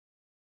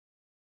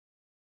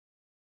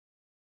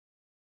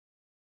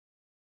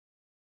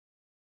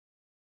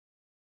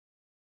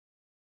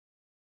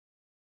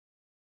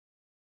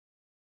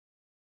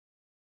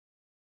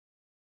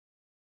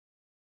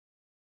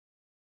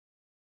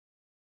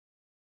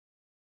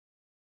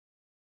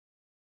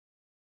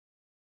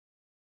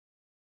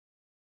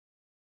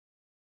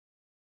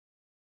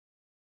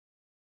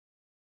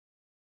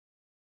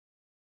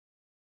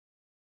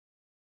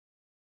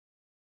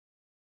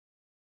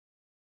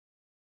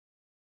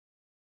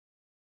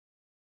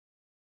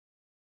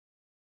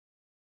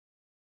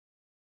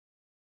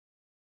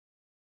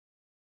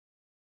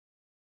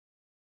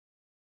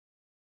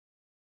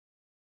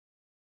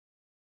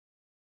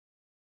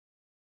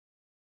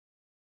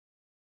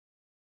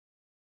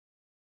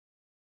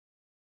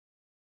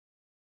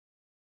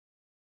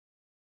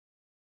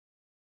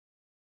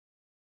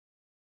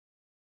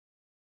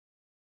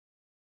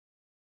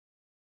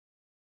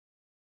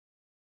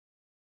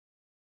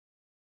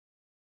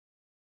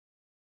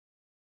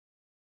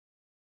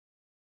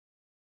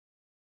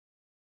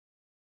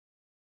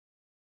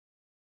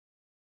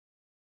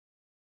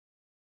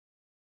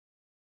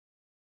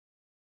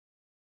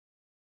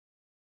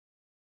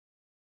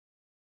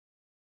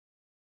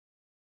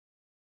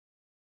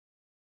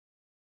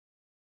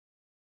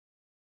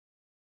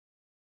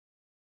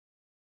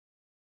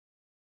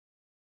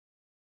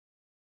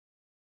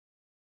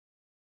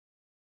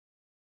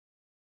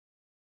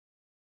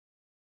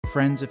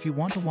Friends, if you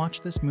want to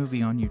watch this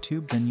movie on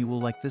YouTube, then you will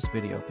like this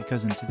video,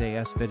 because in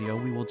today's video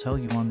we will tell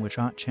you on which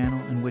channel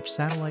and which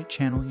satellite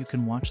channel you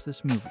can watch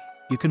this movie.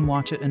 You can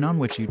watch it and on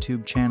which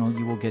YouTube channel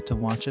you will get to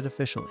watch it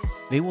officially.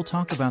 They will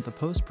talk about the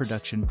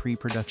post-production,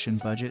 pre-production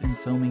budget and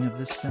filming of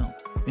this film.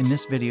 In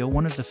this video,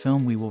 one of the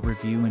film we will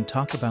review and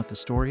talk about the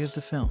story of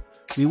the film.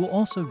 We will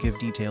also give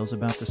details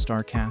about the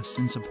star cast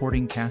and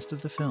supporting cast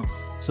of the film.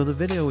 So the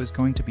video is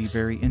going to be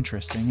very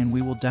interesting and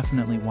we will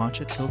definitely watch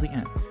it till the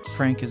end.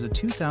 Frank is a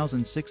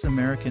 2006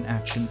 American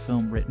action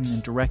film written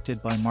and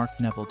directed by Mark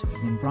Neveldine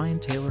and Brian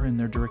Taylor in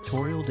their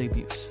directorial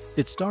debuts.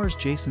 It stars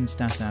Jason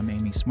Statham,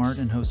 Amy Smart,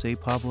 and Jose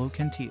Pablo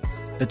Cantillo.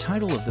 The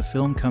title of the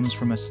film comes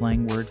from a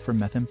slang word for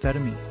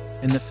methamphetamine.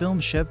 In the film,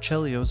 Chef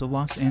Chelios, a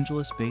Los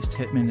Angeles-based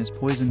hitman, is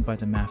poisoned by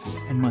the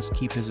mafia and must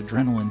keep his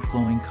adrenaline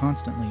flowing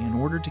constantly in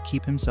order to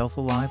keep himself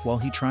alive while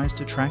he tries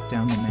to track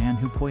down the man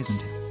who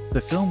poisoned him. The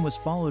film was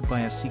followed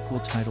by a sequel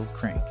titled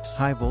Crank: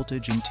 High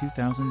Voltage in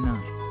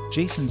 2009.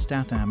 Jason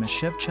Statham as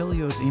Chef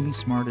Chelios, Amy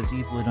Smart as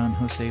Eve Ledon,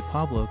 Jose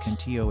Pablo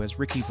Cantillo as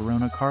Ricky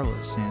Verona,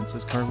 Carlos Sanz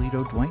as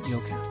Carlito, Dwight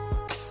Yoakam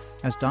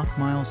as Doc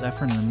Miles,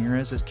 Efren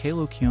Ramirez as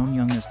Kalo, Keon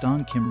Young as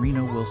Don Kim,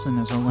 Reno Wilson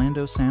as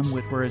Orlando, Sam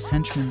Witwer as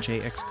Henchman,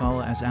 J. X.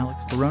 Gala as Alex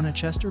Verona,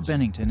 Chester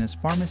Bennington as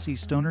Pharmacy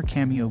Stoner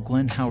cameo,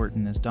 Glenn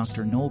Howerton as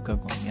Dr. Noel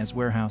Gugling as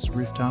Warehouse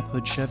Rooftop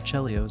Hood. Chef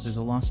Chelios is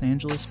a Los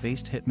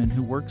Angeles-based hitman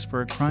who works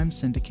for a crime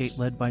syndicate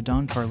led by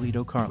Don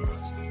Carlito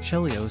Carlos.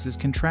 Chelios is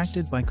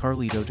contracted by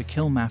Carlito to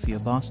kill mafia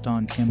boss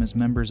Don Kim, as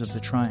members of the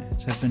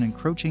triads have been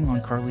encroaching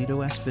on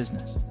Carlito's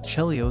business.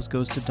 Chelios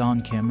goes to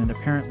Don Kim and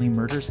apparently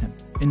murders him.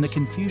 In the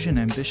confusion,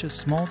 ambitious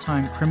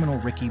small-time criminal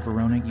Ricky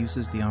Verona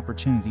uses the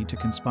opportunity to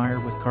conspire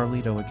with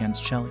Carlito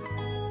against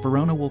Chelios.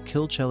 Verona will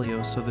kill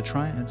Chelios so the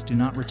triads do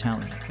not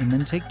retaliate, and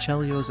then take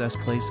Chelios'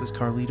 place as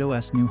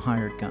Carlito's new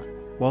hired gun.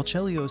 While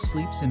Chelios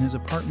sleeps in his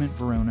apartment,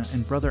 Verona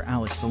and brother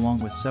Alex, along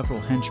with several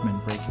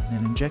henchmen, break in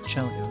and inject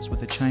Chelios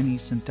with a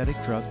Chinese synthetic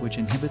drug which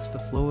inhibits the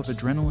flow of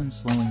adrenaline,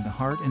 slowing the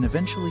heart and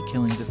eventually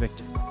killing the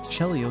victim.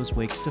 Chelios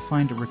wakes to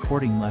find a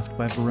recording left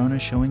by Verona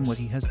showing what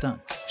he has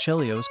done.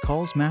 Chelios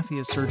calls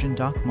mafia surgeon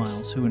Doc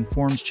Miles, who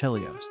informs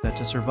Chelios that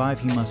to survive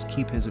he must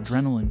keep his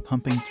adrenaline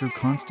pumping through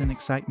constant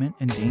excitement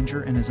and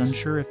danger and is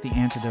unsure if the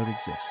antidote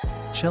exists.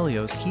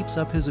 Chelios keeps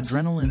up his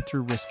adrenaline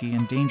through risky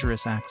and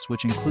dangerous acts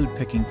which include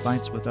picking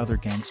fights with other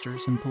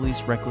gangsters and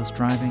police, reckless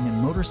driving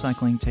and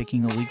motorcycling,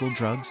 taking illegal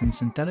drugs and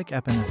synthetic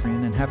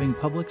epinephrine, and having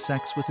public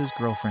sex with his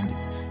girlfriend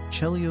Eve.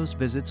 Chelios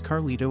visits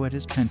Carlito at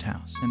his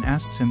penthouse and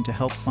asks him to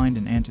help find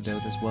an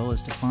antidote as well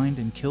as to find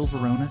and kill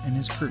Verona and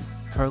his crew.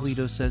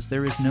 Carlito says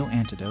there is no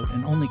antidote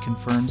and only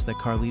confirms that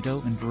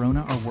Carlito and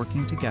Verona are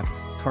working together.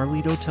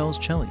 Carlito tells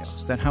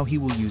Chelios that how he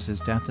will use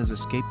his death as a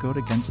scapegoat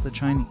against the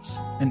Chinese.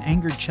 An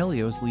angered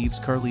Chelios leaves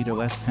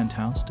Carlito's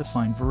penthouse to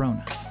find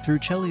Verona. Through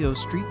Chelios'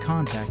 street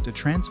contact, a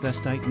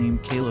transvestite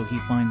named Kalo, he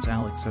finds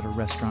Alex at a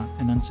restaurant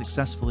and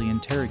unsuccessfully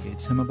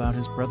interrogates him about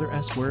his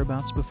brother's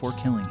whereabouts before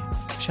killing him.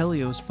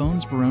 Chelios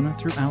phones Verona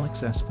through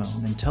Alex's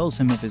phone and tells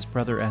him of his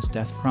brother's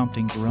death,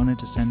 prompting Verona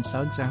to send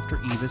thugs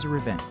after Eve as a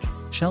revenge.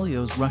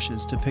 Chelios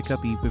rushes to pick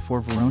up Eve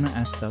before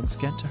Verona's thugs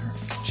get to her.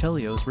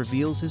 Chelios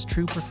reveals his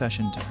true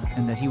profession to her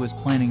and that he was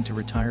planning to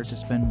retire to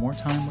spend more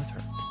time with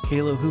her.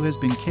 Kalo, who has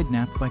been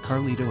kidnapped by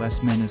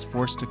Carlito's men, is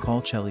forced to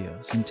call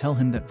Chelios and tell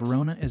him that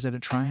Verona is at a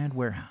triad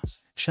warehouse.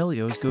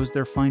 Chelios goes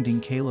there,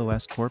 finding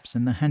Kalo's corpse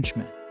and the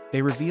henchmen.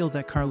 They reveal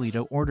that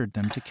Carlito ordered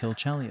them to kill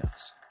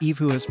Chelios. Eve,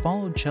 who has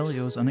followed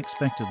Chelios,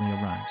 unexpectedly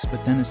arrives,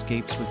 but then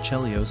escapes with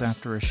Chelios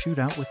after a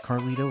shootout with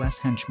Carlito's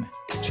henchmen.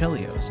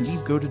 Chelios and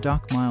Eve go to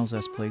Doc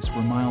Miles' place,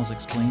 where Miles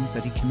explains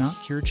that he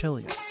cannot cure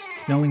Chelios.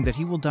 Knowing that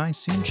he will die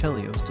soon,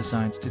 Chelios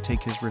decides to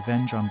take his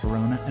revenge on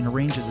Verona and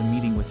arranges a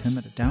meeting with him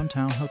at a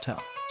downtown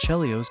hotel.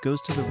 Chelios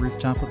goes to the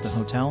rooftop of the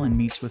hotel and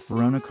meets with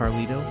Verona,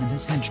 Carlito, and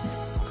his henchmen.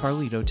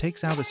 Carlito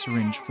takes out a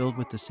syringe filled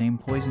with the same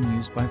poison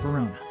used by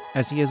Verona.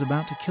 As he is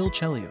about to kill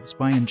Chelios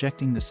by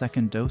injecting the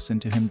second dose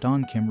into him,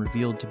 Don Kim,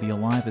 revealed to be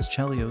alive as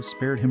Chelios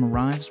spared him,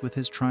 arrives with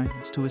his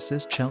triads to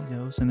assist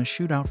Chelios, and a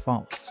shootout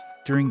follows.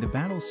 During the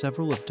battle,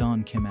 several of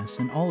Don Kim's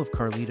and all of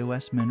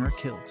Carlito's men are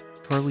killed.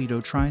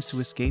 Carlito tries to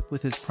escape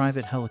with his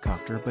private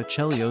helicopter, but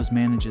Chelios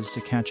manages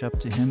to catch up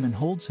to him and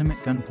holds him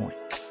at gunpoint.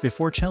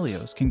 Before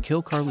Chelios can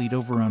kill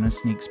Carlito, Verona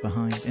sneaks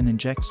behind and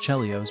injects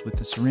Chelios with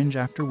the syringe,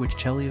 after which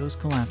Chelios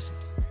collapses.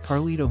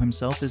 Carlito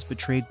himself is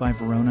betrayed by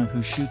Verona,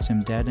 who shoots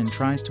him dead and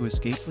tries to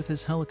escape with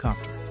his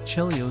helicopter.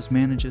 Chelios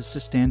manages to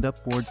stand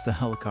up, boards the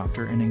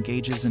helicopter, and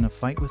engages in a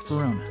fight with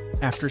Verona.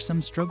 After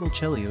some struggle,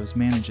 Chelios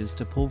manages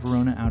to pull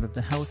Verona out of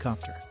the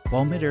helicopter.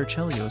 While midair,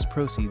 Chelios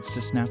proceeds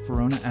to snap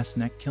Verona's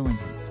neck, killing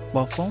him.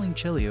 While falling,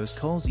 Chelios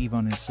calls Eve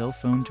on his cell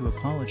phone to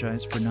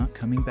apologize for not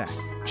coming back.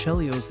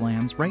 Chelios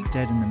lands right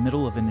dead in the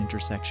middle of an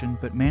intersection,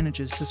 but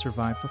manages to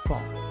survive the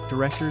fall.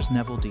 Directors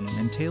Neveldine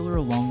and Taylor,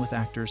 along with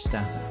actors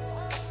Statham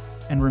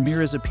and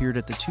Ramirez, appeared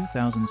at the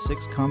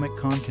 2006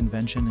 Comic-Con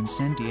convention in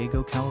San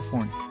Diego,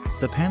 California.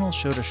 The panel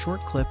showed a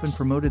short clip and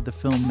promoted the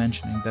film,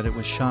 mentioning that it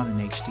was shot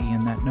in HD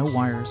and that no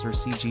wires or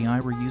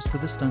CGI were used for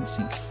the stunt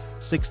scene.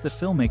 6. The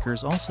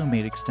filmmakers also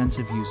made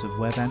extensive use of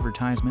web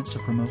advertisement to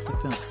promote the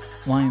film.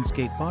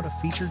 Lionsgate bought a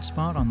featured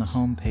spot on the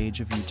home page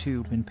of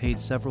YouTube and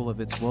paid several of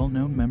its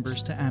well-known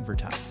members to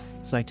advertise.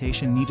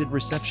 Citation needed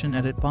reception.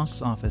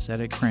 Box office.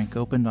 Crank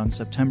opened on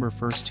September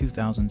 1,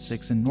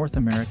 2006 in North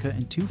America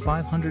in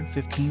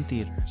 515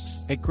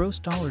 theaters. It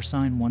grossed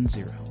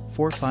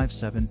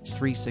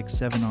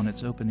 $1,457,367 on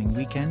its opening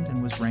weekend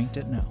and was ranked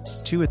at No.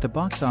 2 at the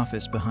box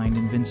office behind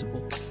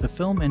Invincible. The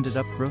film ended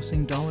up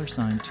grossing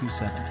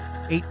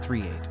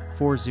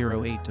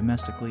 $27838,408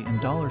 domestically and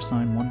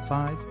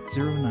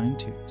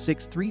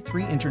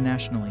 $15092,633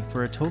 internationally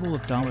for a total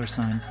of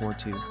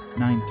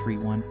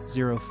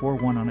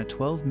 $42931,041 on a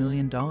 $12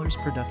 million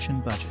production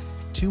budget.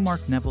 2.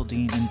 Mark Neville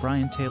Dean and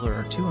Brian Taylor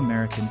are two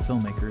American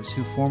filmmakers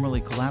who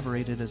formerly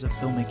collaborated as a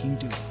filmmaking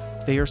duo.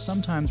 They are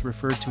sometimes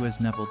referred to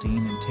as Neville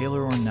Dean and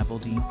Taylor or Neville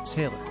Dean,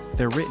 Taylor.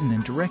 Their written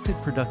and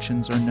directed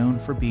productions are known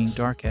for being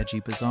dark, edgy,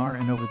 bizarre,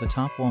 and over the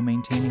top while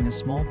maintaining a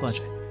small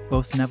budget.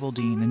 Both Neville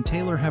Dean and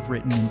Taylor have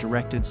written and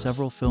directed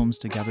several films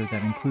together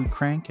that include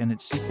Crank and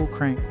its sequel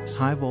Crank,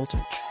 High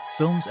Voltage.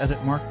 Films.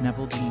 Mark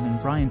Neville Dean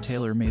and Brian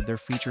Taylor made their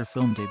feature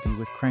film debut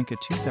with Crank, a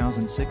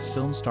 2006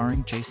 film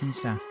starring Jason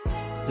Statham.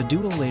 The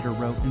duo later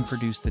wrote and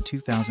produced the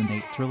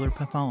 2008 thriller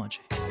Pathology.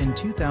 In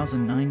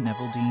 2009,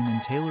 Neville Dean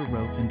and Taylor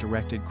wrote and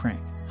directed Crank,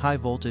 High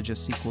Voltage, a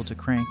sequel to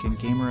Crank, and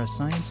Gamer, a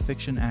science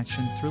fiction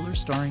action thriller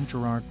starring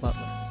Gerard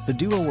Butler. The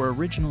duo were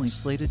originally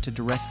slated to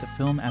direct the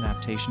film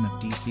adaptation of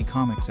DC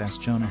Comics'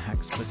 Jonah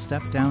Hex, but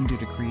stepped down due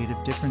to creative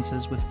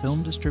differences with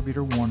film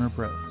distributor Warner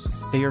Bros.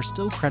 They are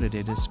still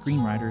credited as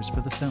screenwriters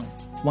for the film.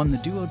 1. The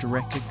duo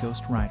directed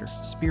Ghost Rider,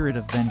 Spirit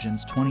of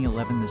Vengeance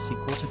 2011, the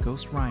sequel to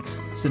Ghost Rider.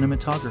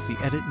 Cinematography.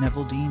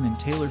 Neville Dean and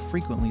Taylor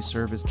frequently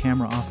serve as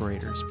camera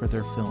operators for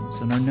their films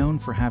and are known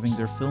for having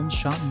their films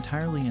shot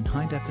entirely in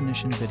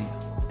high-definition video.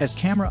 As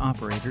camera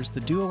operators, the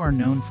duo are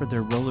known for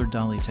their roller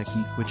dolly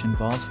technique, which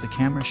involves the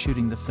camera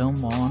shooting the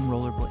film while on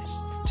rollerblade.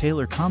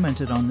 Taylor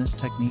commented on this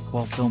technique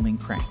while filming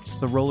Crank.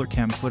 The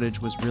rollercam footage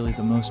was really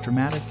the most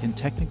dramatic and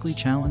technically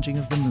challenging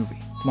of the movie.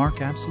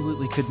 Mark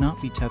absolutely could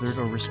not be tethered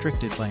or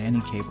restricted by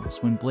any cables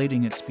when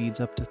blading at speeds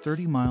up to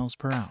 30 miles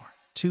per hour.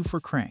 2. For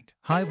Crank,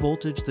 High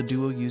Voltage, the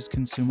duo used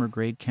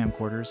consumer-grade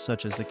camcorders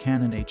such as the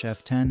Canon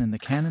HF10 and the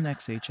Canon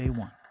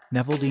XH-A1.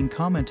 Neville Dean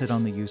commented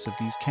on the use of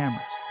these cameras.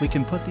 We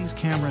can put these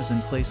cameras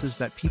in places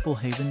that people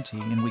haven to,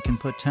 and we can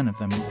put 10 of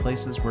them in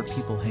places where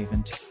people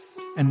haven to.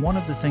 And one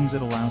of the things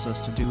it allows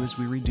us to do is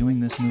we're redoing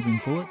this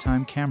moving bullet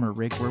time camera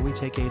rig where we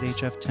take 8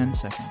 HF 10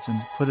 seconds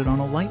and put it on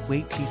a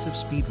lightweight piece of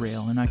speed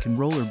rail, and I can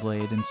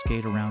rollerblade and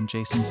skate around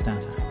Jason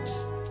Statham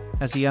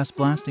as he is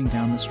blasting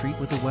down the street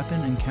with a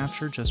weapon and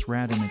capture just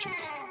rad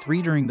images.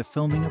 3. During the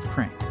filming of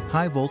Crank,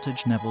 High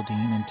Voltage, Neville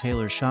Dean and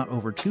Taylor shot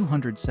over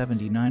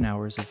 279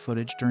 hours of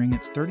footage during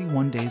its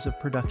 31 days of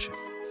production.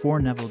 4.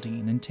 Neville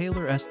Dean and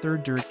Taylor's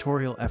third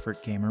directorial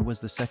effort, Gamer, was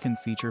the second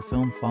feature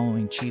film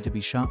following Chi to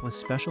be shot with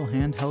special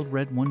handheld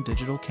Red 1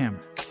 digital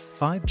camera.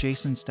 5.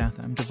 Jason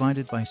Statham,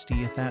 divided by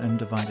Statham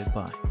divided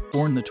by.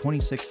 Born the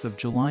 26th of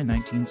July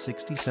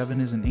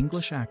 1967, is an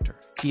English actor.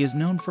 He is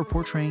known for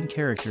portraying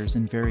characters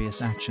in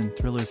various action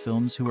thriller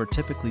films who are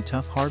typically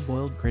tough,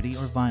 hard-boiled, gritty,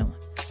 or violent.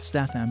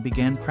 Statham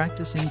began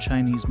practicing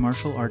Chinese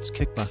martial arts,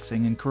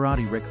 kickboxing, and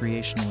karate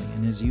recreationally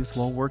in his youth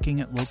while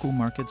working at local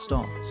market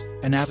stalls.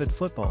 An avid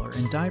footballer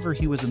and diver,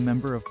 he was a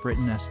member of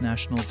Britain's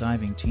national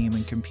diving team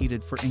and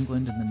competed for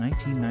England in the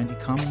 1990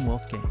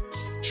 Commonwealth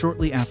Games.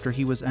 Shortly after,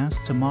 he was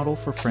asked to model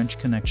for French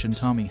connection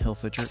Tommy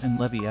Hilfiger and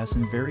Levi's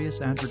in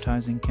various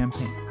advertising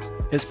campaigns.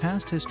 His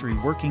past history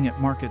working at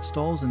market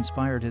stalls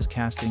inspired his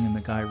casting in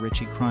the Guy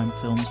Ritchie crime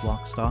films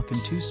Lock, Stock,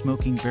 and Two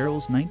Smoking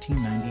Barrels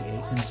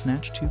 1998 and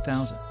Snatch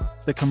 2000.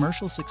 The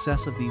commercial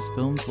success of these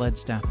films led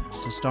Statham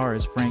to star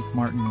as Frank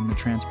Martin in the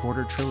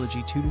Transporter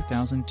trilogy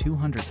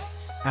 2200.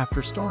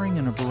 After starring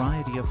in a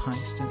variety of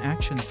heist and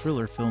action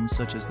thriller films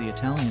such as The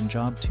Italian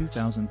Job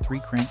 2003,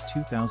 Crank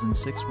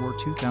 2006, War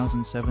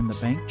 2007, The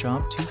Bank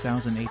Job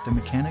 2008, The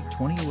Mechanic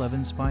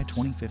 2011, Spy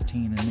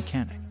 2015, and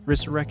Mechanic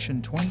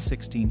Resurrection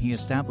 2016, he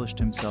established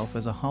himself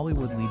as a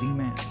Hollywood leading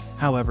man.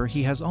 However,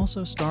 he has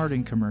also starred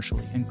in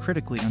commercially and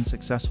critically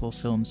unsuccessful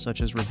films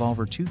such as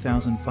Revolver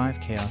 2005,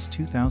 Chaos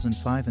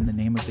 2005, In the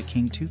Name of the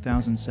King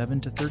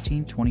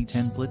 2007-13,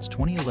 2010, Blitz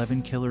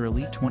 2011, Killer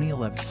Elite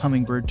 2011,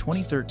 Hummingbird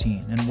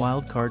 2013, and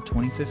Wildcard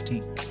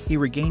 2015. He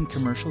regained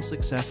commercial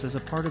success as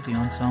a part of the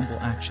ensemble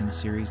action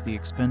series The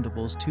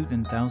Expendables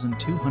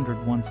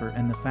 2201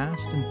 and the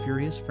Fast and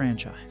Furious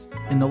franchise.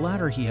 In the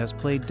latter, he has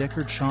played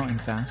Deckard Shaw in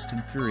Fast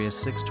and Furious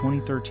 6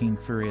 2013,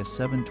 Furious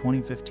 7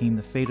 2015,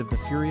 The Fate of the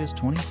Furious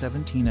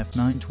 2017,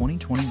 F9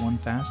 2021,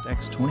 Fast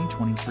X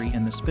 2023,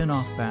 and the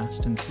spin-off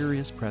Fast and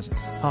Furious Present,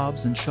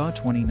 Hobbs and Shaw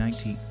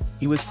 2019.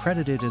 He was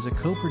credited as a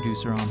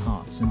co-producer on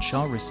Hobbs and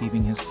Shaw,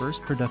 receiving his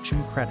first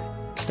production credit.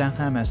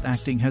 Statham's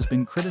acting has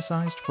been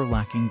criticized for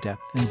lacking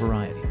depth and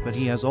variety, but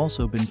he has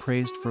also been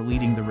praised for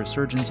leading the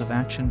resurgence of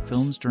action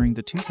films during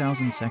the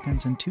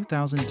 2000s and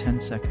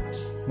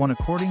 2010s.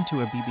 According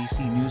to a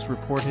BBC News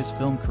report, his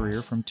film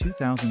career from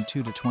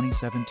 2002 to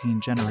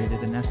 2017 generated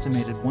an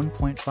estimated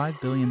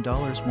 $1.5 billion,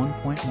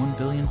 £1.1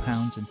 billion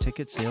in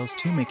ticket sales,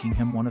 making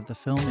him one of the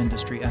film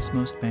industry's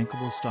most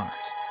bankable stars.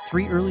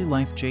 Early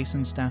life.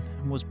 Jason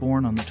Statham was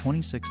born on the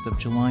 26th of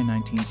July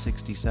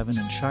 1967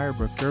 in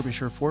Shirebrook,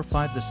 Derbyshire,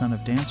 4-5, the son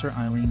of dancer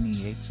Eileen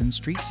Yates and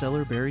street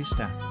seller Barry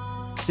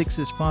Statham. 6.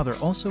 His father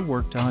also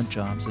worked odd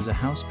jobs as a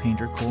house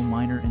painter, coal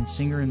miner, and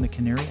singer in the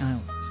Canary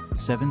Islands.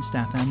 7.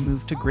 Statham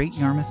moved to Great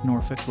Yarmouth,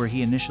 Norfolk, where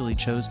he initially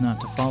chose not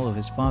to follow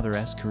his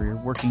father's career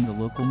working the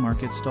local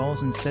market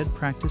stalls, instead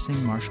practicing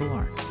martial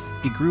arts.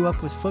 He grew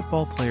up with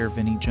football player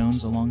Vinnie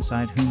Jones,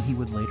 alongside whom he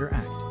would later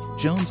act.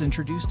 Jones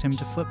introduced him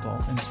to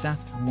football, and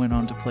Statham went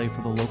on to play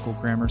for the local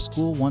grammar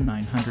school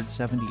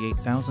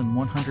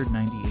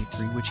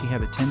 978,198, which he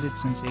had attended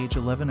since age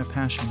 11, a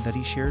passion that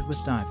he shared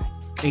with diving.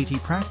 8. He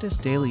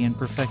practiced daily in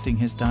perfecting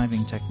his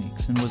diving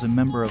techniques and was a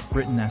member of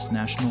Britain's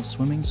national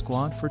swimming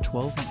squad for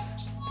 12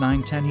 years.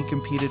 9. 10. He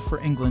competed for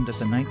England at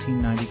the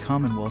 1990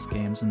 Commonwealth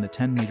Games in the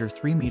 10-meter,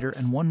 3-meter,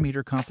 and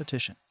 1-meter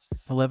competitions.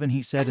 11.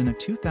 He said in a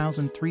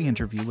 2003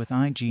 interview with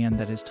IGN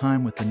that his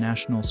time with the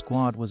national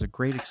squad was a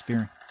great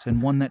experience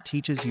and one that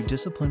teaches you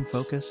discipline,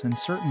 focus, and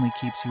certainly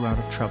keeps you out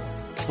of trouble.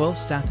 12.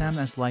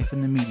 Statham's life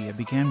in the media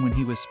began when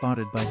he was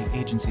spotted by the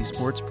agency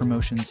Sports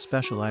Promotions,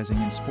 specializing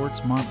in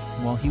sports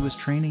modeling, while he was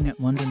training at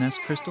London's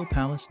Crystal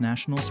Palace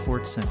National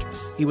Sports Centre.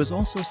 He was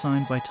also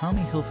signed by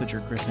Tommy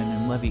Hilfiger, Griffin,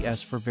 and Levy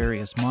S for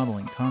various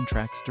modeling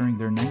contracts during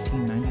their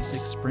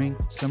 1996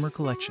 spring-summer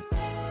collection.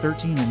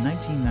 13. In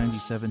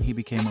 1997, he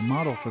became a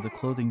model for the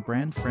clothing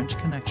brand French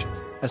Connection.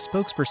 A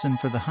spokesperson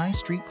for the high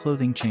street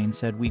clothing chain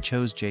said, "We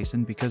chose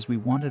Jason because we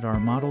wanted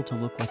our model to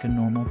look like a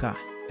normal guy.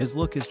 His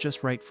look is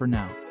just right for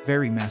now,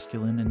 very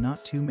masculine and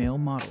not too male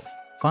modeling."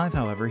 5.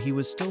 However, he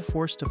was still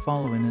forced to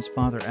follow in his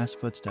father's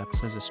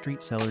footsteps as a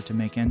street seller to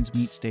make ends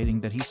meet, stating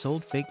that he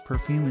sold fake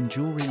perfume and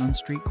jewelry on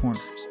street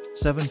corners.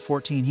 7.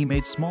 14. He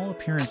made small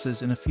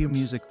appearances in a few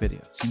music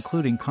videos,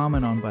 including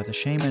Comment On by The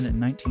Shaman in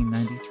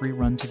 1993,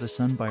 Run to the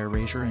Sun by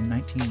Erasure in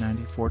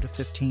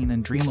 1994-15,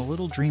 and Dream a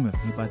Little Dream of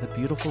Me by The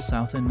Beautiful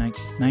South in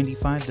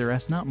 1995.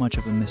 There's not much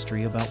of a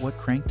mystery about what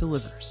Crank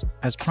delivers.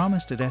 As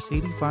promised, it's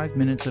 85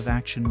 minutes of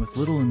action with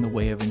little in the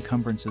way of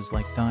encumbrances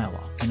like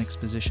dialogue and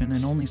exposition,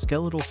 and only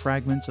skeletal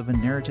fragments of a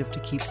narrative to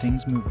keep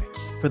things moving.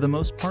 For the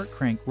most part,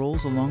 Crank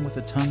rolls along with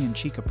a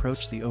tongue-in-cheek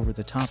approach. The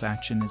over-the-top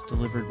action is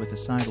delivered with a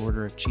side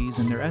order of cheese,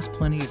 and there's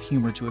plenty of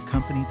humor to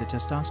accompany the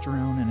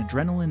testosterone and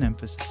adrenaline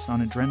emphasis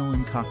on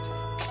adrenaline cocktail.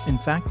 In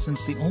fact,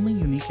 since the only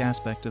unique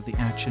aspect of the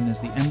action is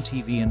the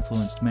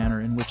MTV-influenced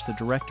manner in which the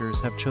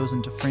directors have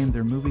chosen to frame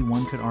their movie,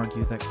 one could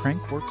argue that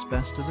Crank works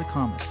best as a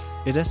comedy.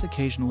 It is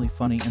occasionally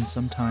funny and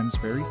sometimes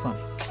very funny.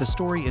 The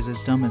story is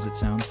as dumb as it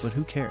sounds, but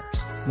who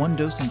cares? 1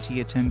 doesn't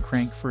attend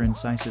Crank for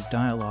incisive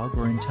dialogue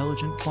or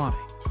intelligent plotting.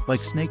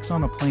 Like Snakes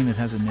on a Plane, it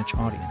has a niche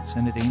audience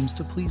and it aims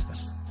to please them.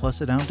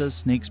 Plus, it outdoes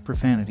Snake's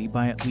profanity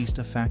by at least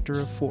a factor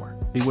of 4.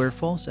 Beware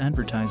false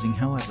advertising,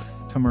 however.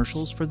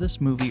 Commercials for this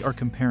movie are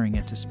comparing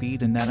it to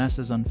Speed, and that's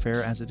as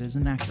unfair as it is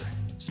inaccurate.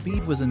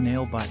 Speed was a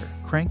nail-biter.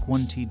 Crank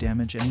won't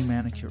damage any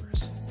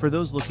manicures. For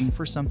those looking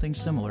for something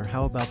similar,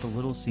 how about the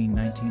Little Scene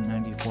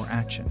 1994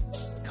 action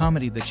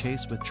comedy The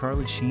Chase with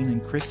Charlie Sheen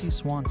and Christy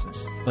Swanson?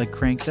 Like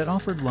Crank, that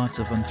offered lots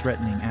of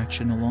unthreatening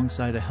action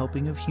alongside a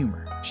helping of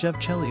humor. Chev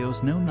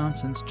Chelio's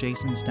no-nonsense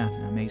Jason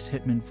Statham, ace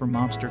hitman for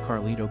mobster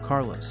Carlito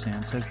Carlos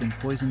Sanz, has been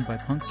poisoned by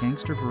punk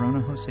gangster Verona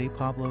Jose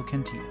Pablo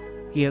Cantillo.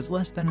 He has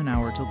less than an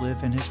hour to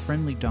live, and his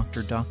friendly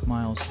Dr. Doc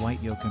Miles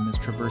White Yoakum is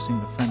traversing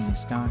the friendly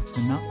skies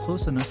and not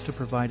close enough to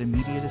provide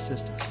immediate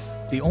assistance.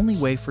 The only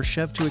way for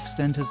Chev to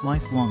extend his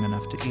life long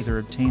enough to either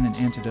obtain an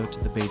antidote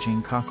to the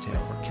Beijing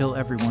cocktail or kill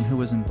everyone who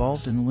was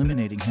involved in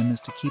eliminating him is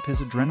to keep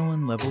his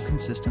adrenaline level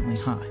consistently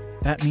high.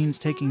 That means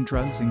taking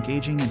drugs,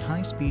 engaging in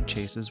high-speed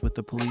chases with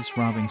the police,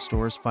 robbing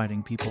stores,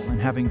 fighting people, and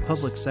having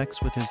public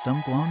sex with his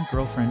dumb blonde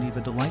girlfriend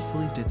Eva,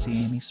 delightfully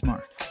ditzy Amy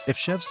Smart. If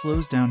Chev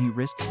slows down, he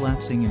risks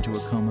lapsing into a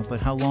coma,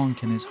 but how long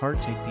can his heart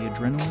take the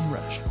adrenaline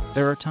rush?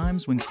 There are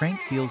times when Crank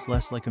feels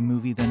less like a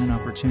movie than an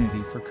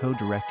opportunity for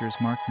co-directors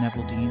Mark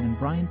Neville Dean and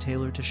Brian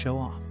Taylor to show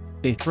off.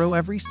 They throw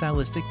every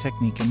stylistic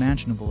technique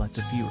imaginable at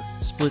the viewer.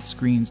 Split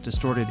screens,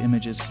 distorted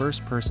images,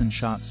 first-person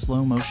shots,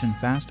 slow motion,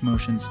 fast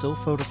motion, still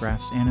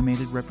photographs,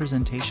 animated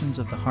representations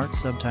of the heart,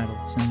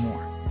 subtitles, and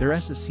more.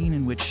 There's a scene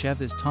in which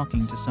Chev is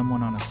talking to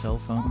someone on a cell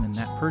phone, and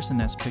that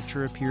person's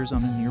picture appears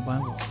on a nearby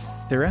wall.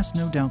 There's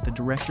no doubt the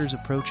director's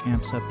approach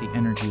amps up the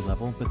energy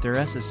level, but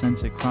there's a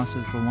sense it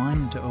crosses the line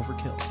into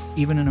overkill.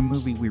 Even in a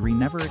movie we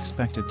never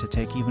expected to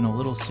take even a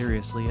little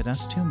seriously,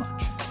 it's too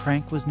much.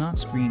 Crank was not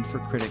screened for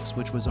critics,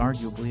 which was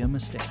arguably a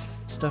mistake.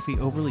 Stuffy,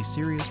 overly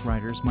serious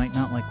writers might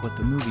not like what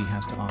the movie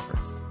has to offer,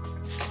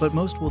 but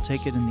most will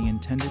take it in the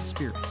intended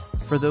spirit.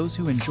 For those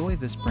who enjoy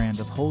this brand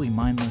of wholly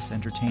mindless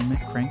entertainment,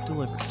 Crank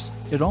delivers.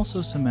 It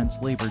also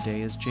cements Labor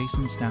Day as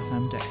Jason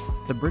Statham Day,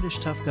 the British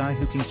tough guy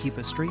who can keep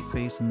a straight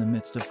face in the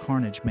midst of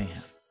carnage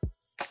mayhem.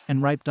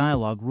 And ripe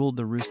dialogue ruled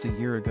the roost a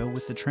year ago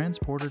with The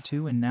Transporter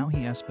 2, and now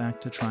he's back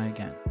to try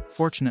again.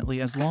 Fortunately,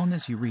 as long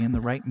as you're in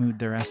the right mood,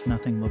 there's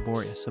nothing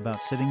laborious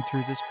about sitting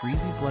through this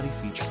breezy, bloody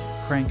feature.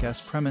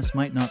 Crank's premise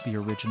might not be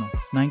original.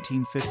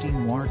 1950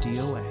 noir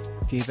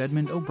DOA gave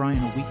Edmund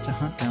O'Brien a week to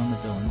hunt down the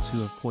villains who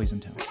have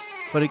poisoned him.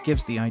 But it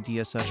gives the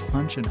idea such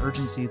punch and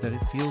urgency that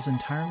it feels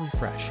entirely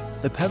fresh.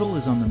 The pedal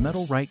is on the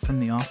metal right from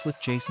the off, with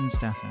Jason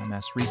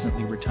Statham's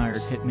recently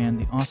retired hitman,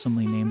 the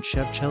awesomely named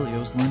Chef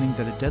Chelios, learning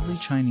that a deadly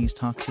Chinese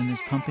toxin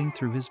is pumping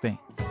through his veins.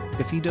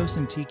 If he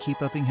doesn't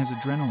keep upping his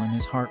adrenaline,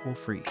 his heart will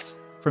freeze.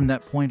 From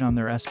that point on,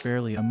 there's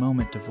barely a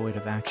moment devoid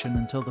of action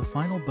until the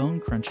final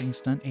bone-crunching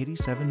stunt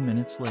 87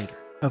 minutes later.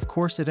 Of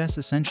course, it's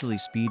essentially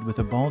speed with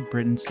a bald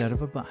Brit instead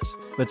of a bus.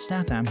 But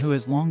Statham, who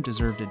has long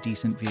deserved a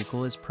decent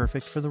vehicle, is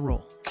perfect for the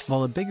role.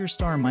 While a bigger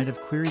star might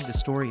have queried the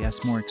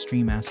story's more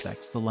extreme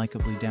aspects, the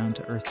likably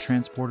down-to-earth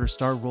transporter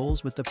star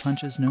rolls with the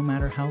punches no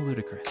matter how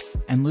ludicrous.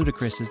 And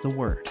ludicrous is the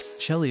word.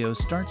 Chelios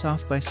starts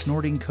off by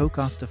snorting coke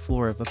off the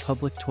floor of a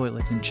public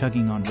toilet and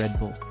chugging on Red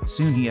Bull.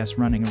 Soon he's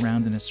running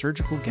around in a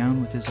surgical gown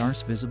with his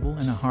arse visible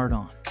and a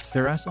hard-on.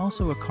 There's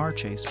also a car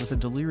chase with a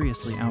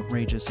deliriously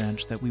outrageous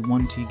edge that we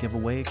want to give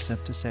away,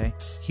 except to say,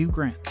 Hugh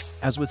Grant.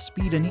 As with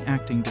Speed, any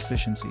acting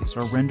deficiencies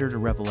are rendered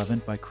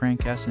irrelevant by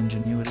Crank's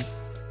ingenuity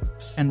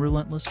and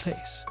relentless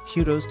pace.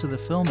 Kudos to the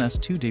film's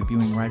two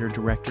debuting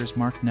writer-directors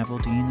Mark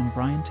Neville-Dean and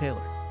Brian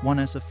Taylor, one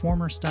as a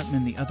former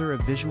stuntman, the other a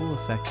visual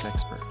effects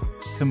expert.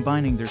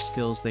 Combining their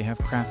skills, they have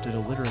crafted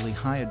a literally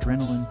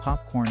high-adrenaline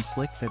popcorn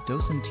flick that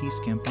doesn't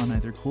skimp on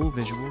either cool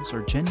visuals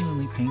or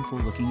genuinely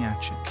painful-looking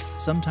action.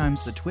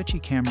 Sometimes the twitchy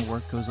camera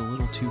work goes a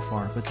little too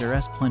far, but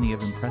there's plenty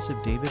of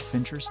impressive David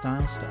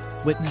Fincher-style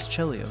stuff. Witness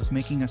Chelios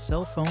making a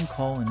cell phone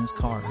call in his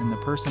car and the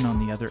person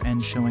on the other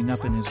end showing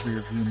up in his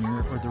rearview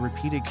mirror, or the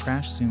repeated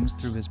crash zooms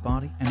through his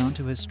body and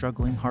onto his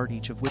struggling heart,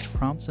 each of which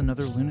prompts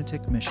another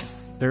lunatic mission.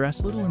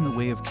 There's little in the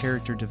way of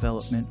character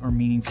development or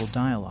meaningful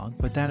dialogue,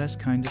 but that is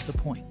kind of the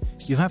point.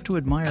 You have to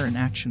admire an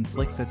action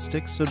flick that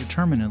sticks so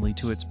determinedly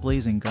to its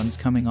blazing guns,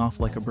 coming off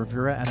like a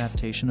bravura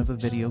adaptation of a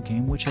video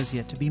game which has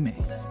yet to be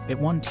made. It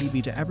won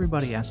TB to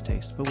everybody's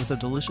taste, but with a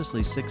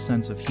deliciously sick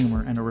sense of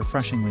humor and a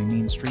refreshingly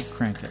mean streak,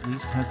 Crank at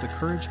least has the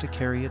courage to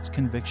carry its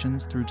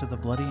convictions through to the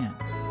bloody end.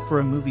 For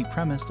a movie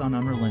premised on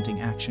unrelenting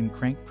action,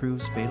 Crank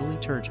proves fatally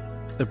turgid.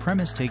 The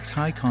premise takes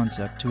high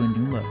concept to a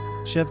new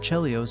level. Chef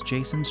Chelios,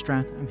 Jason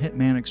Statham,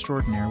 hitman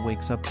extraordinaire,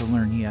 wakes up to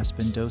learn he has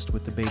been dosed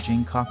with the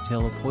Beijing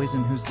cocktail of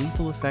poison whose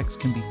lethal effects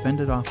can be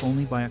fended off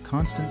only by a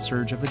constant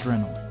surge of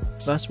adrenaline.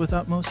 Thus, with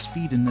utmost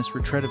speed in this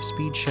retreat of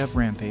speed, Chef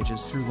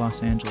rampages through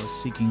Los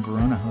Angeles seeking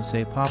Verona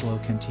Jose Pablo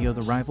Cantillo,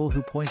 the rival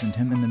who poisoned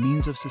him, and the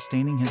means of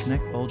sustaining his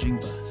neck-bulging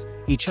buzz.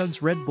 He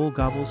chugs Red Bull,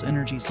 gobbles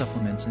energy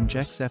supplements,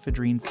 injects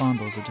ephedrine,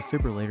 fondles a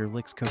defibrillator,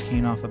 licks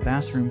cocaine off a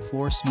bathroom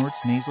floor,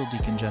 snorts nasal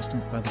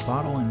decongestant by the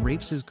bottle, and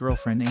rapes his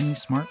girlfriend Amy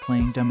Smart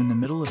playing dumb in the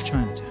middle of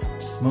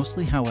Chinatown.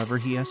 Mostly, however,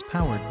 he is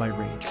powered by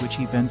rage, which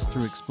he vents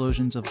through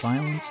explosions of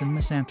violence and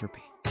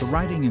misanthropy. The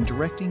writing and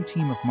directing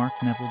team of Mark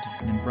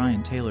Neville-Dean and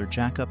Brian Taylor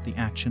jack up the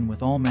action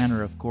with all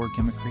manner of gore,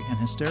 gimmickry, and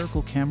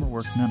hysterical camera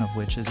work, none of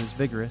which is as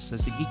vigorous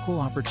as the equal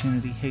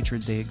opportunity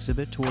hatred they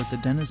exhibit toward the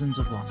denizens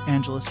of Los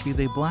Angeles, be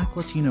they black,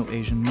 Latino,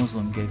 Asian,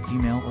 Muslim, gay,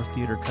 female, or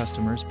theater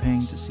customers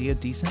paying to see a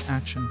decent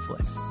action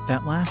flick.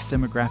 That last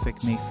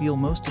demographic may feel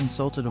most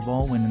insulted of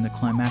all when in the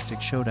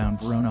climactic showdown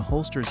Verona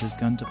holsters his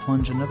gun to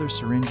plunge another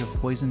syringe of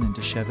poison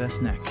into Chev's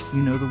neck.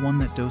 You know, the one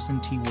that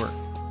doesn't work.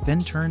 Then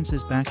turns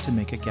his back to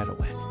make a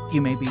getaway. He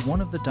may be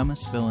one of the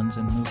dumbest villains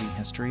in movie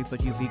history,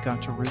 but you've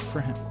got to root for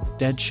him.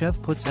 Dead Chev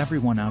puts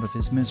everyone out of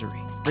his misery.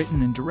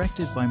 Written and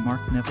directed by Mark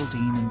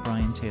Neville-Dean and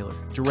Brian Taylor.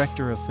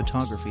 Director of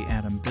photography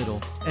Adam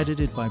Biddle.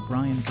 Edited by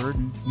Brian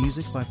Burden.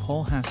 Music by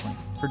Paul Hasling.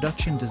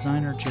 Production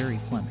designer Jerry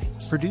Fleming.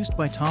 Produced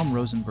by Tom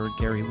Rosenberg,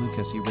 Gary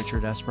Lucas,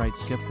 Richard S. Wright,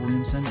 Skip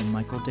Williamson, and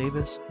Michael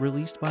Davis.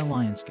 Released by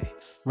Lionsgate.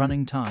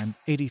 Running time,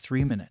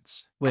 83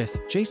 minutes. With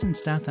Jason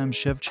Statham,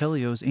 Chef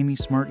Chelios, Amy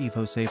Smart, Eve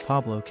Jose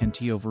Pablo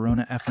Cantillo,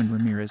 Verona, Efren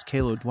Ramirez,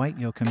 Kalo, Dwight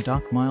Yoakam,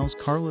 Doc Miles,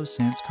 Carlos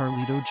Sanz,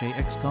 Carlito,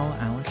 JX Gala,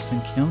 Alex,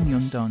 and Kyung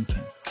Young Don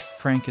Kim.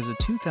 Crank is a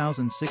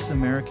 2006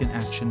 American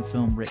action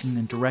film written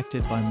and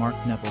directed by Mark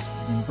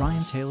Neville-Dean and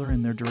Brian Taylor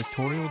in their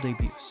directorial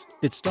debuts.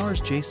 It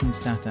stars Jason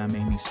Statham,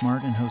 Amy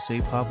Smart, and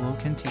Jose Pablo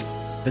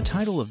Cantillo. The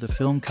title of the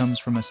film comes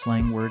from a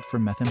slang word for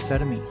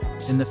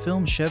methamphetamine. In the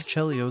film, Chef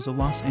Chelios, a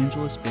Los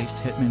Angeles-based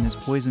hitman, is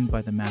poisoned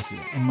by the mafia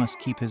and must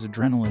keep his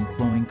adrenaline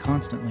flowing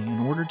constantly in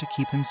order to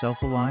keep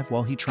himself alive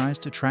while he tries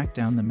to track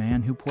down the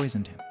man who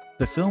poisoned him.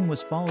 The film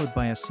was followed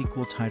by a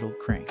sequel titled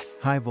Crank,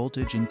 High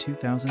Voltage in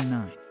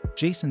 2009.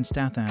 Jason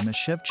Statham as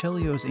Chef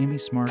Chelios, Amy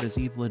Smart as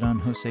Eve Ledon,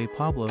 Jose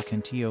Pablo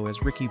Cantillo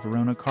as Ricky,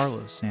 Verona,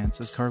 Carlos Sanz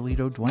as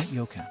Carlito, Dwight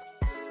Yoakam.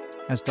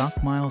 as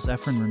Doc Miles,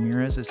 Efren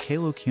Ramirez as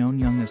Kalo Keon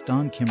Young as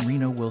Don Kim,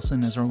 Reno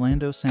Wilson as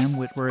Orlando, Sam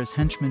Witwer as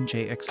henchman,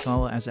 J.X.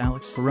 Scala as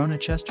Alec, Verona,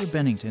 Chester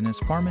Bennington as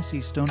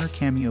Pharmacy Stoner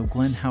cameo,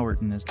 Glenn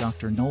Howerton as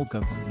Dr. Noel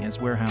Gugley as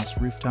Warehouse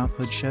Rooftop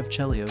Hood Chev.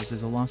 Chelios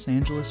is a Los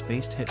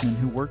Angeles-based hitman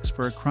who works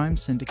for a crime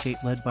syndicate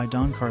led by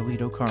Don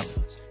Carlito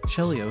Carlos.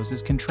 Chelios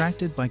is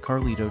contracted by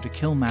Carlito to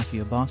kill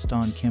mafia boss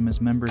Don Kim,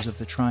 as members of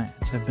the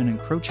Triads have been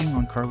encroaching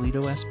on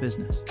Carlito's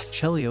business.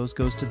 Chelios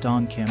goes to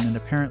Don Kim and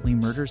apparently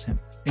murders him.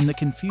 In the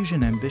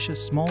confusion,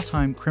 ambitious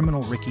small-time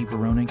criminal Ricky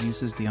Verona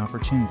uses the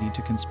opportunity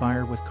to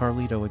conspire with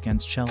Carlito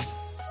against Chelios.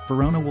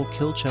 Verona will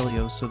kill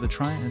Chelios so the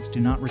Triads do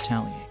not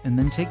retaliate, and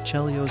then take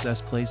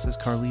Chelios' place as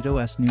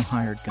Carlito's new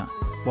hired gun.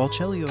 While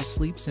Chelios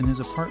sleeps in his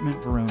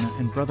apartment, Verona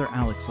and brother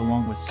Alex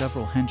along with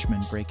several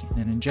henchmen break in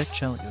and inject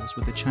Chelios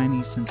with a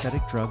Chinese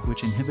synthetic drug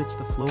which inhibits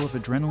the flow of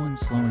adrenaline,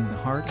 slowing the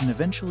heart and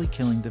eventually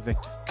killing the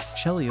victim.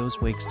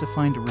 Chelios wakes to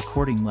find a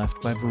recording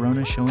left by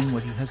Verona showing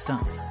what he has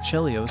done.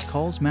 Chelios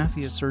calls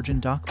mafia surgeon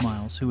Doc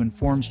Miles, who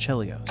informs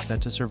Chelios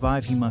that to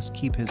survive he must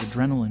keep his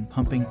adrenaline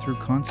pumping through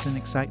constant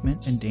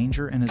excitement and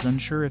danger and is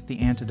unsure if the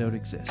antidote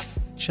exists.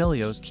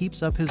 Chelios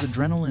keeps up his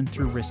adrenaline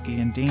through risky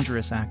and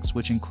dangerous acts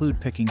which include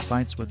picking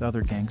fights with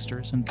other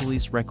gangsters and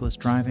police, reckless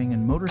driving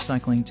and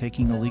motorcycling,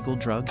 taking illegal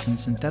drugs and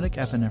synthetic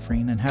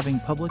epinephrine, and having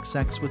public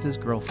sex with his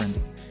girlfriend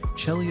Eve.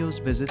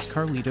 Chelios visits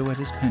Carlito at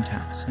his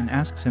penthouse and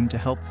asks him to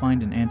help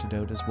find an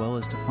antidote as well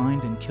as to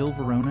find and kill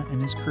Verona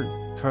and his crew.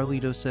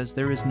 Carlito says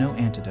there is no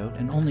antidote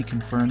and only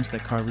confirms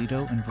that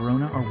Carlito and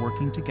Verona are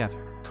working together.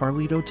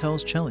 Carlito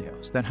tells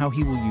Chelios that how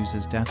he will use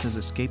his death as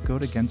a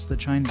scapegoat against the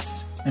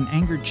Chinese. An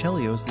angered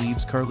Chelios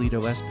leaves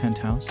Carlito's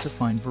penthouse to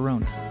find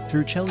Verona.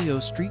 Through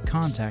Chelios' street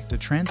contact, a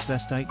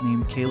transvestite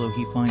named Kalo,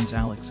 he finds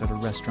Alex at a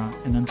restaurant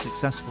and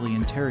unsuccessfully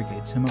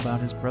interrogates him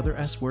about his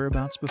brother's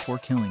whereabouts before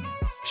killing him.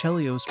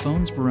 Chelios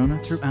phones Verona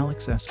through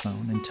Alex's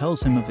phone and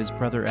tells him of his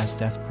brother's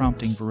death,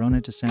 prompting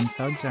Verona to send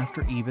thugs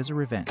after Eve as a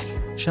revenge.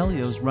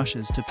 Chelios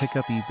rushes to pick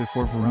up Eve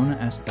before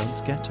Verona's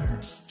thugs get to her.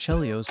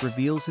 Chelios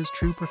reveals his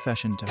true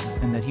profession to her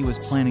and that he was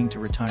planning to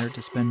retire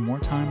to spend more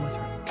time with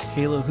her.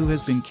 Kalo, who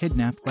has been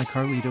kidnapped by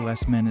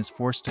Carlito's men, is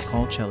forced to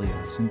call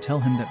Chelios and tell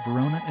him that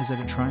Verona is at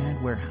a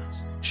Triad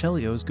warehouse.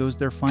 Chelios goes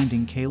there,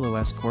 finding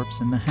Kalo's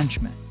corpse and the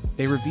henchmen.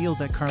 They reveal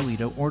that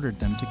Carlito ordered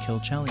them to kill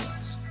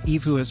Chelios.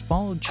 Eve, who has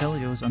followed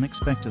Chelios,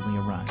 unexpectedly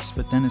arrives,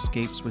 but then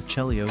escapes with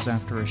Chelios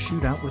after a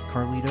shootout with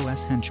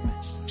Carlito's henchmen.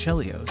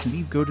 Chelios and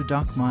Eve go to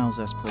Doc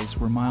Miles' place,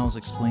 where Miles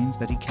explains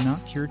that he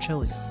cannot cure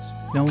Chelios.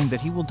 Knowing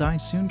that he will die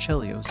soon,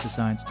 Chelios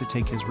decides to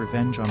take his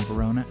revenge on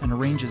Verona and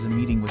arranges a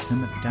meeting with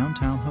him at a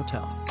downtown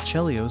hotel.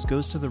 Chelios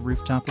goes to the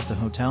rooftop of the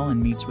hotel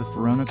and meets with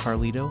Verona,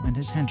 Carlito, and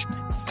his henchmen.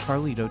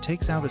 Carlito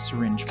takes out a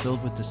syringe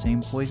filled with the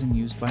same poison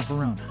used by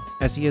Verona.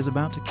 As he is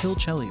about to kill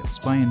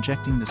Chelios by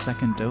injecting the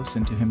second dose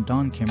into him,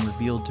 Don Kim,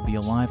 revealed to be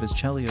alive as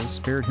Chelios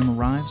spared him,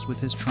 arrives with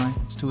his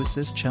Triads to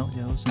assist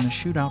Chelios, and a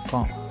shootout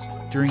follows.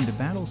 During the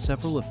battle,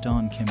 several of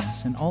Don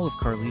Kim's and all of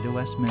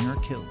Carlito's men are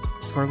killed.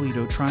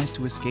 Carlito tries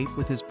to escape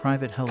with his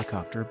private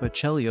helicopter, but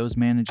Chelios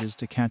manages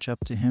to catch up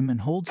to him and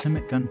holds him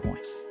at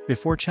gunpoint.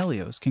 Before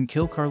Chelios can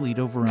kill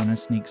Carlito, Verona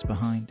sneaks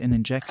behind and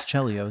injects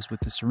Chelios with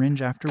the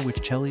syringe, after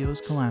which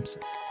Chelios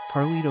collapses.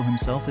 Carlito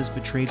himself is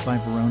betrayed by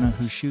Verona,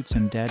 who shoots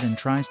him dead and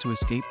tries to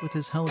escape with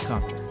his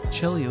helicopter.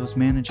 Chelios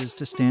manages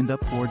to stand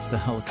up towards the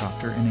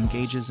helicopter and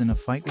engages in a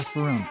fight with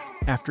Verona.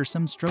 After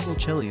some struggle,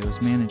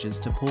 Chelios manages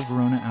to pull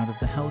Verona out of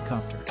the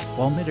helicopter.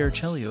 While midair,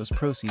 Chelios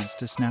proceeds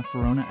to snap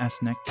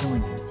Verona's neck,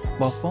 killing him.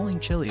 While falling,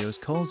 Chelios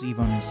calls Eve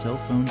on his cell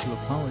phone to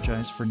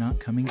apologize for not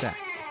coming back.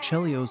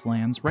 Chelios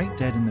lands right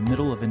dead in the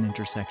middle of an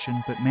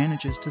intersection, but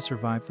manages to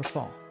survive the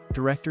fall.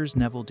 Directors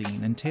Neville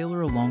Dean and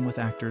Taylor, along with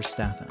actors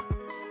Statham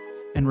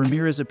and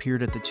Ramirez,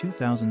 appeared at the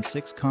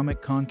 2006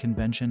 Comic-Con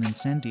convention in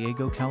San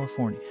Diego,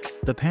 California.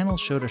 The panel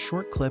showed a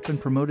short clip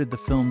and promoted the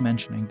film,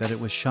 mentioning that it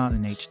was shot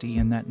in HD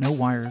and that no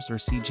wires or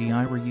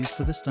CGI were used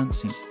for the stunt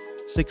scene.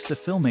 The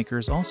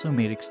filmmakers also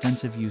made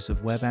extensive use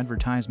of web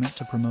advertisement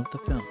to promote the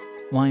film.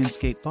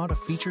 Lionsgate bought a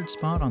featured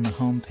spot on the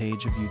home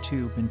page of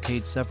YouTube and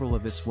paid several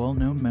of its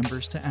well-known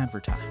members to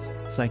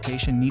advertise.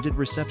 Citation needed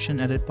reception.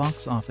 Edit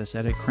box office.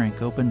 Edit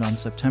Crank opened on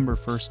September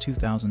 1,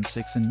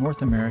 2006 in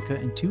North America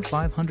in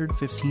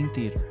 515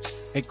 theaters.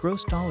 It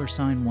grossed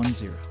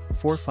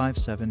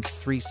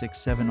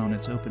 $1,457,367 on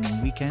its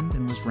opening weekend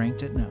and was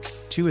ranked at No.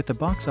 2 at the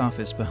box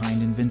office,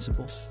 behind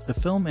Invincible. The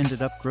film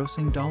ended up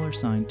grossing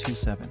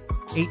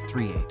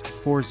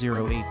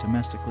 $27838,408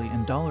 domestically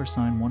and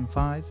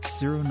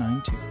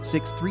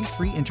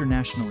 $15092,633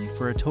 internationally,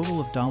 for a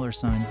total of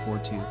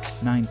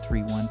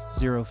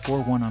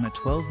 $42931,041 on a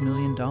 $12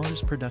 million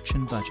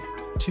production budget.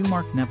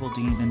 Mark Neville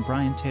Dean and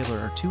Brian Taylor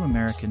are two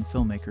American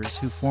filmmakers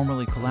who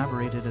formerly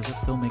collaborated as a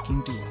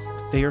filmmaking duo.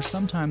 They are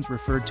sometimes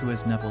referred to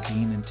as Neville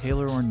Dean and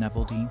Taylor, or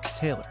Neville Dean,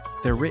 Taylor.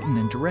 Their written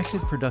and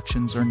directed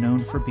productions are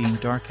known for being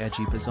dark,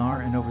 edgy,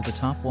 bizarre, and over the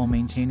top while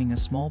maintaining a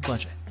small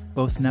budget.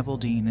 Both Neville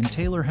Dean and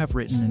Taylor have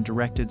written and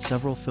directed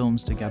several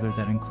films together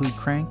that include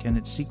Crank and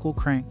its sequel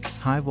Crank: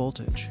 High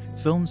Voltage.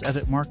 Film's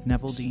edit Mark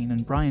Neville Dean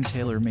and Brian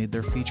Taylor made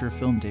their feature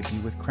film debut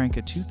with Crank,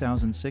 a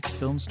 2006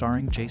 film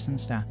starring Jason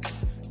Statham.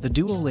 The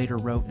duo later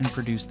wrote and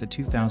produced the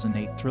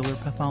 2008 thriller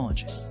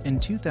Pathology. In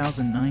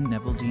 2009,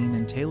 Neville Dean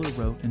and Taylor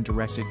wrote and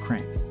directed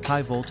Crank: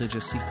 High Voltage,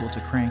 a sequel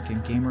to Crank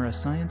and Gamer, a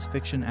science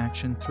fiction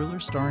action thriller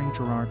starring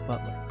Gerard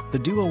Butler. The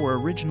duo were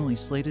originally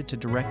slated to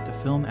direct the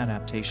film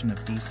adaptation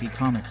of DC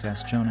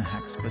Comics' Jonah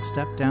Hex, but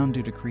stepped down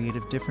due to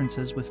creative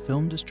differences with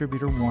film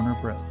distributor Warner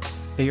Bros.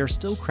 They are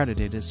still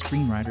credited as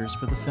screenwriters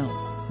for the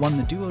film.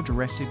 The duo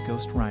directed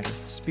Ghost Rider: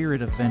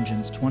 Spirit of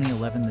Vengeance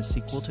 2011, the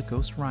sequel to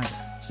Ghost Rider.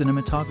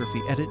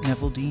 Cinematography edit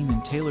Neville Dean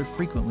and Taylor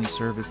frequently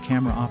serve as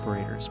camera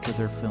operators for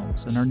their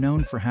films and are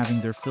known for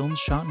having their films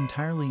shot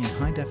entirely in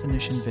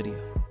high-definition video.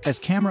 As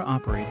camera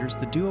operators,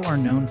 the duo are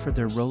known for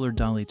their roller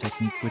dolly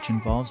technique, which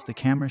involves the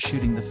camera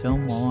shooting the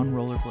film while on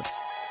rollerblade.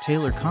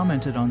 Taylor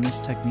commented on this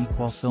technique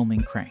while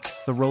filming Crank.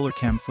 The roller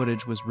cam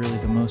footage was really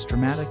the most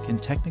dramatic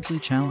and technically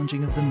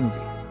challenging of the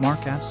movie.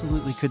 Mark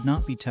absolutely could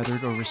not be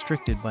tethered or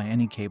restricted by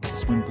any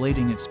cables when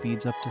blading at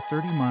speeds up to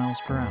 30 miles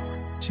per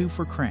hour. 2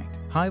 for Crank: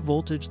 High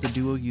Voltage, the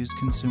duo used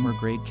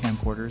consumer-grade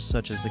camcorders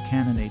such as the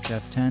Canon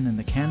HF10 and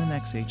the Canon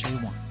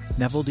XH-A1.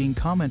 Neville Dean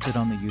commented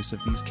on the use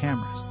of these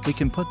cameras. "We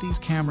can put these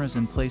cameras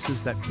in places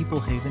that people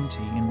have in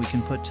tea, and we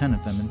can put 10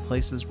 of them in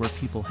places where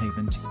people have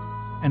in tea.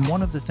 And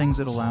one of the things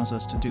it allows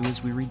us to do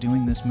is we're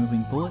redoing this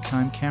moving bullet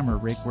time camera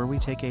rig where we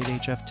take 8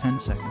 HF 10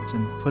 seconds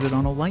and put it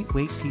on a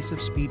lightweight piece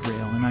of speed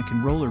rail, and I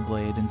can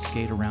rollerblade and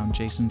skate around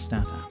Jason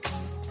Statham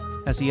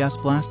as he is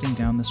blasting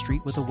down the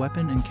street with a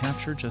weapon and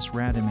capture just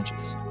rad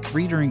images."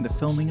 3 During the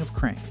filming of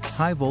Crank: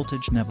 High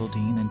Voltage, Neville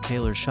Dean and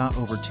Taylor shot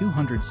over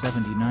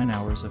 279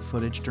 hours of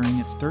footage during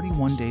its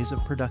 31 days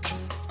of production.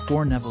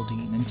 4 Neville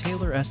Dean and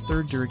Taylor's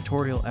third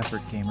directorial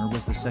effort, Gamer,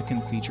 was the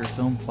second feature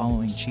film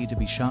following Chi to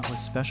be shot with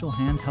special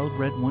handheld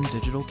Red 1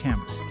 digital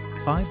camera.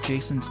 5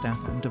 Jason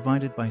Statham,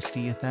 divided by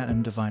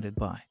Statham divided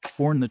by.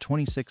 Born the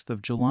 26th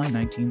of July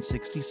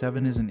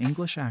 1967, is an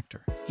English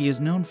actor. He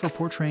is known for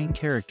portraying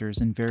characters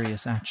in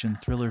various action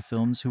thriller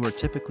films who are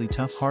typically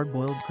tough,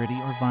 hard-boiled, gritty,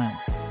 or violent.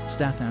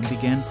 Statham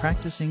began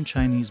practicing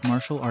Chinese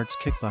martial arts,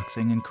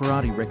 kickboxing, and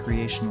karate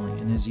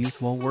recreationally in his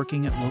youth while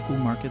working at local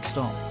market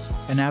stalls.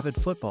 An avid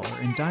footballer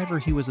and diver,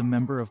 he was a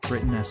member of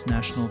Britain's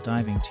national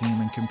diving team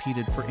and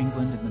competed for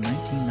England in the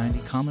 1990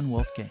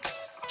 Commonwealth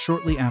Games.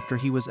 Shortly after,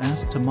 he was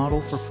asked to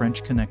model for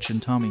French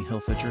connection Tommy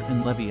Hilfiger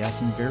and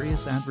Levi's in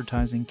various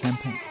advertising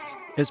campaigns.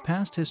 His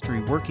past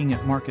history working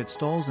at market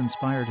stalls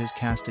inspired his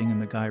casting in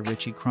the Guy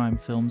Ritchie crime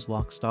films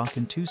Lock, Stock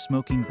and Two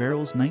Smoking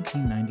Barrels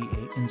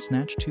 1998 and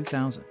Snatch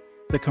 2000.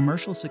 The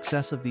commercial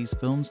success of these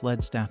films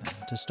led Statham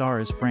to star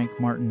as Frank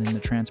Martin in the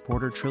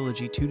Transporter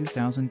trilogy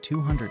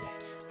 2208.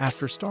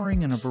 After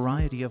starring in a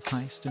variety of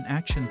heist and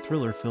action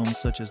thriller films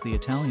such as The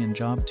Italian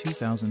Job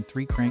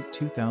 2003, Crank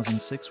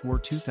 2006, War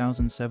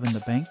 2007, The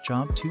Bank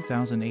Job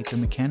 2008, The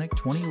Mechanic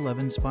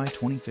 2011, Spy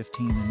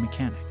 2015, and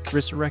Mechanic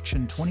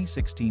Resurrection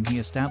 2016, he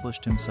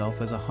established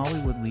himself as a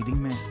Hollywood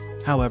leading man.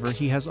 However,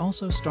 he has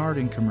also starred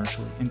in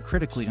commercially and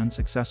critically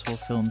unsuccessful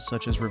films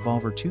such as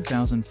Revolver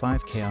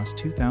 2005, Chaos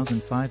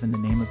 2005, In the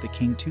Name of the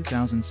King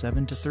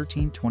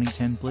 2007-13,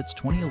 2010, Blitz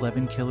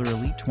 2011, Killer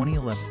Elite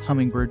 2011,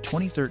 Hummingbird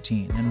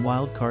 2013, and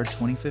Wild Card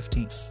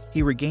 2015.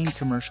 He regained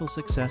commercial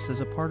success as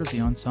a part of the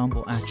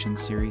ensemble action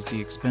series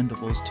The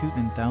Expendables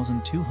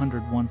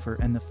 2201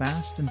 and the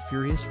Fast and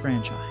Furious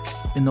franchise.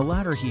 In the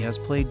latter, he has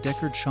played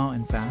Deckard Shaw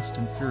in Fast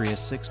and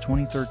Furious 6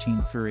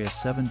 2013, Furious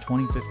 7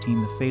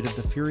 2015, The Fate of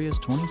the Furious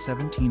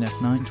 2017,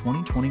 F9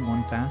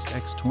 2021, Fast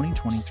X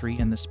 2023,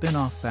 and the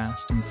spin-off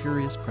Fast and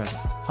Furious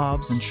Present,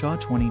 Hobbs and Shaw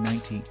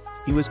 2019.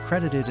 He was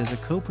credited as a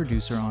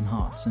co-producer on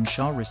Hobbs and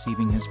Shaw,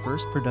 receiving his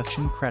first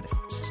production credit.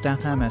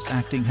 Statham's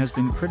acting has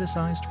been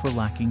criticized for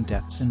lacking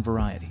depth and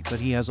variety, but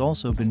he has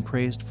also been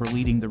praised for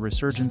leading the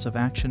resurgence of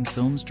action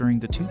films during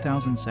the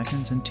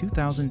 2000s and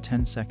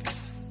 2010s.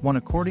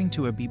 According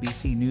to a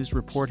BBC News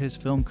report, his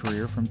film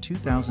career from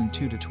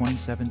 2002 to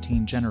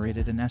 2017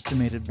 generated an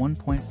estimated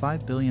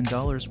 $1.5 billion,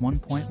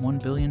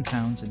 £1.1 billion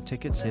in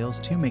ticket sales,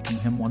 making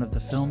him one of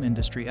the film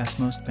industry's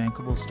most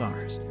bankable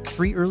stars.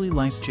 3 Early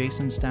life: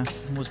 Jason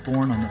Statham was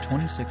born on the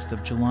 26th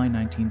of July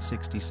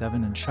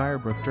 1967 in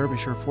Shirebrook,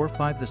 Derbyshire.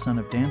 5 The son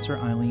of dancer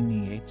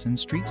Eileen Yates and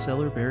street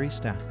seller Barry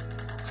Statham.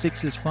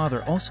 6 His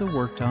father also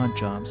worked odd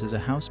jobs as a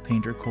house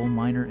painter, coal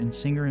miner, and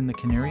singer in the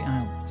Canary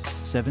Islands.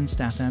 7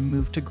 Statham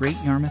moved to Great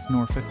Yarmouth,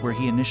 Norfolk, where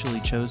he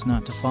initially chose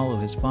not to follow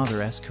his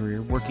father's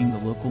career working the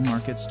local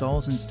market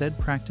stalls, instead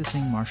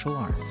practicing martial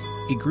arts.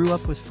 He grew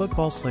up with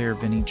football player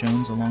Vinnie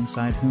Jones,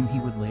 alongside whom he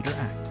would later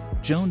act.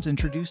 Jones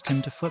introduced him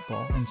to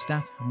football, and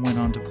Statham went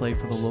on to play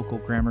for the local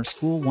grammar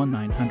school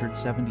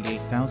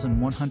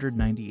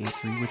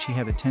 1978193, which he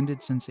had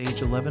attended since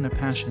age 11, a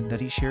passion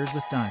that he shared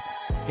with diving.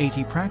 8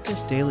 He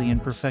practiced daily in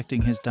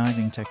perfecting his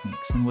diving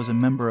techniques and was a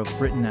member of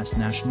Britain's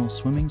national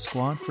swimming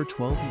squad for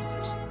 12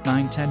 years.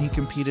 9-10 He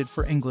competed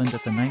for England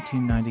at the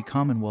 1990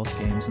 Commonwealth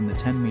Games in the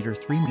 10-meter,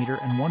 3-meter,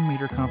 and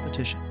 1-meter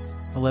competitions.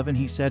 11.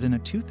 He said in a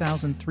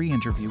 2003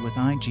 interview with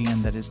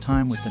IGN that his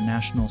time with the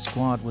national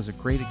squad was a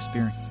great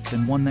experience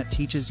and one that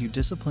teaches you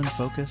discipline,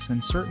 focus,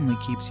 and certainly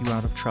keeps you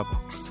out of trouble.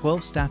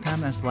 12.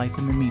 Statham's life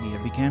in the media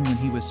began when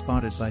he was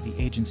spotted by the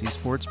agency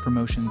Sports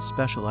Promotions,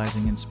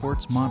 specializing in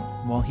sports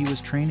modeling, while he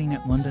was training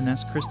at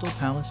London's Crystal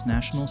Palace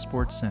National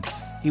Sports Centre.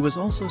 He was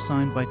also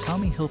signed by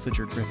Tommy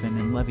Hilfiger, Griffin,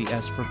 and Levy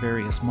S for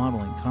various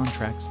modeling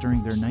contracts during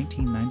their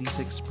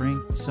 1996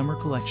 spring-summer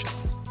collections.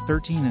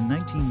 13. In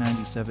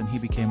 1997, he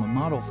became a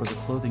model for the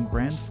clothing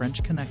brand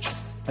French Connection.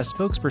 A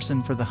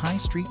spokesperson for the high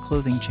street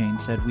clothing chain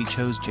said, "We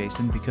chose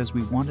Jason because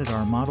we wanted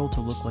our model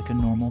to look like a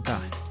normal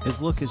guy.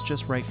 His look is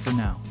just right for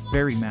now,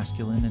 very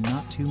masculine and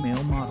not too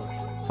male modeling."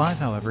 5.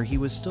 However, he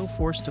was still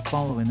forced to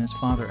follow in his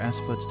father's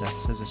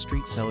footsteps as a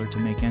street seller to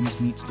make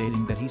ends meet,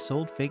 stating that he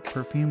sold fake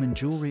perfume and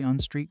jewelry on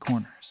street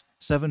corners.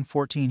 7.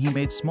 14. He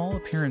made small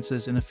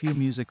appearances in a few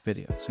music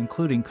videos,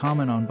 including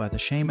Comment On by The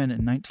Shaman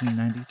in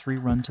 1993,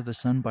 Run to the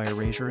Sun by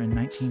Erasure in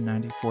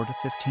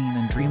 1994-15,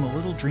 and Dream a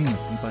Little Dream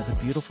of Me by The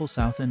Beautiful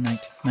South in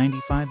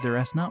 1995.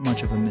 There's not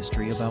much of a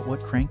mystery about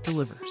what Crank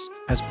delivers.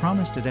 As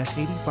promised, it's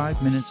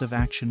 85 minutes of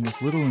action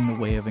with little in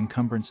the way of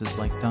encumbrances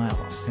like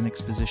dialogue and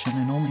exposition,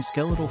 and only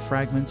skeletal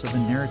fragments of a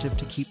narrative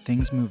to keep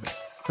things moving.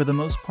 For the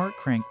most part,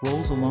 Crank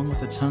rolls along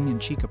with a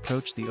tongue-in-cheek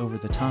approach. The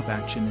over-the-top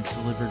action is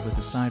delivered with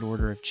a side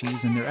order of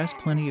cheese, and there's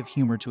plenty of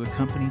humor to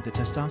accompany the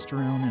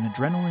testosterone and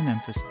adrenaline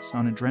emphasis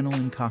on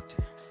adrenaline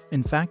cocktail.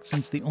 In fact,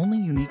 since the only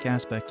unique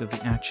aspect of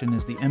the action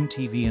is the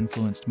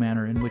MTV-influenced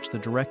manner in which the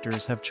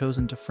directors have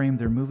chosen to frame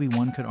their movie,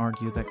 one could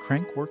argue that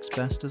Crank works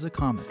best as a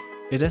comedy.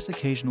 It is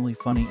occasionally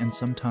funny and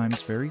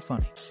sometimes very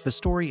funny. The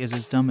story is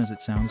as dumb as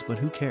it sounds, but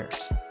who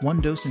cares? 1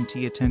 doesn't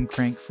attend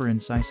Crank for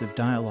incisive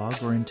dialogue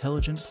or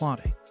intelligent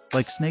plotting.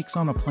 Like Snakes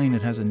on a Plane,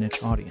 it has a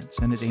niche audience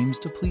and it aims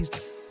to please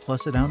them.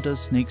 Plus, it outdoes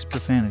Snake's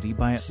profanity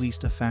by at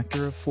least a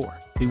factor of 4.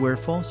 Beware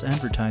false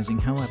advertising,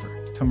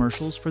 however.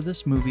 Commercials for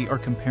this movie are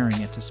comparing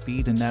it to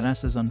Speed, and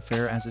that's as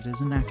unfair as it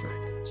is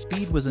inaccurate.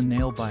 Speed was a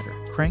nail-biter.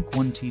 Crank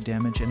won't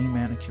damage any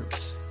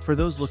manicures. For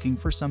those looking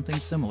for something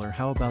similar,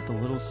 how about the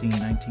Little Scene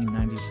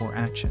 1994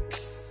 action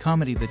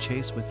comedy The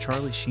Chase with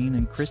Charlie Sheen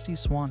and Christy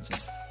Swanson?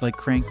 Like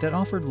Crank, that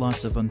offered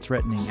lots of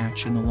unthreatening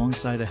action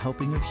alongside a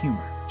helping of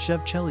humor.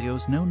 Chev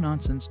Chelio's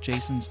no-nonsense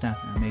Jason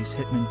Statham, ace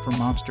hitman for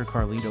mobster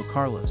Carlito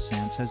Carlos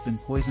Sanz, has been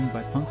poisoned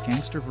by punk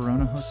gangster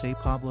Verona Jose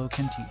Pablo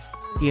Cantillo.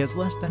 He has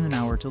less than an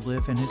hour to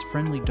live, and his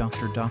friendly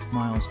Dr. Doc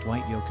Miles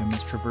Dwight Yoakam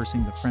is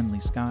traversing the friendly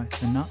skies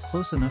and not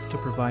close enough to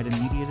provide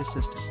immediate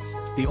assistance.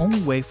 The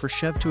only way for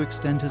Chev to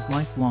extend his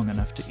life long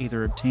enough to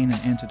either obtain an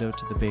antidote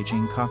to the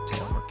Beijing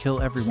cocktail or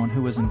kill everyone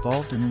who was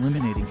involved in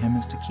eliminating him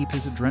is to keep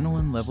his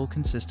adrenaline level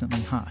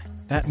consistently high.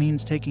 That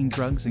means taking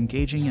drugs,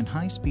 engaging in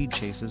high-speed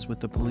chases with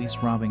the police,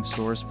 robbing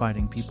stores,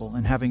 fighting people,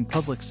 and having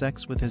public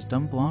sex with his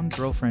dumb blonde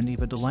girlfriend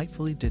Eva,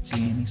 delightfully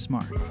ditzy Amy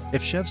Smart.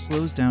 If Chev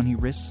slows down, he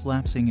risks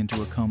lapsing into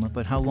a coma,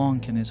 but how long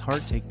can his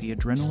heart take the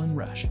adrenaline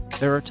rush?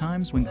 There are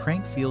times when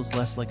Crank feels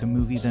less like a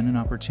movie than an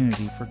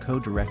opportunity for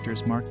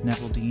co-directors Mark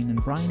Neveldine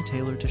and Brian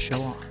Taylor to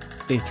show off.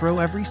 They throw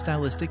every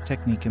stylistic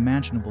technique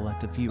imaginable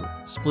at the viewer.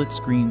 Split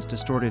screens,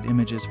 distorted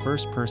images,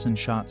 first-person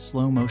shots,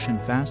 slow motion,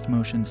 fast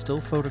motion, still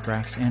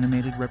photographs,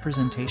 animated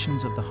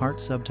representations of the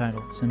heart,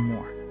 subtitles, and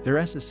more.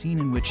 There's a scene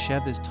in which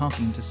Chev is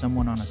talking to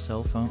someone on a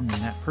cell phone,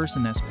 and that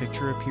person's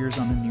picture appears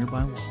on a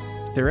nearby wall.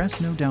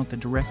 There's no doubt the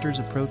director's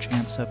approach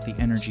amps up the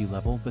energy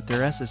level, but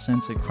there's a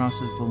sense it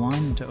crosses the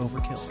line into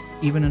overkill.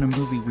 Even in a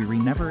movie we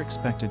never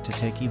expected to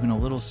take even a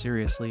little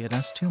seriously,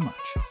 it's too much.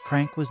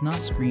 Crank was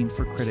not screened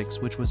for critics,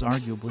 which was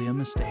arguably a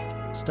mistake.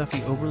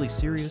 Stuffy, overly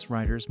serious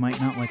writers might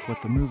not like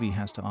what the movie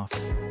has to offer,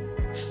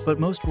 but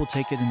most will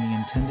take it in the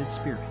intended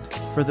spirit.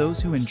 For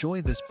those who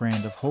enjoy this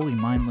brand of wholly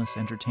mindless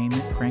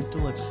entertainment, Crank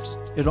delivers.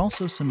 It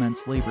also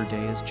cements Labor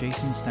Day as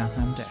Jason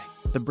Statham Day,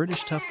 the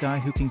British tough guy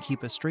who can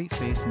keep a straight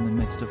face in the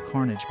midst of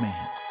carnage,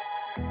 mayhem,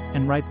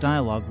 and ripe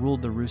dialogue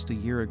ruled the roost a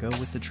year ago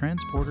with The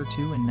Transporter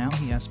 2, and now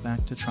he asks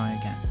back to try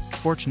again.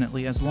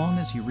 Fortunately, as long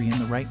as you're in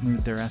the right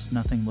mood, there's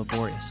nothing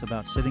laborious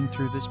about sitting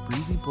through this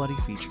breezy, bloody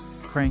feature.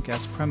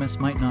 Crank's premise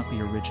might not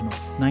be original.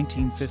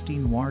 1950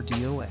 noir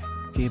DOA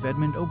gave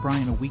Edmund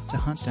O'Brien a week to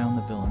hunt down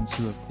the villains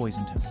who have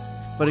poisoned him,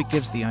 but it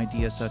gives the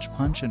idea such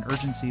punch and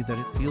urgency that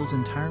it feels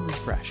entirely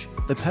fresh.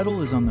 The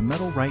pedal is on the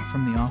metal right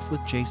from the off,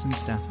 with Jason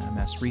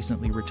Statham's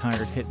recently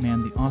retired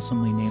hitman, the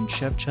awesomely named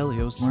Chev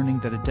Chelio's, learning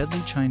that a deadly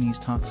Chinese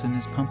toxin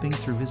is pumping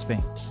through his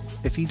veins.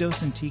 If he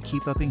doesn't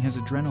keep upping his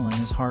adrenaline,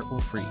 his heart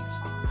will freeze.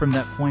 From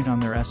that point on,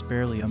 there's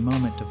barely a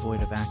moment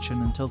devoid of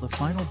action until the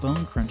final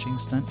bone-crunching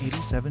stunt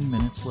 87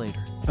 minutes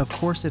later. Of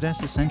course,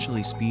 it's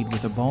essentially Speed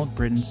with a bald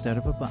Brit instead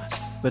of a bus,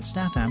 but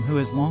Statham, who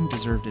has long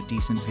deserved a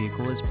decent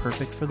vehicle, is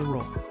perfect for the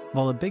role.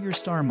 While a bigger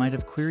star might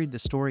have queried the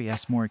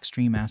story's more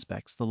extreme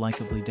aspects, the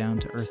likably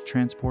down-to-earth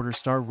transporter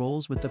star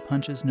rolls with the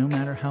punches no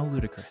matter how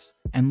ludicrous.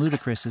 And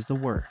ludicrous is the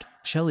word.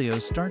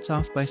 Chelio starts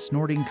off by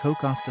snorting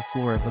coke off the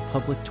floor of a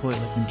public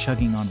toilet and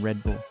chugging on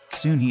Red Bull.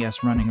 Soon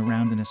he's running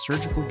around in a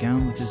surgical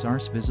gown with his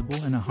arse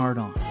visible and a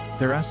hard-on.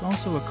 There's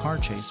also a car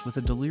chase with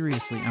a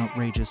deliriously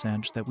outrageous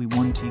edge that we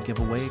won't give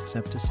away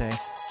except to say,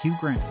 Hugh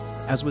Grant.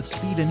 As with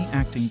Speed, any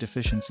acting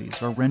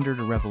deficiencies are rendered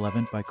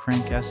irrelevant by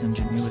Crank's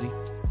ingenuity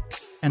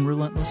and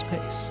relentless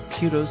pace.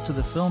 Kudos to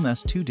the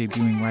film's two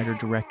debuting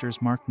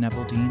writer-directors Mark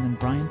Neville-Dean and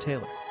Brian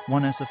Taylor,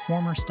 one as a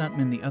former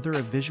stuntman, the other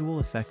a visual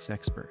effects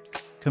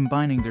expert.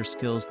 Combining their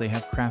skills, they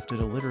have crafted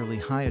a literally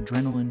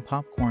high-adrenaline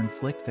popcorn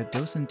flick that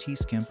doesn't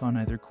skimp on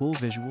either cool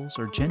visuals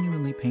or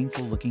genuinely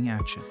painful-looking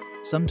action.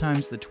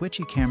 Sometimes the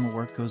twitchy camera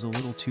work goes a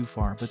little too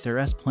far, but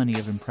there's plenty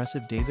of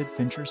impressive David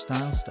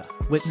Fincher-style stuff.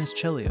 Witness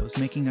Chelios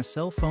making a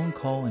cell phone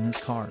call in his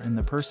car and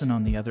the person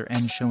on the other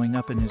end showing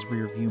up in his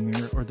rear-view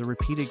mirror, or the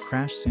repeated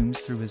crash zooms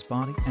through his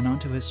body and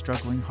onto his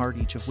struggling heart,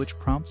 each of which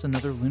prompts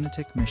another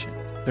lunatic mission.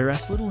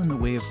 There's little in the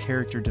way of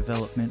character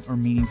development or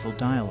meaningful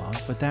dialogue,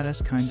 but that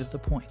is kind of the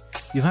point.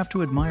 You have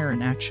to admire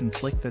an action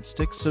flick that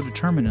sticks so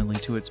determinedly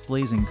to its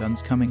blazing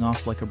guns, coming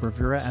off like a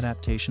bravura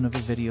adaptation of a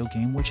video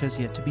game which has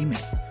yet to be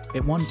made.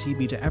 It won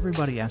TB to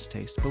everybody's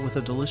taste, but with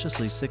a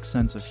deliciously sick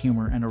sense of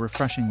humor and a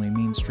refreshingly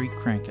mean streak,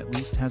 Crank at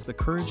least has the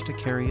courage to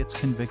carry its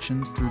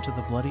convictions through to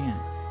the bloody end.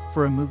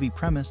 For a movie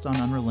premised on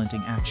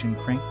unrelenting action,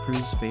 Crank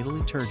proves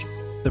fatally turgid.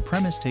 The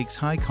premise takes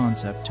high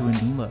concept to a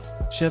new low.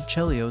 Chef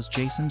Chelios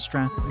Jason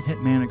Statham,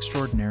 hitman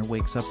extraordinaire,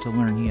 wakes up to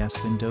learn he has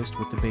been dosed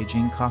with the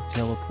Beijing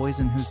cocktail, a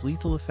poison whose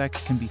lethal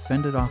effects can be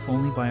fended off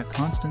only by a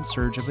constant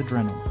surge of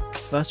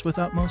adrenaline. Thus, with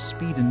utmost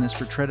speed in this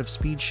retreat of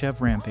speed,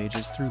 Chef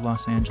rampages through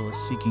Los Angeles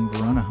seeking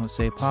Verona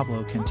Jose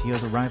Pablo Cantillo,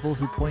 the rival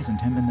who poisoned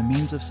him, in the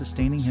means of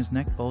sustaining his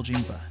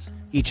neck-bulging buzz.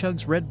 He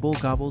chugs Red Bull,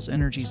 gobbles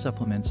energy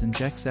supplements,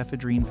 injects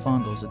ephedrine,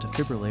 fondles a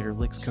defibrillator,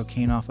 licks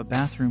cocaine off a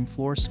bathroom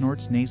floor,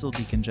 snorts nasal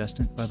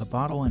decongestant by the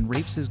bottle, and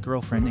rapes his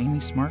girlfriend Amy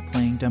Smart,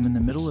 playing dumb in the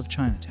middle of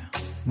Chinatown.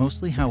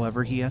 Mostly,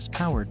 however, he is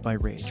powered by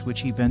rage,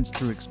 which he vents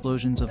through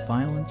explosions of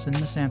violence and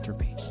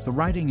misanthropy. The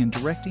writing and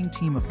directing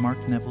team of Mark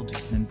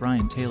Neville-Dean and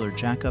Brian Taylor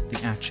jack up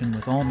the action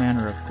with all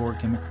manner of gore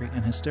gimmickry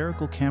and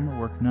hysterical camera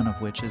work, none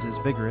of which is as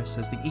vigorous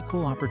as the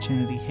equal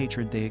opportunity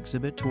hatred they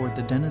exhibit toward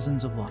the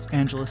denizens of Los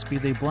Angeles, be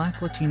they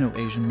black, Latino,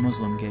 Asian,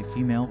 Muslim, gay,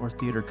 female, or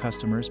theater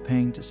customers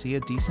paying to see a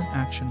decent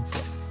action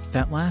flick.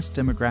 That last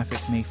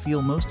demographic may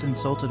feel most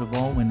insulted of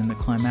all when, in the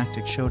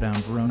climactic showdown,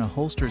 Verona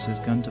holsters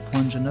his gun to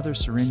plunge another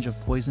syringe of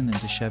poison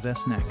into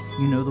Chev's neck,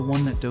 you know, the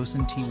one that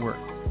doesn't work,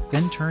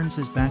 then turns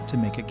his back to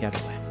make a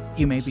getaway.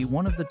 He may be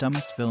one of the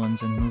dumbest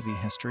villains in movie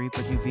history,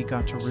 but you've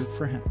got to root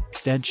for him.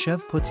 Dead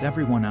Chev puts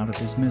everyone out of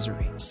his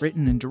misery.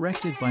 Written and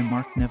directed by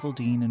Mark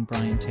Neville-Dean and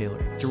Brian Taylor.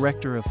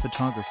 Director of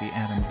photography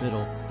Adam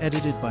Biddle.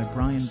 Edited by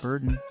Brian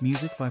Burden.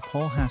 Music by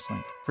Paul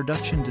Hasling.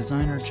 Production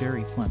designer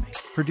Jerry Fleming.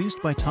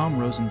 Produced by Tom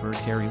Rosenberg,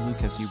 Gary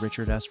Lucas,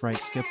 Richard S. Wright,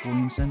 Skip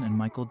Williamson, and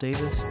Michael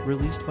Davis.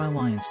 Released by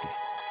Lionsgate.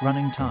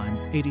 Running time,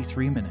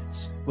 83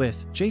 minutes.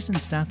 With Jason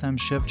Statham,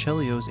 Chef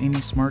Chelios, Amy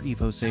Smart,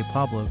 Jose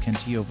Pablo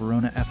Cantillo,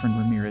 Verona, Efren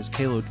Ramirez,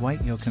 Kalo, Dwight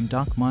Yoakam,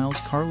 Doc Miles,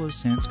 Carlos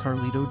Sanz,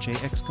 Carlito, J.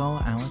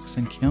 Excala, Alex,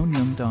 and Keon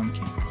Young, Don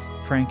Kim.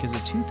 Crank is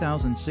a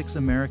 2006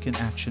 American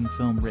action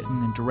film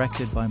written and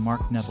directed by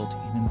Mark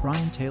Neville-Dean and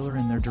Brian Taylor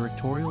in their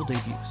directorial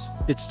debuts.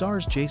 It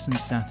stars Jason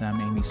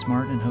Statham, Amy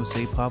Smart, and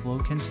Jose Pablo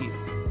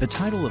Cantillo. The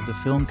title of the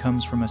film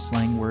comes from a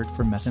slang word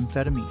for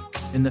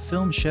methamphetamine. In the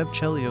film, Chef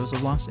Chelios,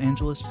 a Los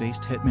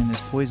Angeles-based hitman, is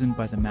poisoned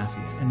by the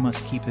mafia and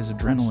must keep his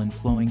adrenaline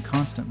flowing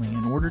constantly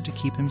in order to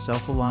keep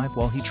himself alive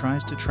while he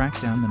tries to track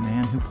down the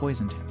man who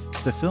poisoned him.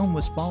 The film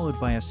was followed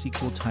by a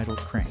sequel titled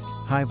Crank: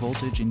 High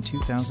Voltage in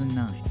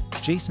 2009.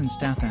 Jason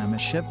Statham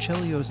as Chef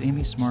Chelios,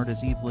 Amy Smart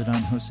as Eve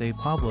Lidon, Jose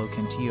Pablo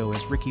Cantillo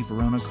as Ricky,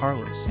 Verona,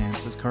 Carlos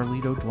Sanz as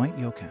Carlito, Dwight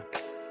Yoakam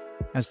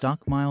as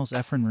Doc Miles,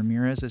 Efren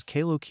Ramirez as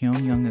Kalo,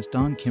 Keon Young as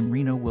Don Kim,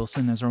 Reno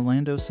Wilson as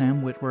Orlando,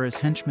 Sam Witwer as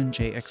henchman,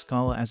 J.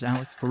 Excala as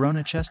Alex,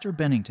 Verona, Chester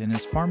Bennington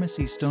as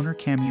Pharmacy Stoner,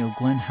 cameo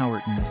Glenn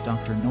Howerton as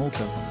Dr. Noel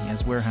Goodley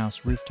as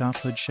Warehouse Rooftop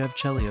Hood. Chef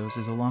Chelios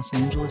is a Los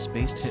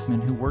Angeles-based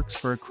hitman who works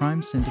for a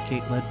crime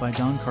syndicate led by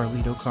Don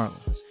Carlito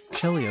Carlos.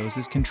 Chelios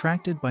is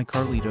contracted by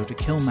Carlito to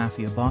kill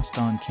mafia boss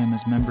Don Kim,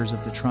 as members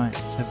of the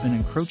Triads have been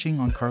encroaching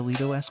on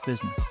Carlito's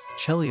business.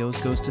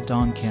 Chelios goes to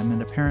Don Kim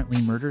and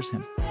apparently murders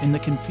him. In the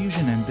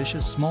confusion,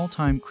 ambitious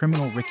small-time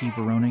criminal Ricky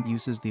Verona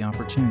uses the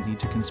opportunity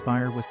to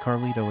conspire with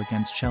Carlito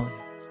against Chelios.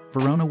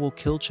 Verona will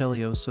kill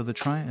Chelios so the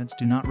Triads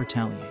do not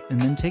retaliate,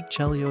 and then take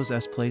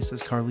Chelios' place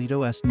as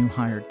Carlito's new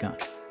hired gun.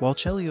 While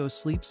Chelios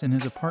sleeps in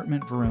his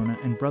apartment, Verona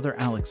and brother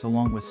Alex,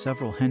 along with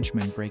several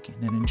henchmen, break in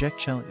and inject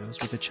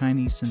Chelios with a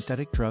Chinese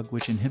synthetic drug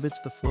which inhibits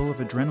the flow of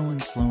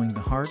adrenaline, slowing the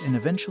heart and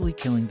eventually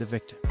killing the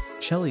victim.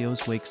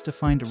 Chelios wakes to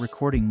find a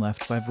recording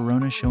left by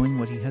Verona showing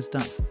what he has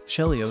done.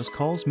 Chelios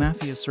calls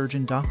mafia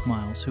surgeon Doc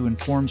Miles, who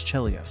informs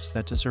Chelios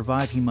that to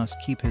survive he must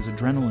keep his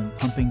adrenaline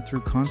pumping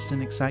through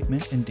constant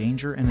excitement and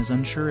danger, and is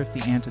unsure if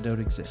the antidote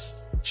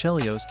exists.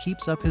 Chelios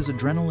keeps up his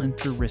adrenaline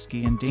through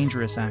risky and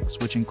dangerous acts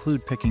which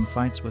include picking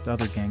fights with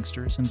other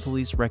gangsters and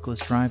police, reckless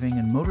driving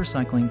and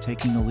motorcycling,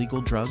 taking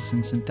illegal drugs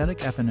and synthetic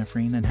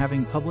epinephrine, and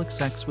having public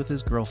sex with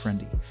his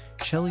girlfriend Eve.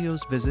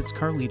 Chelios visits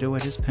Carlito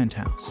at his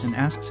penthouse and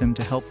asks him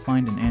to help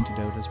find an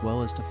antidote as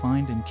well as to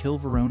find and kill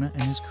Verona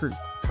and his crew.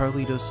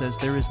 Carlito says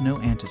there is no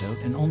antidote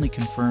and only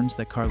confirms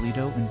that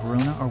Carlito and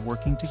Verona are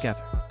working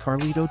together.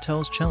 Carlito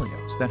tells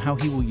Chelios that how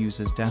he will use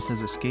his death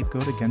as a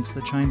scapegoat against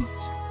the Chinese.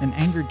 An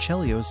angered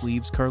Chelios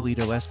leaves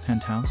Carlito's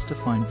penthouse to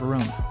find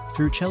Verona.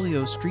 Through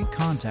Chelios' street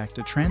contact,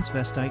 a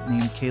transvestite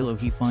named Kalo,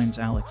 he finds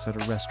Alex at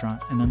a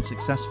restaurant and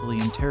unsuccessfully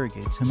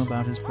interrogates him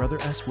about his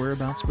brother's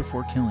whereabouts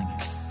before killing him.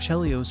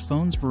 Chelios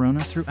phones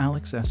Verona through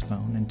Alex's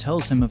phone and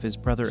tells him of his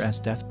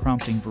brother's death,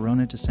 prompting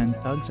Verona to send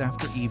thugs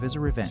after Eve as a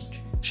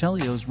revenge.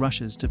 Chelios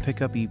rushes to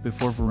pick up Eve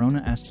before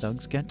Verona's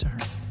thugs get to her.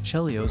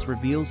 Chelios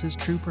reveals his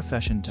true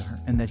profession to her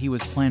and that he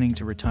was planning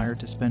to retire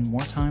to spend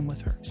more time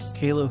with her.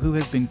 Kalo, who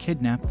has been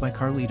kidnapped by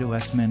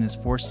Carlito's men, is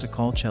forced to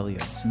call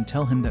Chelios and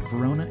tell him that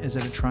Verona is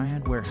at a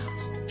Triad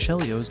warehouse.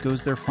 Chelios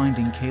goes there,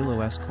 finding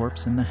Kalo's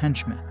corpse and the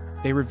henchmen.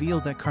 They reveal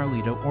that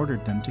Carlito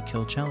ordered them to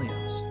kill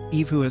Chelios.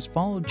 Eve, who has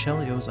followed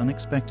Chelios,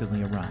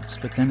 unexpectedly arrives,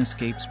 but then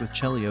escapes with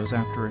Chelios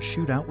after a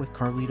shootout with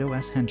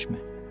Carlito's henchmen.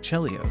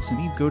 Chelios and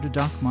Eve go to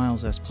Doc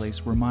Miles'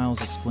 place, where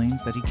Miles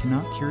explains that he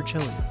cannot cure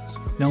Chelios.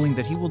 Knowing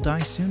that he will die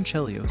soon,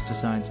 Chelios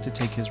decides to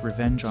take his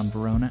revenge on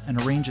Verona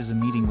and arranges a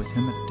meeting with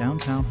him at a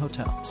downtown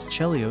hotel.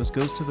 Chelios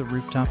goes to the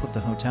rooftop of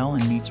the hotel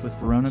and meets with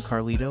Verona,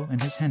 Carlito,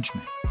 and his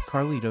henchmen.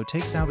 Carlito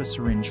takes out a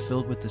syringe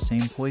filled with the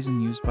same poison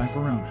used by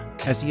Verona.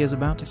 As he is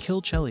about to kill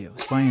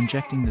Chelios by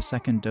injecting the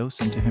second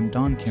dose into him,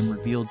 Don Kim,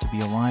 revealed to be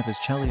alive as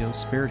Chelios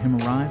spared him,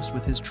 arrives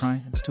with his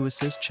triads to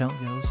assist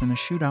Chelios, and a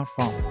shootout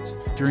follows.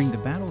 During the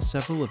battle,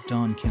 several of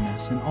Don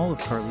Kim's and all of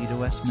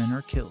Carlito's men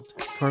are killed.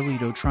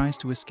 Carlito tries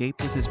to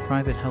escape with his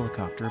private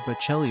helicopter, but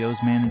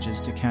Chelios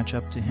manages to catch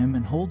up to him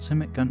and holds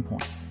him at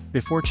gunpoint.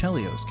 Before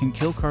Chelios can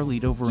kill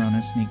Carlito,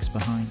 Verona sneaks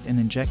behind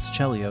and injects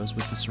Chelios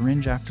with the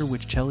syringe, after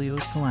which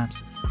Chelios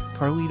collapses.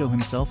 Carlito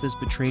himself is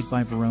betrayed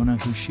by Verona,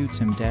 who shoots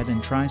him dead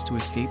and tries to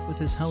escape with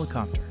his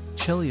helicopter.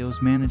 Chelios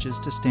manages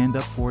to stand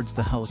up, boards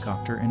the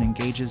helicopter, and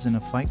engages in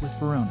a fight with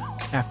Verona.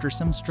 After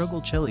some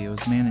struggle,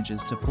 Chelios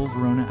manages to pull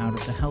Verona out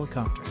of the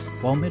helicopter.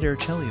 While midair,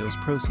 Chelios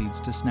proceeds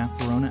to snap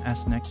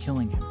Verona's neck,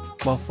 killing him.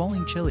 While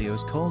falling,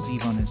 Chelios calls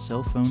Eve on his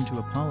cell phone to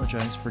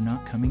apologize for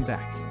not coming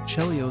back.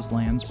 Chelios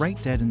lands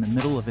right dead in the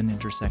middle of an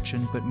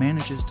intersection, but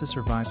manages to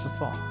survive the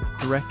fall.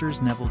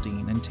 Directors Neville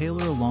Dean and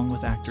Taylor, along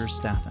with actors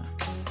Statham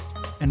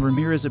and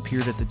Ramirez,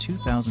 appeared at the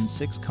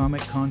 2006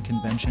 Comic-Con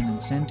convention in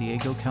San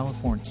Diego,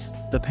 California.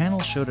 The panel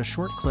showed a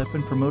short clip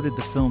and promoted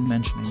the film,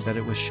 mentioning that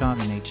it was shot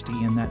in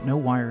HD and that no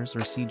wires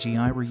or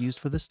CGI were used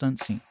for the stunt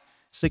scene.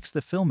 6.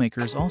 The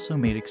filmmakers also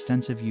made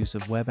extensive use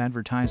of web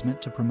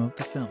advertisement to promote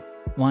the film.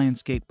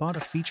 Lionsgate bought a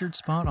featured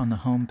spot on the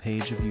home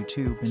page of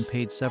YouTube and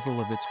paid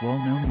several of its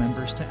well-known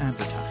members to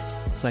advertise.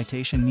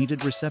 Citation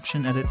needed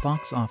reception. Edit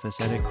box office.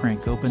 Edit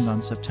Crank opened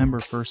on September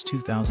 1,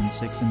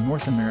 2006 in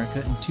North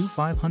America in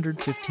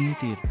 515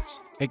 theaters.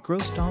 It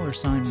grossed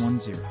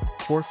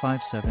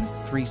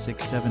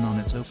 $1,457,367 on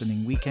its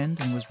opening weekend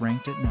and was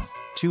ranked at No.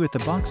 2 at the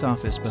box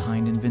office,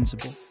 behind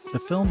Invincible. The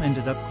film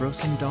ended up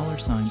grossing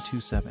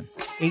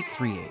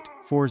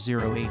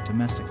 $27838,408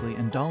 domestically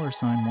and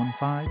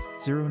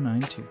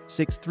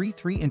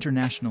 $15092,633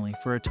 internationally,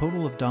 for a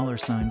total of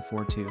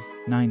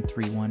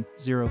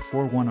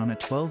 $42931,041 on a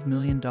 $12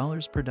 million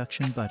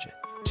production budget.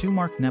 2.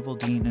 Mark Neville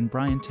Dean and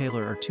Brian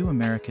Taylor are two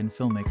American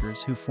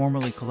filmmakers who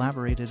formerly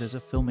collaborated as a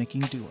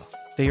filmmaking duo.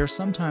 They are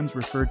sometimes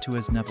referred to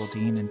as Neville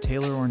Dean and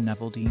Taylor, or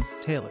Neville Dean,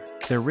 Taylor.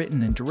 Their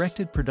written and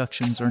directed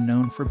productions are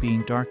known for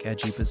being dark,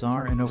 edgy,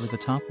 bizarre, and over the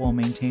top while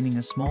maintaining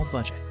a small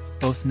budget.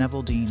 Both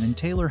Neville Dean and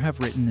Taylor have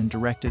written and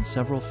directed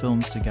several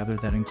films together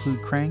that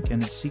include Crank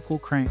and its sequel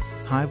Crank: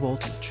 High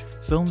Voltage.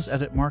 Films.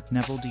 Edit Mark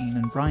Neville Dean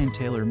and Brian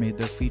Taylor made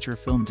their feature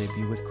film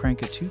debut with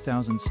Crank, a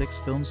 2006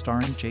 film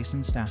starring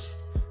Jason Statham.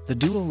 The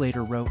duo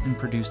later wrote and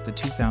produced the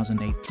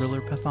 2008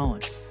 thriller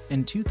Pathology.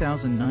 In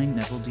 2009,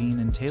 Neville Dean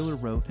and Taylor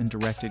wrote and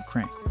directed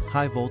Crank: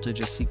 High Voltage,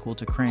 a sequel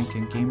to Crank,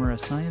 and Gamer, a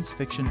science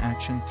fiction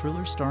action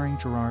thriller starring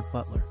Gerard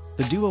Butler.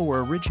 The duo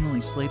were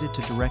originally slated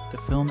to direct the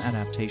film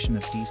adaptation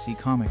of DC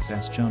Comics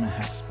as Jonah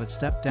Hex, but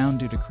stepped down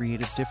due to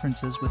creative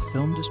differences with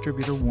film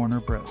distributor Warner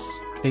Bros.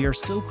 They are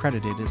still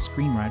credited as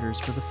screenwriters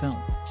for the film.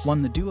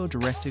 1. The duo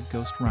directed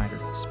Ghost Rider: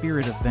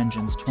 Spirit of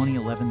Vengeance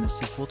 2011, the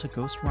sequel to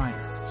Ghost Rider.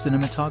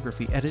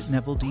 Cinematography. Edit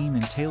Neville Dean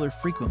and Taylor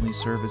frequently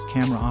serve as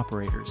camera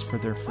operators for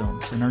their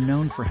films and are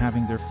known for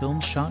having their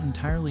films shot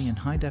entirely in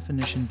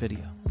high-definition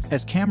video.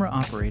 As camera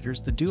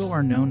operators, the duo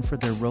are known for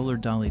their roller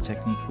dolly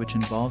technique, which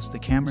involves the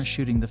camera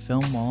shooting the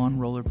film while on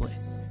rollerblade.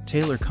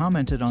 Taylor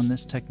commented on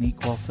this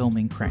technique while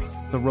filming Crank.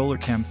 The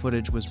rollercam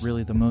footage was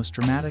really the most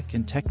dramatic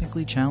and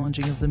technically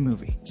challenging of the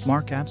movie.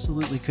 Mark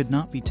absolutely could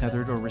not be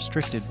tethered or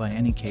restricted by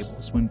any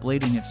cables when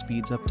blading at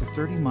speeds up to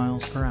 30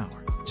 miles per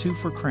hour. 2.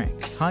 For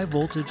Crank: High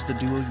Voltage, the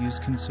duo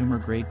used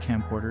consumer-grade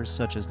camcorders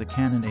such as the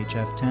Canon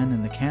HF10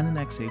 and the Canon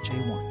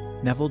XH-A1.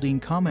 Neville Dean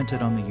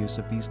commented on the use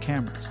of these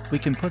cameras. "We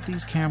can put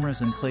these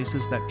cameras in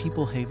places that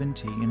people haven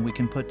to, and we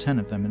can put 10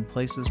 of them in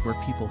places where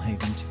people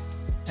haven to.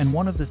 And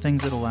one of the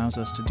things it allows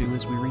us to do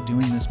is we're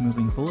redoing this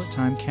moving bullet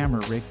time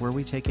camera rig where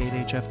we take 8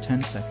 HF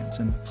 10 seconds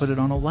and put it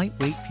on a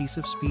lightweight piece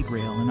of speed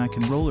rail, and I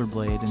can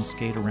rollerblade and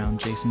skate around."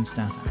 Jason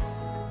Statham.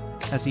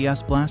 as he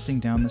is blasting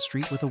down the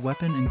street with a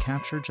weapon and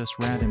capture just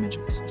rad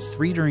images.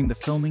 3. During the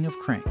filming of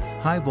Crank,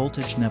 High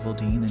Voltage, Neville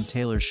Dean and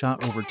Taylor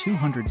shot over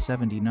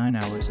 279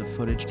 hours of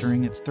footage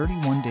during its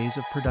 31 days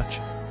of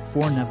production.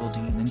 4. Neville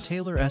Dean and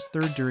Taylor's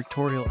third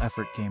directorial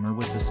effort, Gamer,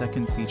 was the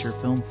second feature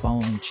film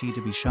following Chi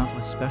to be shot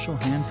with special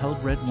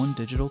handheld Red 1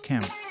 digital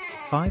camera.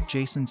 5.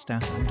 Jason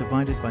Statham,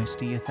 divided by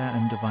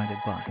Statham divided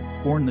by.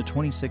 Born the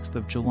 26th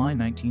of July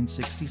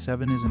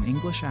 1967, is an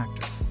English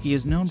actor. He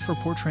is known for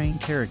portraying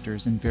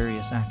characters in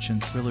various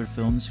action thriller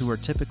films who are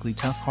typically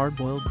tough,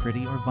 hard-boiled,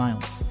 gritty, or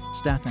violent.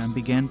 Statham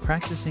began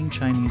practicing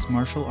Chinese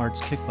martial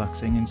arts,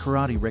 kickboxing, and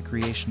karate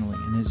recreationally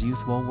in his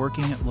youth while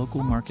working at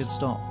local market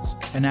stalls.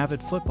 An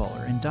avid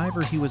footballer and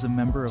diver, he was a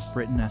member of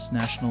Britain's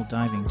national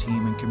diving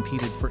team and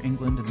competed for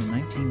England in the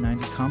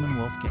 1990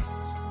 Commonwealth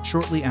Games.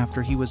 Shortly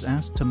after, he was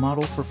asked to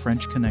model for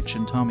French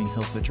connection Tommy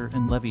Hilfiger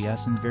and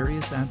Levi's in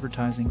various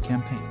advertising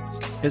campaigns.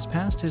 His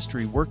past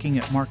history working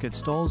at market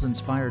stalls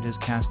inspired his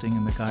casting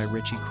in the Guy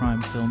Ritchie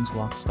crime films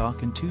Lock,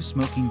 Stock, and Two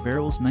Smoking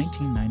Barrels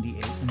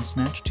 1998 and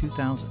Snatch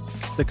 2000.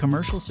 The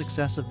commercial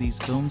success of these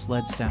films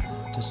led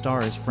Statham to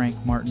star as Frank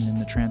Martin in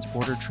the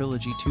Transporter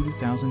trilogy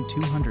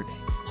 2208.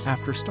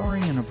 After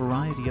starring in a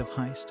variety of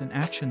heist and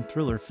action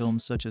thriller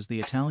films such as The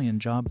Italian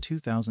Job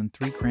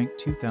 2003, Crank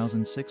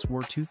 2006,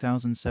 War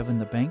 2007,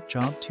 The Bank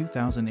Job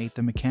 2008,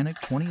 The Mechanic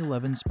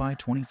 2011, Spy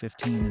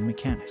 2015, and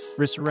Mechanic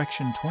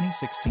Resurrection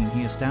 2016,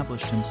 he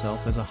established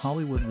himself as a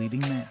Hollywood leading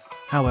man.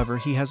 However,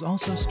 he has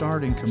also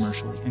starred in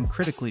commercially and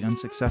critically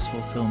unsuccessful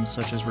films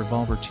such as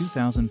Revolver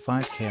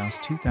 2005, Chaos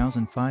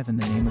 2005, In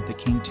the Name of the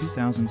King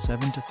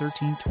 2007-13,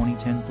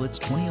 2010, Blitz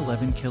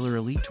 2011, Killer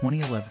Elite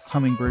 2011,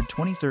 Hummingbird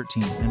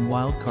 2013, and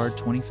Wild Card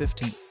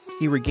 2015.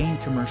 He regained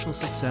commercial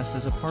success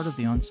as a part of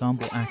the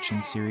ensemble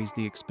action series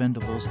The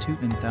Expendables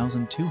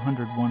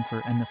 2201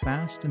 and the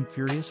Fast and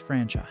Furious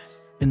franchise.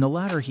 In the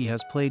latter, he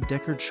has played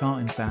Deckard Shaw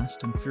in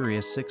Fast and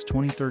Furious 6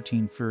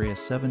 2013,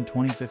 Furious 7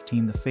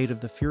 2015, The Fate of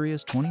the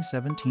Furious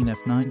 2017,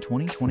 F9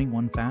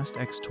 2021, Fast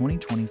X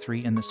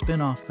 2023, and the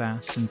spin-off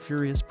Fast and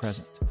Furious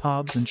Present,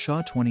 Hobbs and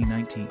Shaw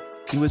 2019.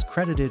 He was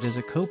credited as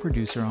a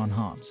co-producer on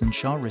Hobbs and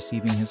Shaw,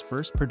 receiving his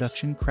first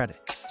production credit.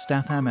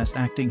 Statham's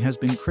acting has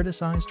been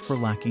criticized for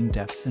lacking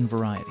depth and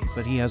variety,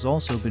 but he has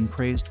also been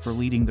praised for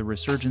leading the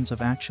resurgence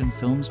of action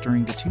films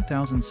during the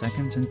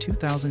 2000s and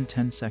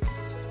 2010 seconds.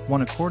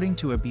 According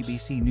to a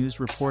BBC News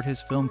report,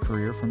 his film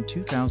career from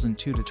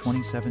 2002 to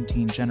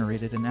 2017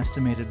 generated an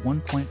estimated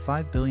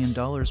 $1.5 billion,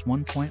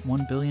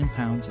 £1.1 billion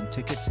in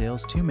ticket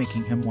sales,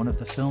 making him one of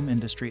the film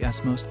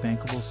industry's most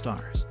bankable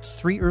stars.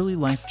 3. Early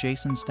life.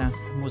 Jason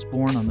Statham was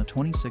born on the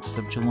 26th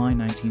of July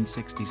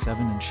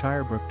 1967 in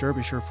Shirebrook,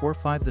 Derbyshire. 4.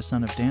 5. The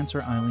son of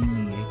dancer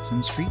Eileen Yates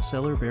and street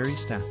seller Barry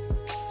Statham.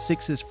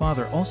 6. His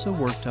father also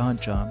worked odd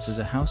jobs as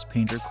a house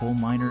painter, coal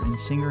miner, and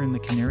singer in the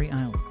Canary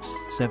Islands.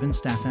 7.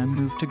 Statham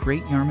moved to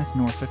Great Yarmouth,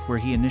 Norfolk, where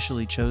he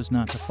initially chose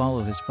not to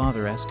follow his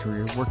father's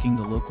career working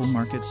the local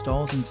market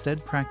stalls,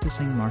 instead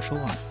practicing martial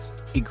arts.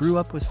 He grew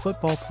up with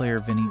football player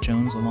Vinnie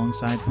Jones,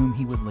 alongside whom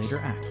he would later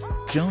act.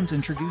 Jones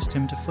introduced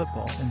him to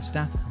football, and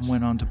Statham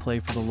went on to play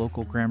for the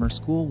local grammar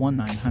school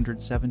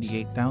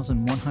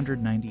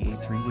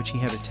 1,978,198, which he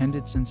had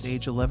attended since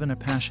age 11, a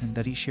passion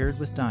that he shared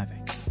with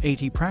diving. 8.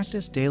 He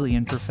practiced daily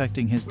in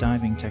perfecting his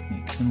diving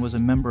techniques and was a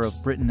member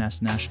of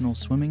Britain's national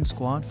swimming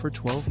squad for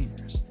 12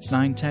 years.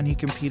 9. 10. He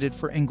competed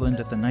for England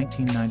at the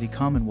 1990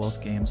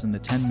 Commonwealth Games in the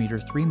 10-meter,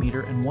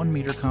 3-meter, and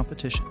 1-meter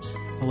competition.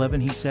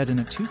 11. He said in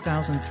a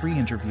 2003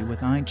 interview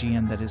with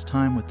IGN that his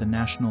time with the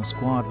national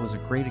squad was a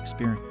great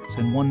experience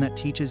and one that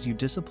teaches you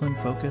discipline,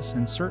 focus,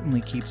 and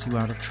certainly keeps you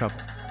out of trouble.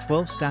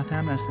 12.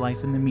 Statham's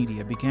life in the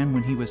media began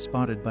when he was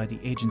spotted by the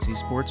agency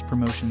Sports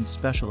Promotions,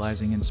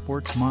 specializing in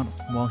sports modeling,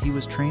 while he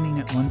was training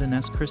at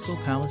London's Crystal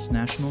Palace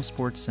National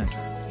Sports Centre.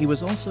 He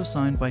was also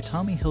signed by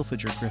Tommy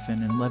Hilfiger,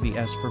 Griffin, and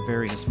Levi's for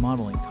various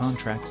modeling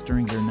contracts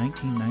during their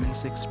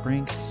 1996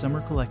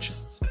 spring-summer collections.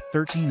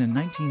 13. In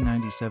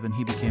 1997,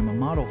 he became a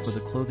model for the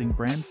clothing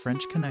brand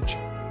French Connection.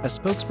 A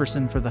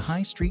spokesperson for the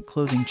high street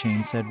clothing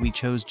chain said, "We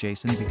chose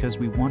Jason because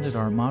we wanted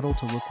our model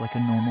to look like a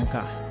normal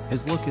guy.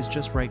 His look is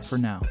just right for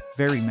now,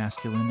 very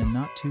masculine and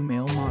not too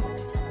male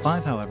modeling."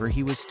 5. However,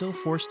 he was still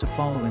forced to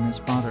follow in his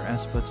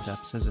father's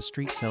footsteps as a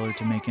street seller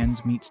to make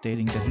ends meet,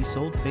 stating that he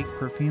sold fake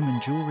perfume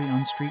and jewelry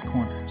on street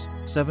corners.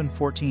 7.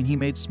 14. He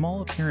made small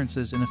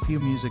appearances in a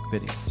few music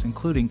videos,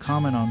 including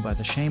Comment On by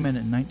The Shaman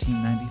in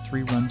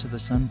 1993, Run to the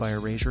Sun by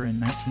Erasure in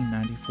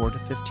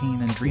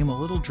 1994-15, and Dream a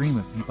Little Dream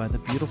of Me by The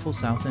Beautiful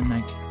South in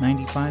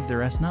 1995.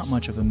 There's not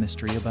much of a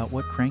mystery about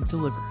what Crank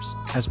delivers.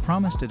 As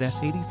promised, it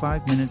has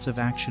 85 minutes of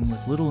action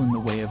with little in the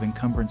way of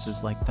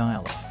encumbrances like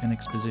dialogue and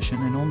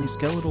exposition, and only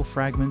skeletal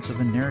fragments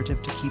of a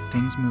narrative to keep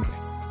things moving.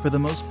 For the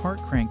most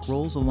part, Crank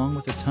rolls along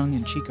with a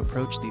tongue-in-cheek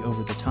approach. The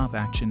over-the-top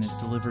action is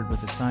delivered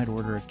with a side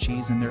order of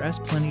cheese, and there is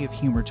plenty of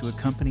humor to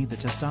accompany the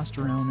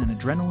testosterone and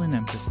adrenaline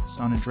emphasis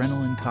on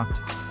adrenaline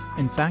cocktail.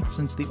 In fact,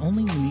 since the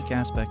only unique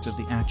aspect of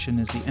the action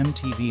is the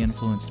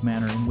MTV-influenced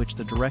manner in which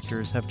the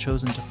directors have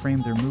chosen to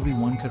frame their movie,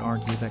 one could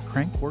argue that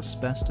Crank works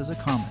best as a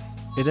comedy.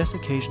 It is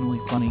occasionally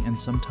funny and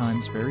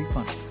sometimes very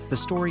funny. The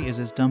story is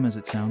as dumb as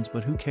it sounds,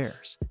 but who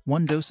cares?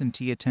 One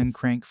docent attend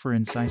crank for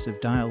incisive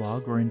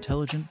dialogue or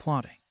intelligent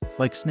plotting.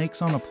 Like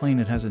Snakes on a Plane,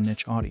 it has a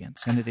niche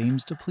audience and it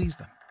aims to please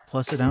them.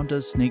 Plus it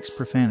outdoes Snake's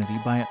profanity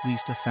by at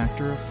least a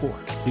factor of 4.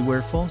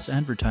 Beware false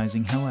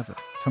advertising, however.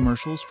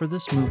 Commercials for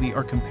this movie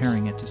are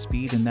comparing it to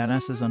Speed, and that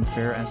is as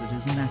unfair as it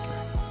is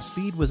inaccurate.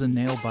 Speed was a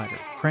nail-biter.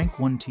 Crank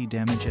 1T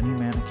damage any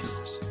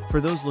manicures.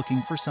 For those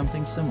looking for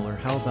something similar,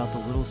 how about the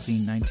Little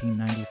Scene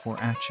 1994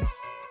 action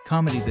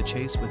comedy The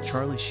Chase with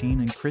Charlie Sheen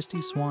and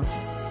Christy Swanson?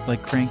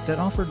 Like Crank, that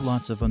offered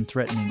lots of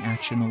unthreatening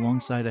action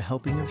alongside a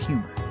helping of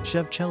humor.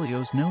 Chev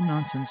Chelios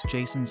no-nonsense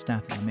Jason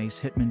Statham, ace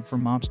hitman for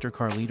mobster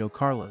Carlito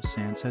Carlos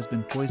Sanz, has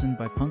been poisoned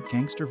by punk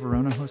gangster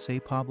Verona Jose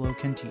Pablo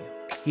Cantillo.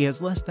 He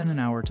has less than an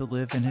hour to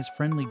live, and his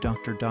friendly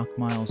Dr. Doc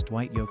Miles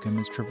Dwight Yoakam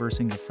is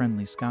traversing the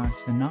friendly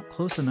skies and not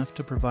close enough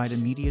to provide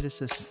immediate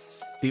assistance.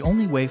 The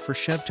only way for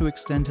Chev to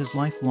extend his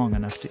life long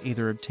enough to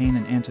either obtain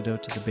an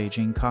antidote to the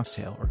Beijing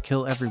cocktail or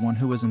kill everyone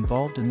who was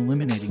involved in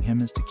eliminating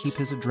him is to keep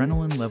his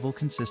adrenaline level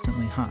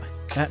consistently high.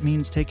 That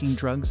means taking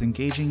drugs,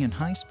 engaging in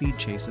high-speed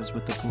chases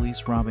with the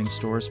police, robbing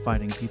stores,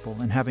 fighting people,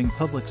 and having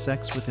public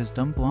sex with his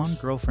dumb blonde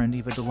girlfriend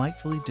Eva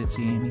delightfully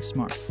ditzy Amy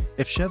Smart.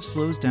 If Chev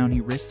slows down,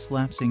 he risks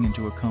lapsing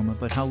into a coma,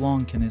 but how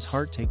long can his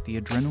heart take the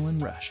adrenaline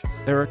rush?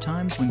 There are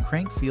times when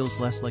Crank feels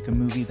less like a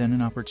movie than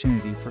an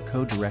opportunity for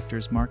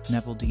co-directors Mark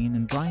Neville-Dean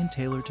and Brian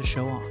Taylor to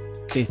show off.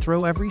 They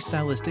throw every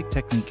stylistic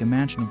technique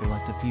imaginable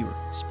at the viewer.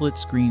 Split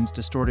screens,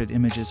 distorted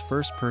images,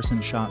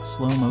 first-person shots,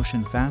 slow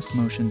motion, fast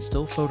motion,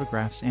 still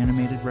photographs,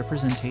 animated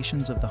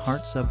representations of the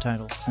heart,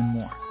 subtitles, and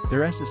more.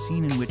 There is a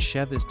scene in which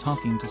Chev is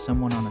talking to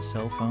someone on a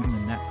cell phone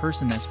and that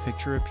person's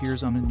picture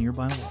appears on a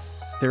nearby wall.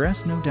 There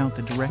is no doubt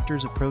the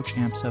director's approach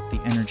amps up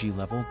the energy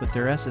level, but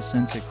there is a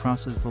sense it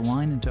crosses the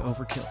line into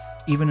overkill.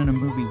 Even in a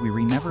movie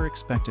we never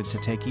expected to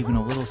take even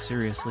a little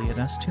seriously, it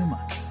is too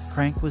much.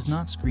 Crank was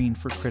not screened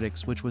for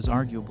critics, which was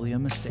arguably a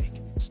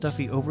mistake.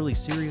 Stuffy, overly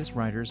serious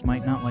writers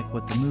might not like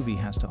what the movie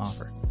has to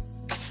offer,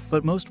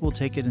 but most will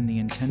take it in the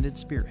intended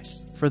spirit.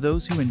 For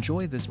those who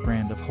enjoy this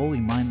brand of wholly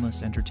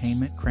mindless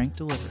entertainment, Crank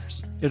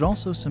delivers. It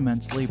also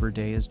cements Labor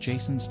Day as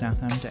Jason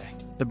Statham Day,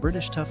 the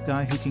British tough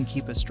guy who can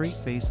keep a straight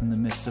face in the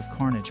midst of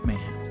carnage,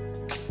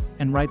 mayhem,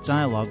 and ripe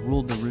dialogue.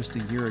 Ruled the roost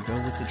a year ago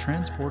with The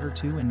Transporter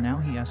 2, and now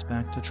he is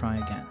back to try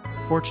again.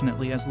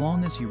 Fortunately, as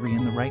long as you're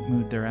in the right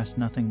mood, there is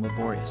nothing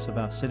laborious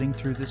about sitting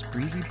through this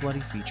breezy, bloody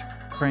feature.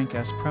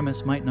 Crank's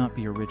premise might not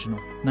be original.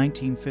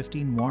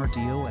 1950 noir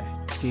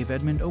DOA gave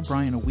Edmund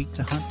O'Brien a week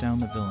to hunt down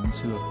the villains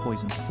who have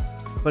poisoned him,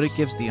 but it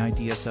gives the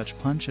idea such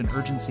punch and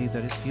urgency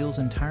that it feels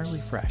entirely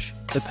fresh.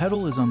 The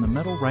pedal is on the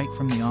metal right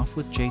from the off,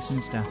 with Jason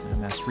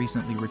Statham's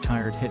recently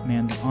retired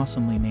hitman, the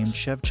awesomely named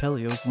Chev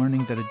Chelios,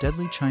 learning that a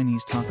deadly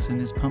Chinese toxin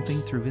is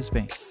pumping through his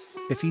veins.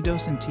 If he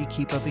doesn't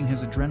keep upping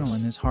his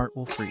adrenaline, his heart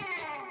will freeze.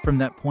 From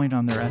that point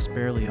on, there is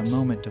barely a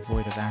moment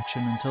devoid of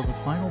action until the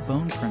final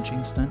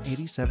bone-crunching stunt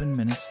 87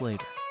 minutes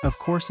later. Of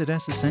course, it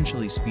is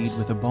essentially Speed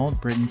with a bald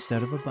Brit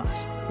instead of a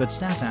bus, but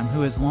Statham,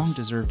 who has long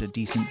deserved a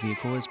decent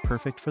vehicle, is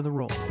perfect for the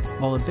role.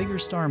 While a bigger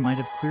star might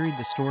have queried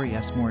the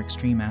story's more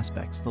extreme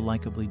aspects, the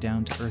likably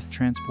down-to-earth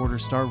transporter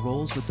star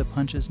rolls with the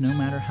punches no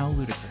matter how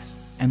ludicrous.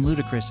 And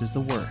ludicrous is the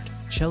word.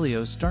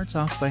 Chelios starts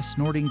off by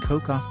snorting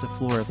coke off the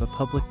floor of a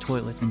public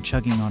toilet and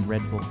chugging on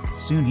Red Bull.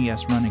 Soon he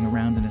is running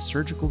around in a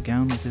surgical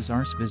gown with his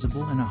arse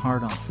visible and a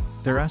hard-on.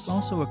 There is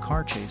also a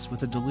car chase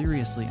with a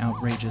deliriously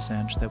outrageous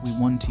edge that we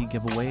won't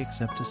give away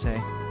except to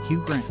say,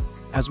 Hugh Grant.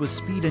 As with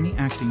Speed, any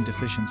acting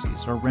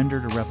deficiencies are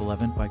rendered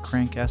irrelevant by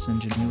Crank's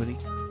ingenuity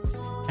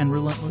and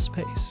relentless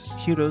pace.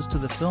 Kudos to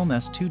the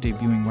film's two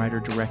debuting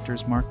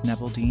writer-directors Mark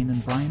Neville-Dean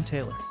and Brian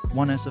Taylor.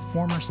 One as a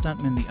former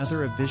stuntman, the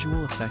other a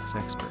visual effects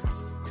expert.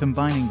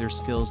 Combining their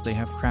skills, they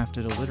have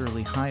crafted a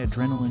literally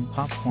high-adrenaline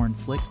popcorn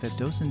flick that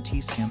doesn't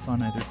skimp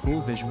on either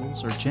cool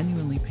visuals or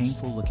genuinely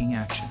painful-looking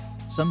action.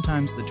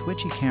 Sometimes the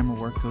twitchy camera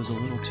work goes a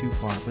little too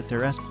far, but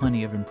there is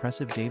plenty of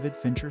impressive David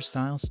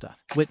Fincher-style stuff.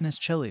 Witness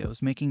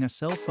Chelios making a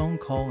cell phone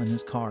call in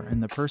his car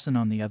and the person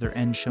on the other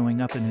end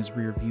showing up in his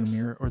rear-view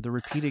mirror, or the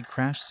repeated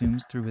crash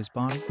zooms through his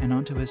body and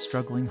onto his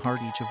struggling heart,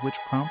 each of which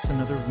prompts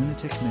another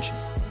lunatic mission.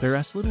 There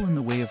is little in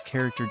the way of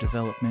character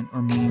development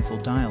or meaningful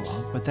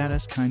dialogue, but that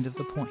is kind of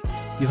the point.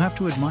 You have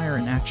to admire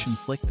an action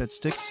flick that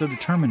sticks so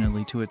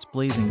determinedly to its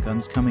blazing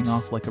guns, coming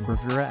off like a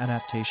bravura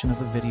adaptation of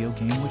a video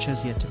game which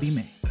has yet to be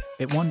made.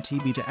 It won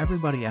TB to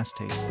everybody's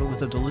taste, but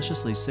with a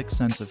deliciously sick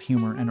sense of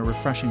humor and a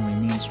refreshingly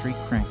mean streak,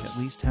 Crank at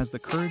least has the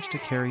courage to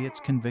carry its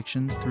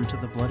convictions through to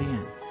the bloody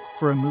end.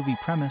 For a movie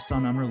premised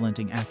on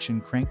unrelenting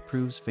action, Crank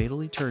proves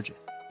fatally turgid.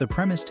 The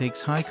premise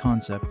takes high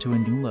concept to a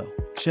new low.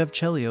 Chev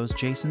Chelios,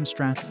 Jason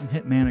Statham,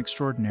 hitman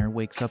extraordinaire,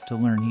 wakes up to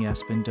learn he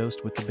has been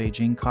dosed with the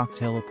Beijing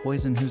cocktail, a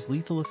poison whose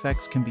lethal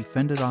effects can be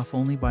fended off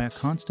only by a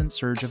constant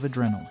surge of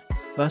adrenaline.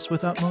 Thus,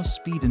 with utmost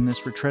speed in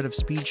this retread of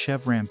speed,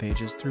 Chev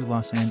rampages through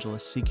Los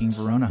Angeles seeking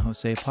Verona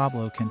Jose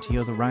Pablo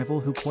Cantillo, the rival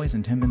who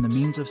poisoned him, in the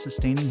means of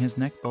sustaining his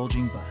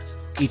neck-bulging buzz.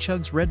 He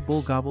chugs Red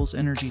Bull, gobbles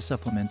energy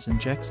supplements,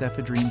 injects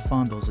ephedrine,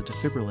 fondles a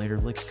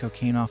defibrillator, licks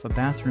cocaine off a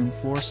bathroom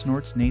floor,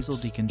 snorts nasal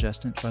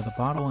decongestant by the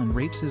bottle, and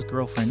rapes his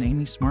girlfriend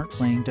Amy Smart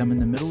playing dumb in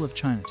the middle of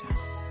Chinatown.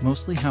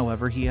 Mostly,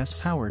 however, he is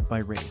powered by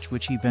rage,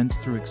 which he vents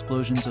through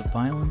explosions of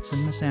violence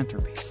and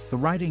misanthropy. The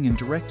writing and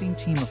directing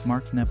team of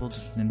Mark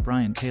Neville-Dean and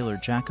Brian Taylor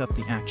jack up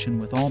the action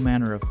with all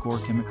manner of gore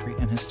gimmickry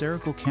and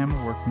hysterical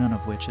camera work, none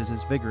of which is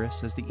as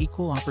vigorous as the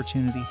equal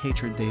opportunity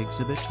hatred they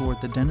exhibit toward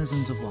the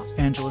denizens of Los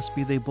Angeles,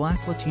 be they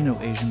black, Latino,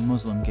 Asian,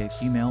 Muslim, gay,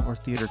 female, or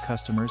theater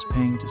customers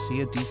paying to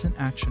see a decent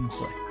action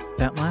flick.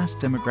 That last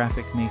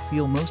demographic may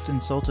feel most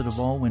insulted of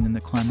all when, in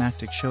the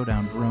climactic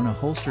showdown, Verona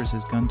holsters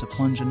his gun to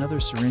plunge another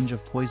syringe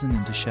of poison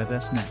into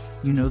Chev's neck.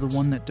 You know, the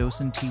one that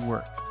Dosen T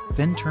worked.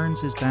 Then turns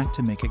his back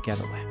to make a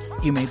getaway.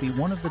 He may be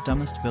one of the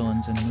dumbest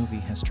villains in movie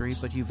history,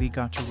 but you've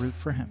got to root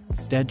for him.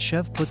 Dead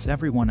Chev puts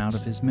everyone out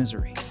of his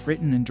misery.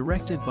 Written and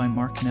directed by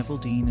Mark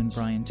Neville-Dean and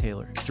Brian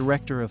Taylor.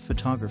 Director of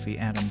photography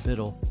Adam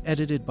Biddle.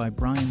 Edited by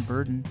Brian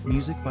Burden.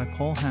 Music by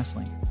Paul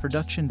Hasling.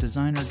 Production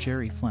designer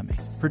Jerry Fleming.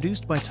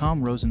 Produced by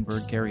Tom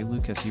Rosenberg, Gary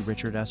Lucas,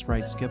 Richard S.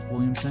 Wright, Skip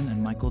Williamson,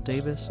 and Michael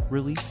Davis.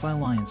 Released by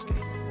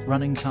Lionsgate.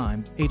 Running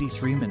time,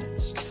 83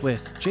 minutes.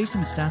 With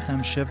Jason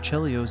Statham, Chev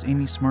Chelios,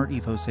 Amy Smart,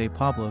 Eve Jose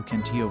Pablo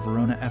Cantillo,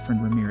 Verona,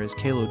 Efren Ramirez,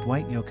 Kalo,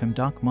 Dwight Yoakam,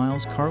 Doc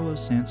Miles,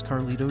 Carlos Sanz,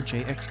 Carlito,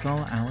 J.X.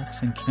 Gala,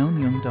 Alex, and Keon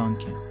Young Don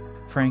Kim.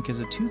 Frank is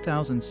a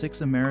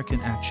 2006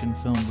 American action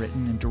film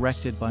written and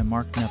directed by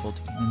Mark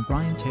Neville-Dean and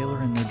Brian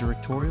Taylor in their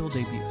directorial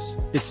debuts.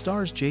 It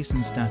stars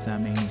Jason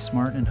Statham, Amy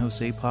Smart, and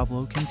Jose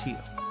Pablo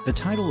Cantillo. The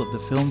title of the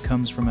film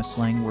comes from a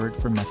slang word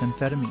for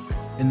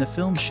methamphetamine. In the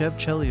film, Chev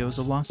Chelios,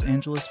 a Los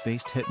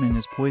Angeles-based hitman,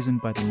 is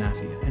poisoned by the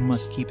mafia and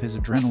must keep his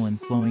adrenaline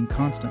flowing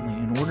constantly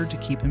in order to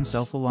keep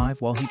himself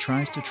alive while he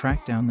tries to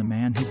track down the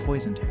man who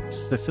poisoned him.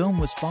 The film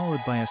was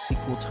followed by a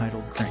sequel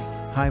titled Crank: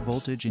 High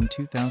Voltage in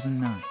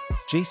 2009.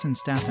 Jason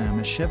Statham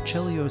as Chev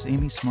Chelios,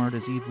 Amy Smart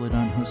as Eve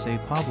Lidon, Jose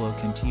Pablo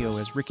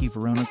Cantillo as Ricky,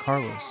 Verona,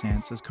 Carlos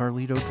Sanz as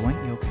Carlito, Dwight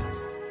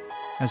Yoakam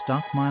as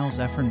Doc Miles,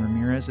 Efren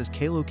Ramirez as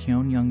Kalo,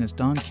 Keon Young as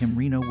Don Kim,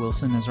 Reno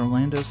Wilson as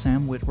Orlando,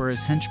 Sam Witwer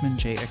as henchman,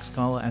 J.X.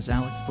 Gala as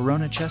Alex,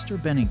 Verona, Chester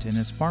Bennington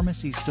as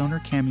Pharmacy Stoner,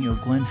 cameo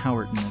Glenn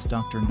Howerton as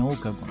Dr. Noel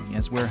Gugley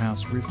as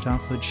Warehouse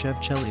Rooftop Hood. Chev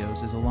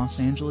Chelios is a Los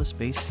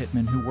Angeles-based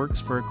hitman who works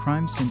for a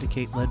crime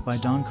syndicate led by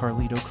Don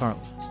Carlito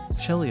Carlos.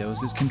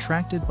 Chelios is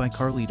contracted by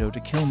Carlito to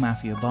kill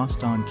mafia boss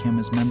Don Kim,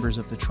 as members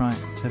of the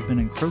Triads have been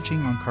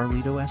encroaching on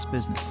Carlito's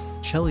business.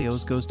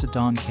 Chelios goes to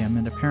Don Kim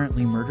and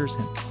apparently murders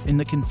him. In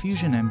the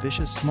confusion,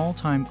 ambitious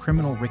small-time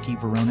criminal Ricky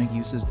Verona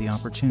uses the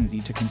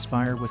opportunity to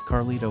conspire with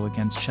Carlito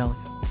against Chelios.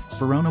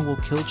 Verona will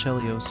kill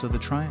Chelios so the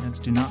Triads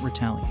do not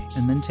retaliate,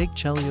 and then take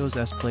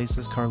Chelios' place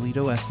as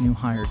Carlito's new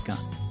hired gun.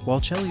 While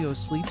Chelios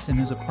sleeps in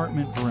his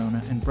apartment,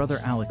 Verona and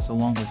brother Alex,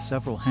 along with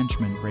several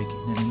henchmen, break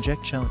in and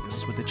inject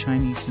Chelios with a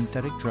Chinese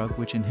synthetic drug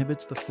which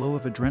inhibits the flow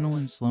of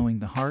adrenaline, slowing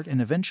the heart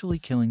and eventually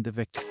killing the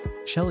victim.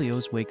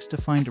 Chelios wakes to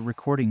find a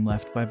recording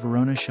left by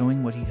Verona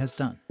showing what he has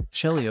done.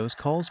 Chelios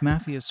calls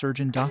mafia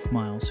surgeon Doc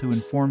Miles, who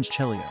informs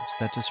Chelios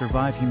that to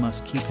survive he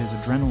must keep his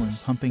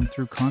adrenaline pumping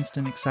through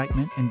constant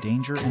excitement and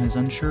danger, and is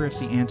unsure if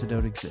the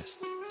antidote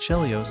exists.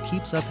 Chelios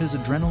keeps up his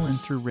adrenaline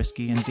through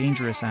risky and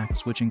dangerous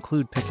acts, which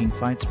include picking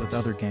fights with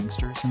other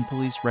gangsters and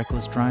police,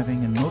 reckless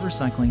driving and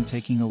motorcycling,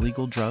 taking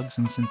illegal drugs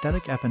and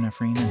synthetic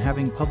epinephrine, and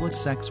having public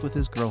sex with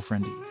his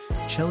girlfriend Eve.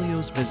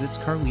 Chelios visits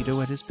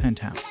Carlito at his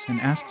penthouse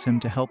and asks him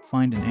to help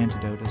find an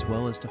antidote, as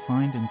well as to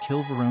find and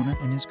kill Verona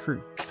and his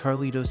crew.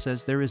 Carlito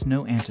says there is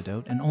no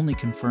antidote and only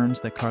confirms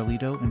that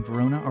Carlito and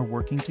Verona are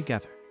working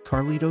together.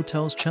 Carlito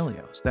tells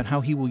Chelios that how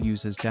he will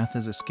use his death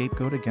as a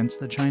scapegoat against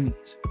the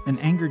Chinese. An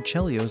angered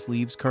Chelios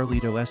leaves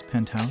Carlito's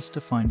penthouse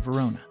to find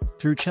Verona.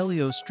 Through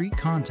Chelios' street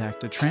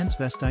contact, a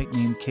transvestite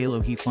named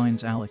Kalo, he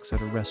finds Alex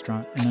at a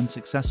restaurant and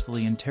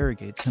unsuccessfully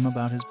interrogates him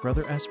about his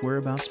brother's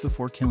whereabouts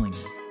before killing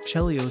him.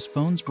 Chelios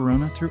phones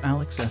Verona through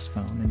Alex's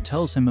phone and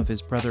tells him of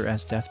his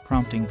brother's death,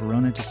 prompting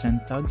Verona to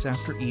send thugs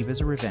after Eve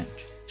as a revenge.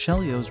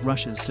 Chelios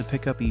rushes to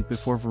pick up Eve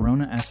before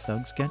Verona's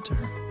thugs get to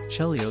her.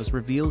 Chelios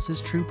reveals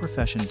his true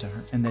profession to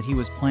her and that he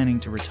was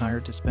planning to retire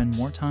to spend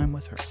more time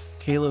with her.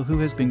 Kalo, who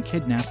has been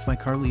kidnapped by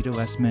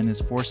Carlito's men, is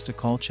forced to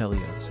call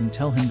Chelios and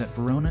tell him that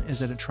Verona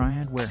is at a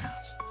Triad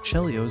warehouse.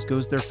 Chelios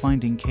goes there,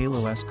 finding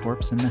Kalo's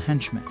corpse and the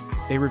henchmen.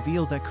 They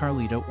reveal that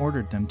Carlito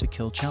ordered them to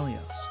kill Chelios.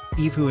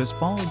 Eve, who has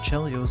followed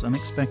Chelios,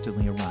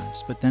 unexpectedly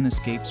arrives, but then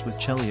escapes with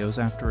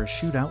Chelios after a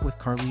shootout with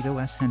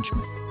Carlito's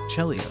henchmen.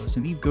 Chelios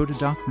and Eve go to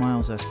Doc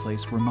Miles'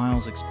 place, where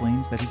Miles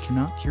explains that he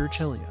cannot cure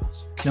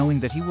Chelios. Knowing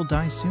that he will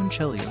die soon,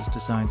 Chelios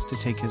decides to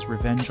take his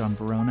revenge on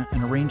Verona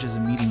and arranges a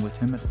meeting with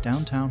him at a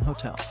downtown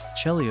hotel.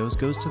 Chelios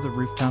goes to the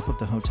rooftop of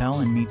the hotel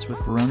and meets with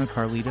Verona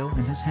Carlito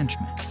and his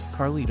henchmen.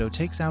 Carlito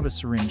takes out a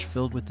syringe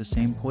filled with the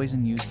same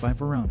poison used by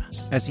Verona.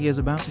 As he is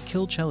about to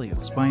kill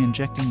Chelios by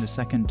injecting the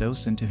second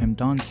dose into him,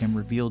 Don Kim,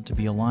 revealed to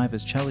be alive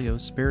as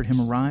Chelios spared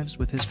him, arrives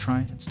with his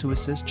triads to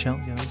assist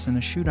Chelios, and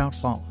a shootout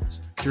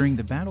follows. During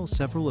the battle,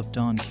 several of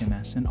Don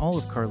Kim's and all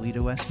of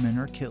Carlito's men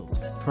are killed.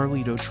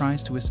 Carlito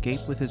tries to escape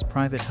with his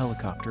private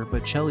helicopter,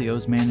 but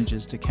Chelios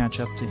manages to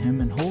catch up to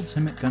him and holds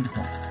him at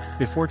gunpoint.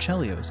 Before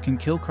Chelios can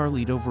kill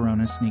Carlito,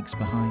 Verona sneaks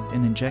behind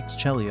and injects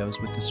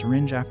Chelios with the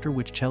syringe, after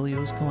which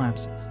Chelios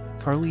collapses.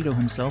 Carlito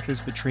himself is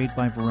betrayed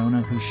by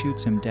Verona, who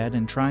shoots him dead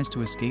and tries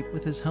to escape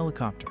with his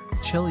helicopter.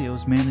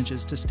 Chelios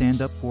manages to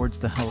stand up, boards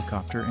the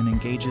helicopter, and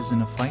engages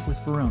in a fight with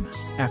Verona.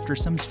 After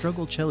some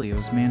struggle,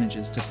 Chelios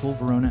manages to pull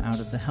Verona out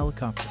of the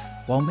helicopter.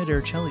 While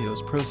midair,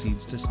 Chelios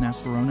proceeds to snap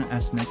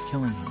Verona's neck,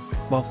 killing him.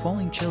 While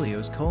falling,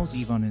 Chelios calls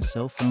Eve on his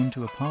cell phone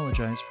to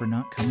apologize for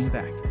not coming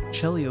back.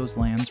 Chelios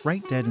lands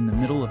right dead in the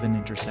middle of an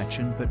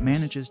intersection, but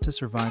manages to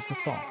survive the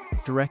fall.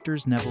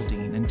 Directors Neville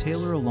Dean and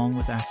Taylor, along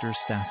with actors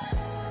Statham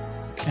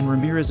and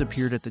Ramirez,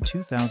 appeared at the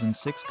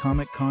 2006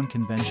 Comic-Con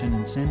convention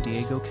in San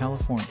Diego,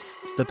 California.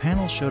 The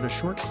panel showed a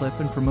short clip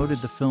and promoted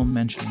the film,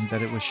 mentioning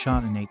that it was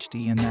shot in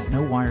HD and that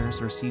no wires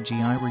or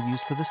CGI were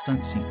used for the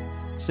stunt scene.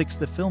 6.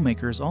 The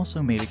filmmakers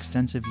also made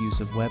extensive use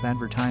of web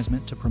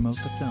advertisement to promote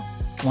the film.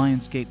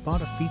 Lionsgate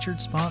bought a featured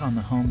spot on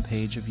the home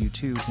page of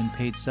YouTube and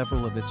paid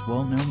several of its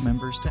well-known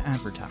members to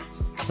advertise.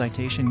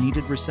 Citation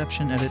needed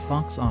reception. Edit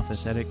box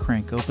office. Edit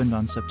Crank opened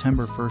on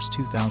September 1,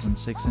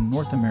 2006 in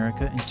North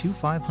America in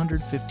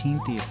 515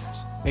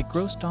 theaters. It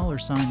grossed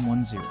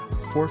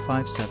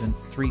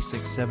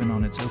 $1,457,367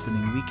 on its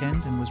opening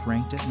weekend and was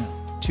ranked at No.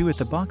 2 at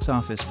the box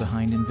office,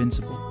 behind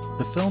Invincible.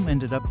 The film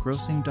ended up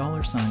grossing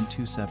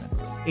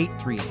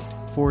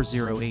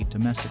 $27838,408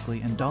 domestically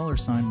and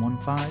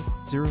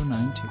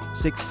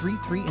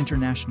 $15092,633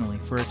 internationally,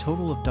 for a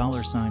total of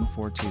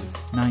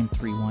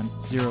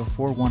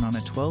 $42931,041 on a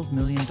 $12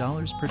 million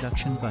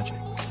production budget.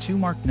 2.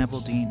 Mark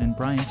Neville Dean and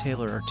Brian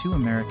Taylor are two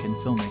American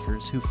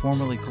filmmakers who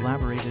formerly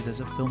collaborated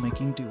as a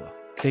filmmaking duo.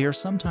 They are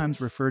sometimes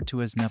referred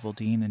to as Neville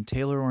Dean and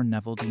Taylor, or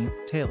Neville Dean,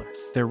 Taylor.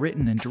 Their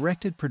written and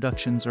directed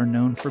productions are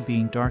known for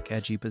being dark,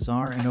 edgy,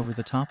 bizarre, and over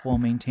the top while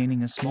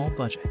maintaining a small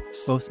budget.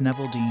 Both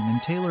Neville Dean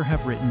and Taylor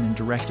have written and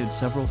directed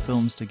several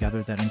films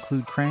together that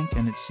include Crank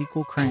and its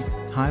sequel Crank: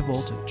 High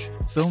Voltage.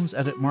 Films.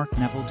 Edit Mark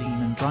Neville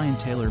Dean and Brian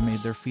Taylor made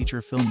their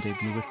feature film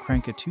debut with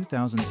Crank, a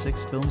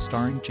 2006 film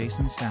starring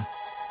Jason Statham.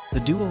 The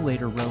duo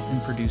later wrote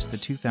and produced the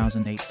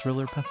 2008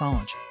 thriller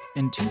Pathology.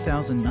 In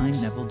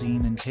 2009, Neville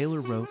Dean and Taylor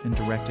wrote and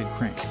directed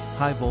Crank: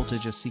 High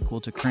Voltage, a sequel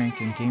to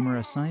Crank and Gamer,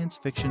 a science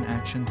fiction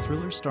action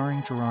thriller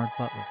starring Gerard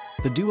Butler.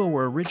 The duo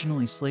were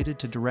originally slated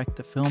to direct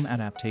the film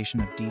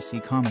adaptation of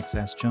DC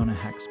Comics' Jonah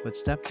Hex, but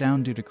stepped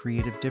down due to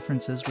creative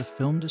differences with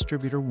film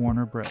distributor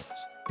Warner Bros.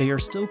 They are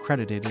still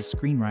credited as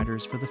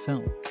screenwriters for the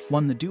film.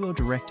 1. The duo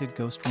directed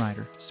Ghost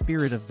Rider: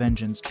 Spirit of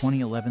Vengeance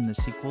 2011, the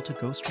sequel to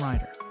Ghost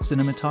Rider.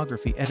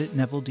 Cinematography. Edit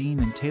Neville Dean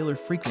and Taylor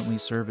frequently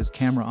serve as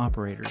camera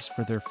operators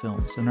for their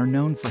films and are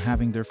known for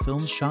having their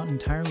films shot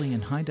entirely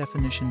in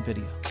high-definition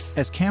video.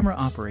 As camera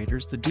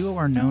operators, the duo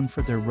are known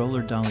for their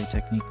roller dolly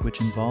technique, which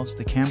involves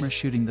the camera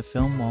shooting the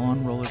film while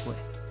on rollerblade.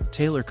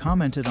 Taylor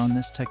commented on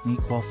this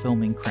technique while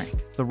filming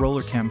Crank. The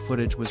roller cam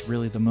footage was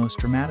really the most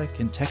dramatic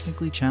and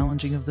technically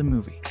challenging of the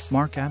movie.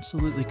 Mark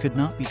absolutely could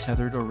not be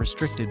tethered or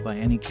restricted by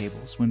any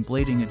cables when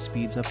blading at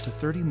speeds up to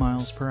 30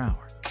 miles per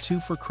hour.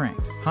 2. For Crank: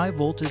 High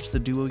Voltage, the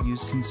duo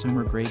used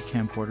consumer-grade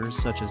camcorders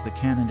such as the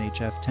Canon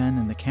HF10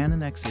 and the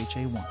Canon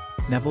XH-A1.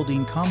 Neville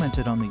Dean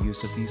commented on the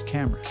use of these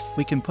cameras.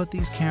 "We can put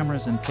these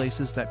cameras in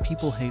places that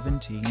people haven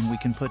to, and we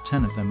can put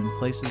 10 of them in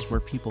places where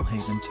people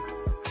haven to.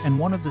 And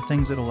one of the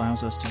things it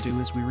allows us to do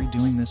is we're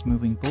redoing this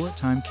moving bullet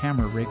time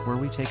camera rig where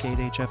we take 8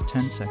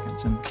 HF10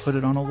 seconds and put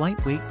it on a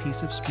lightweight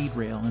piece of speed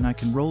rail, and I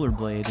can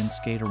rollerblade and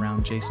skate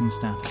around Jason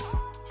Statham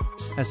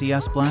as he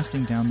is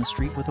blasting down the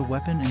street with a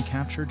weapon and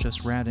capture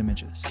just rad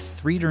images."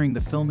 3. During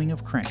the filming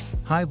of Crank: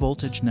 High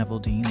Voltage, Neville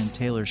Dean and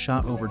Taylor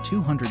shot over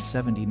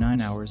 279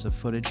 hours of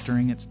footage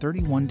during its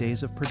 31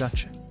 days of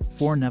production.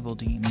 4. Neville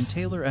Dean and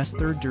Taylor's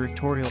third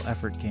directorial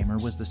effort, Gamer,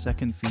 was the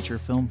second feature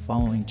film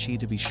following Chi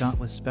to be shot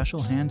with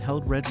special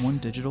handheld Red 1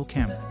 digital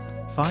camera.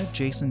 5.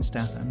 Jason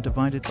Statham,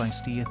 divided by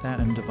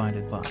Statham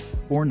divided by.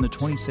 Born the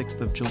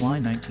 26th of July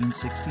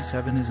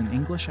 1967, is an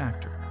English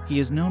actor. He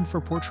is known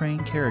for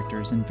portraying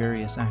characters in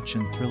various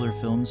action thriller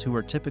films who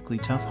are typically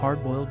tough,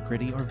 hard-boiled,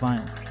 gritty, or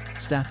violent.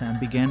 Statham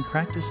began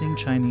practicing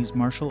Chinese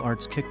martial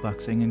arts,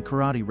 kickboxing, and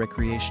karate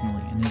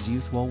recreationally in his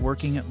youth while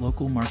working at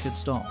local market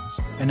stalls.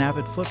 An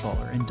avid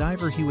footballer and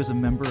diver, he was a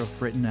member of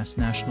Britain's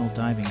national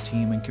diving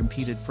team and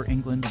competed for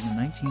England in the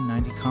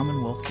 1990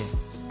 Commonwealth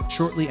Games.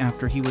 Shortly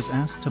after, he was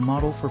asked to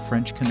model for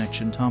French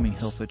connection Tommy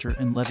Hilfiger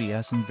and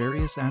Levi's in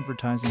various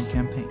advertising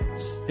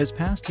campaigns. His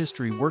past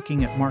history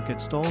working at market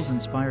stalls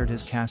inspired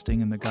his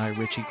casting in the Guy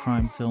Ritchie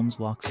crime films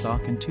Lock,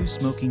 Stock, and Two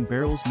Smoking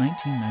Barrels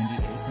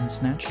 1998 and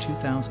Snatch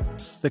 2000.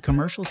 The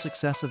commercial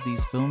success of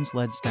these films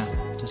led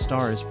Statham to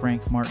star as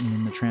Frank Martin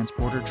in the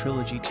Transporter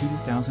trilogy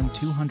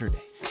 2208.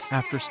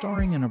 After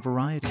starring in a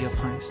variety of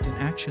heist and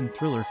action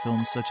thriller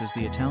films such as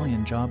The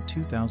Italian Job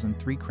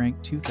 2003,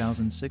 Crank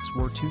 2006,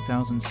 War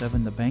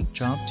 2007, The Bank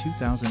Job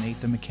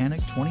 2008, The Mechanic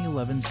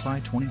 2011, Spy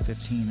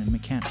 2015, and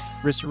Mechanic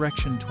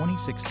Resurrection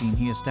 2016,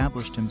 he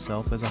established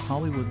himself as a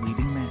Hollywood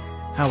leading man.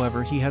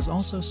 However, he has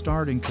also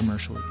starred in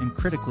commercially and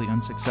critically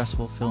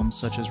unsuccessful films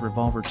such as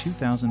Revolver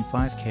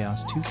 2005,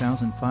 Chaos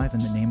 2005, In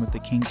the Name of the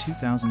King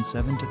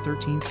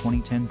 2007-13,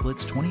 2010,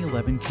 Blitz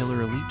 2011,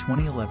 Killer Elite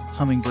 2011,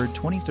 Hummingbird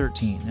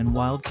 2013, and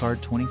Wild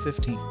Card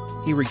 2015.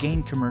 He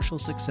regained commercial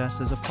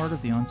success as a part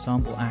of the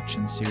ensemble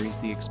action series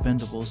The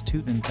Expendables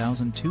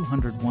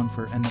 2201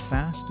 and the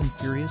Fast and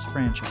Furious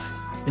franchise.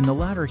 In the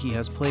latter, he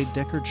has played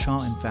Deckard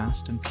Shaw in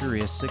Fast and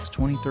Furious 6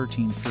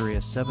 2013,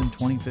 Furious 7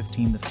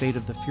 2015, The Fate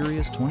of the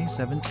Furious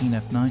 2017,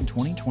 F9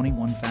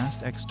 2021,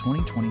 Fast X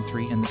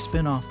 2023, and the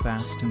spin-off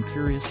Fast and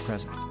Furious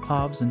Present,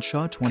 Hobbs and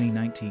Shaw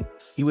 2019.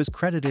 He was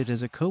credited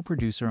as a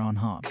co-producer on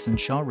Hobbs and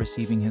Shaw,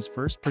 receiving his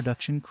first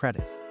production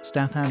credit.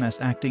 Statham's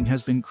acting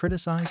has been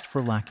criticized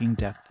for lacking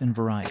depth and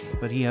variety,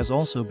 but he has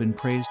also been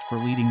praised for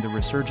leading the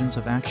resurgence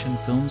of action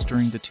films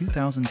during the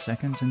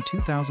 2000s and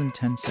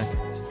 2010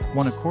 seconds.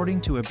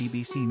 According to a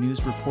BBC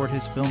News report,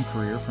 his film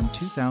career from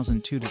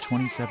 2002 to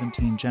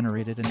 2017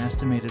 generated an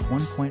estimated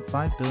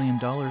 $1.5 billion,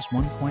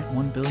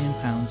 £1.1 billion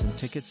in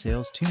ticket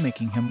sales,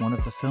 making him one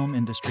of the film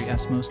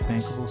industry's most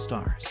bankable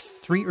stars.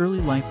 3 early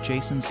life.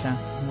 Jason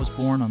Statham was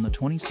born on the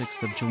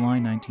 26th of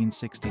July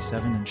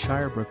 1967 in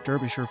Shirebrook,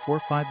 Derbyshire.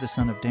 4. The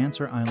son of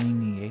dancer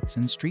Eileen Yates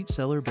and street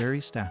seller Barry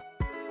Statham.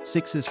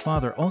 6. His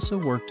father also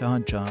worked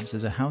odd jobs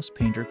as a house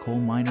painter, coal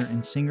miner,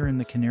 and singer in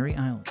the Canary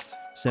Islands.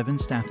 7.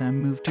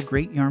 Statham moved to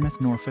Great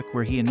Yarmouth, Norfolk,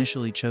 where he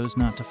initially chose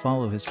not to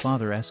follow his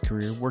father's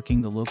career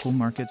working the local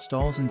market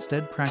stalls,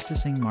 instead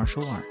practicing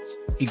martial arts.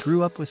 He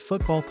grew up with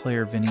football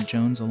player Vinnie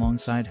Jones,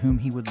 alongside whom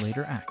he would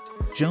later act.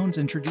 Jones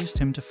introduced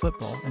him to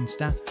football, and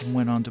Statham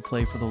went on to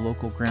play for the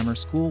local grammar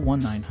school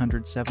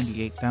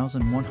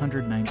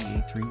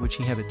 1978198, which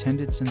he had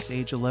attended since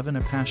age 11,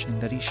 a passion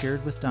that he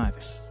shared with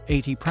diving.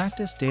 8. He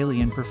practiced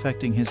daily in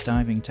perfecting his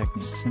diving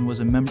techniques and was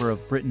a member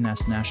of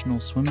Britain's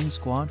national swimming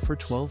squad for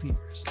 12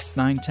 years.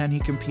 9. 10. He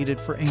competed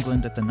for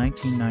England at the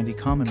 1990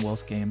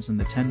 Commonwealth Games in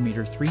the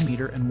 10-meter,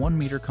 3-meter, and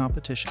 1-meter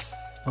competition.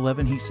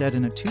 11. He said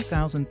in a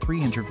 2003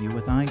 interview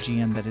with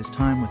IGN that his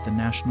time with the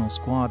national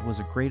squad was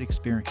a great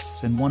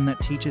experience and one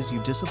that teaches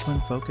you discipline,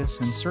 focus,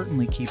 and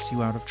certainly keeps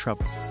you out of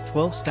trouble.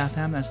 12.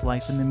 Statham's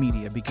life in the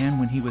media began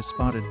when he was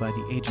spotted by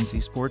the agency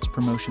Sports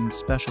Promotions,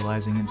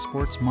 specializing in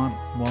sports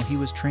modeling, while he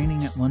was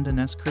training at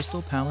London's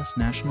Crystal Palace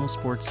National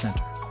Sports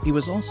Centre. He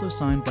was also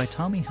signed by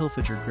Tommy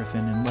Hilfiger,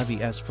 Griffin, and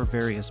Levy S for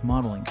various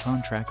modeling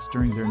contracts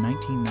during their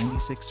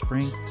 1996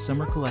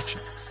 spring-summer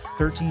collection.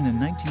 13. In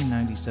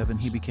 1997,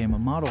 he became a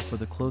model for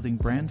the clothing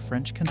brand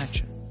French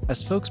Connection. A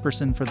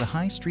spokesperson for the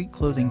high street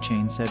clothing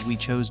chain said, "We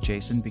chose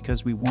Jason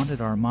because we wanted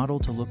our model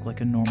to look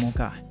like a normal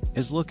guy.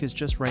 His look is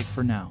just right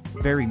for now,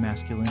 very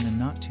masculine and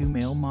not too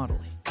male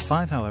modelly."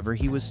 5. However,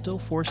 he was still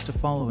forced to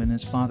follow in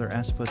his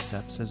father's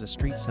footsteps as a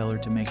street seller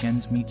to make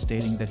ends meet,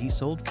 stating that he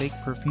sold fake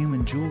perfume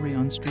and jewelry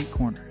on street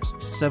corners.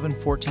 7.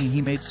 14.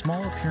 He made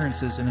small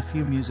appearances in a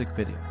few music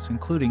videos,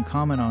 including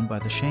Comment On by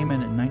The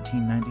Shaman in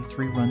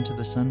 1993, Run to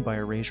the Sun by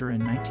Erasure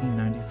in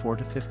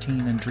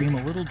 1994-15, and Dream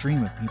a Little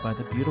Dream of Me by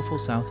The Beautiful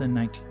South in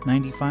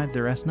 1995.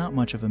 There's not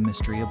much of a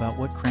mystery about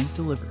what Crank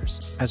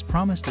delivers. As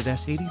promised,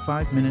 it's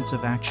 85 minutes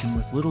of action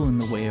with little in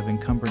the way of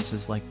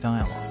encumbrances like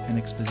dialogue and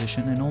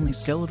exposition, and only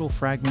skeletal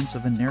fragments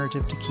of a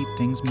narrative to keep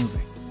things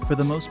moving. For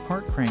the most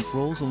part, Crank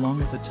rolls along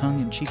with a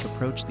tongue-in-cheek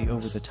approach. The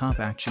over-the-top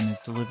action is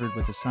delivered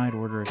with a side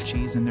order of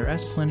cheese, and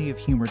there's plenty of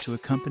humor to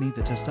accompany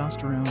the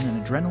testosterone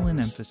and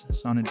adrenaline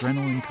emphasis on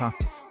adrenaline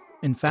cocktail.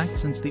 In fact,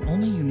 since the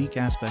only unique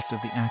aspect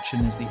of the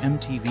action is the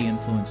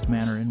MTV-influenced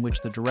manner in which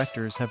the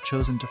directors have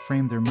chosen to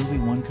frame their movie,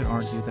 one could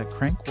argue that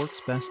Crank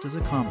works best as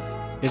a comedy.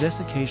 It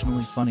is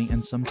occasionally funny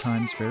and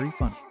sometimes very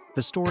funny.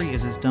 The story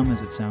is as dumb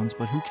as it sounds,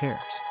 but who cares?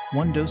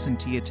 1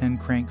 doesn't attend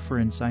Crank for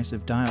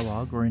incisive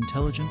dialogue or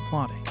intelligent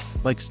plotting.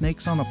 Like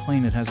Snakes on a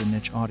Plane, it has a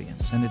niche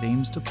audience and it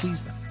aims to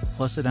please them.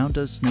 Plus, it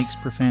outdoes Snake's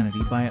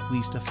profanity by at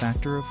least a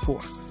factor of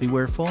 4.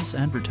 Beware false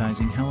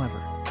advertising, however.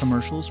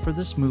 Commercials for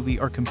this movie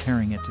are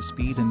comparing it to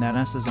Speed, and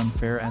that's as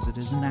unfair as it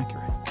is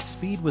inaccurate.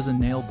 Speed was a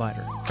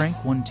nail-biter. Crank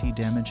 1T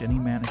damage any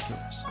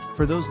manicures.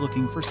 For those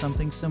looking for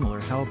something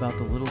similar, how about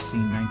the Little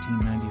Scene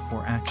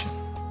 1994 action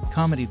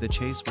comedy The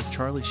Chase with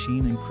Charlie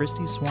Sheen and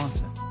Christy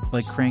Swanson?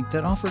 Like Crank,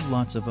 that offered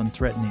lots of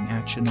unthreatening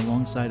action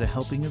alongside a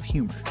helping of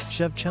humor.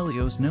 Chev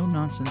Chelio's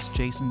no-nonsense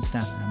Jason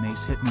Statham,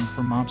 ace hitman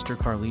for mobster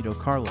Carlito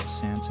Carlos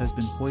Sanz, has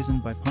been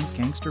poisoned by punk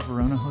gangster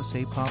Verona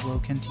Jose Pablo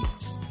Cantillo.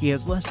 He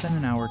has less than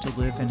an hour to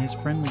live, and his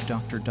friendly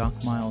Dr. Doc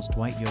Miles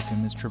Dwight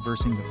Yoakam is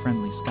traversing the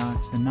friendly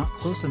skies and not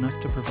close enough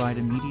to provide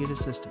immediate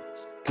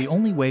assistance. The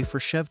only way for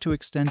Chev to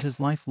extend his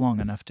life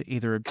long enough to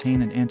either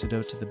obtain an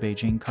antidote to the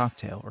Beijing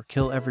cocktail or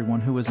kill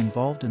everyone who is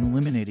involved in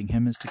eliminating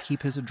him is to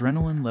keep his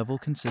adrenaline level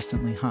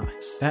consistently high.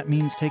 That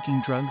means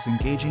taking drugs,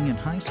 engaging in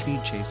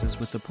high-speed chases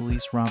with the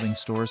police, robbing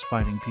stores,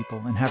 fighting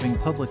people, and having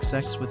public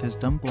sex with his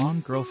dumb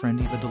blonde girlfriend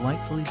Eva,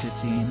 delightfully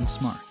ditzy Amy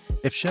Smart.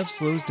 If Chev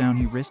slows down,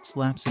 he risks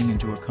lapsing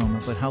into a coma,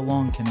 but how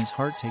long can his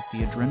heart take the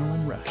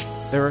adrenaline rush?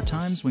 There are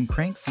times when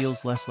Crank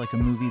feels less like a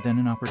movie than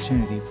an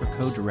opportunity for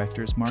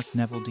co-directors Mark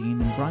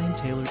Neville-Dean and Brian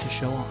Taylor to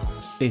show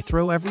off. They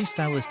throw every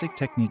stylistic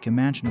technique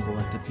imaginable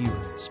at the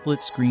viewer.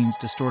 Split screens,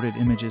 distorted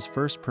images,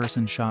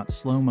 first-person shots,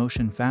 slow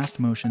motion, fast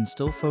motion,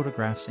 still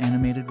photographs,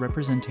 animated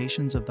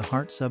representations of the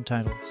heart,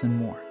 subtitles, and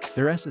more.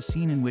 There's a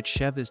scene in which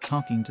Chev is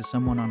talking to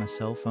someone on a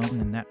cell phone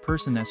and that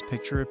person's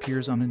picture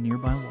appears on a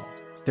nearby wall.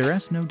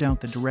 There's no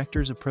doubt the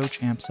director's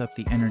approach amps up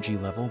the energy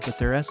level, but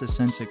there's a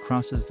sense it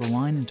crosses the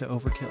line into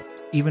overkill.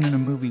 Even in a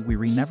movie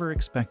we never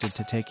expected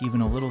to take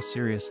even a little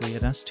seriously,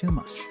 it's too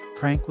much.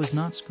 Crank was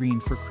not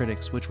screened for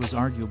critics, which was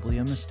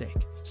arguably a mistake.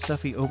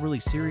 Stuffy,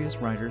 overly serious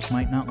writers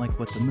might not like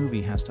what the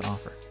movie has to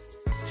offer,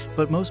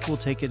 but most will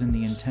take it in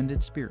the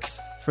intended spirit.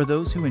 For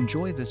those who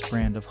enjoy this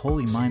brand of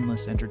wholly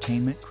mindless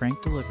entertainment,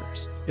 Crank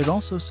delivers. It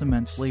also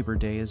cements Labor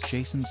Day as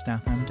Jason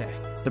Statham Day,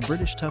 the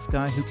British tough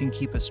guy who can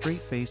keep a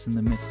straight face in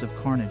the midst of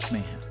carnage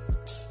mayhem.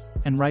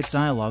 And ripe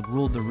dialogue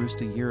ruled the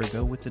roost a year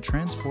ago with The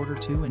Transporter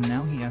 2, and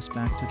now he asks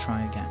back to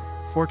try again.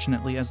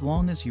 Fortunately, as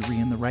long as you're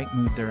in the right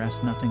mood,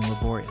 there's nothing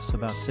laborious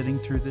about sitting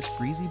through this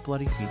breezy,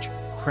 bloody feature.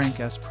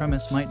 Crank's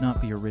premise might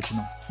not be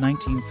original.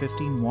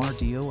 1950 noir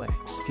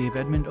DOA gave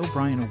Edmund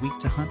O'Brien a week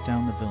to hunt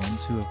down the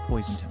villains who have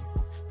poisoned him,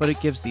 but it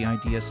gives the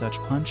idea such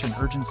punch and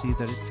urgency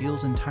that it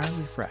feels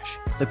entirely fresh.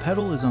 The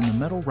pedal is on the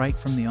metal right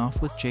from the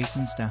off, with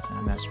Jason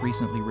Statham's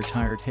recently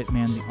retired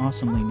hitman, the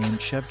awesomely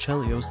named Chev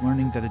Chelios,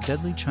 learning that a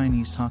deadly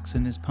Chinese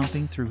toxin is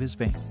pumping through his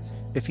veins.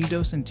 If he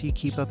doesn't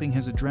keep upping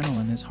his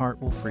adrenaline, his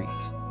heart will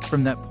freeze.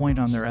 From that point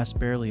on, there's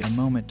barely a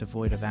moment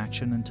devoid of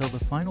action until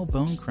the final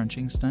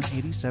bone-crunching stunt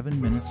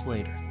 87 minutes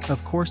later.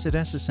 Of course,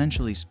 it's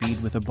essentially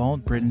Speed with a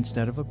bald Brit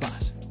instead of a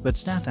bus, but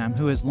Statham,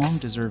 who has long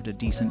deserved a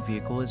decent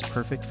vehicle, is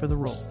perfect for the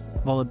role.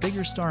 While a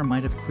bigger star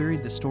might have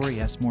queried the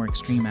story's more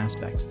extreme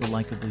aspects, the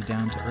likably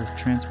down-to-earth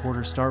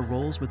transporter star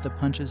rolls with the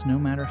punches no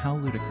matter how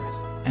ludicrous.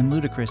 And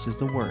ludicrous is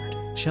the word.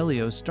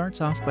 Chelios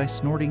starts off by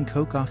snorting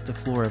coke off the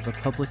floor of a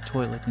public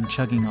toilet and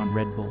chugging on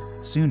Red Bull.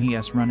 Soon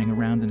he's running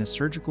around in a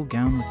surgical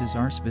gown with his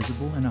arse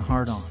visible and a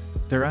hard-on.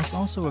 There's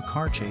also a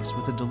car chase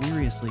with a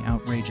deliriously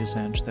outrageous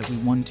edge that we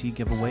won't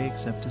give away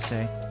except to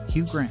say,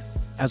 Hugh Grant.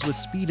 As with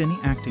Speed, any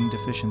acting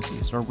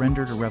deficiencies are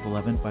rendered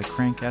irrelevant by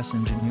Crank's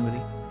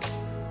ingenuity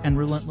and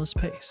relentless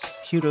pace.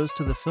 Kudos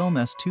to the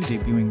film's two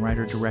debuting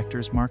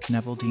writer-directors Mark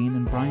Neville-Dean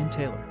and Brian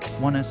Taylor,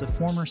 one as a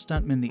former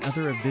stuntman, the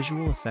other a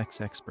visual effects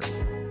expert.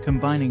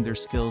 Combining their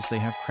skills, they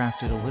have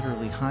crafted a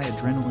literally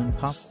high-adrenaline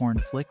popcorn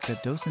flick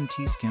that doesn't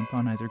skimp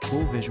on either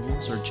cool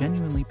visuals or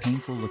genuinely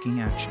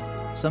painful-looking action.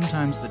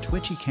 Sometimes the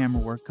twitchy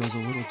camera work goes a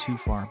little too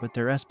far, but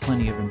there's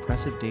plenty of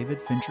impressive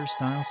David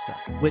Fincher-style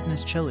stuff.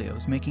 Witness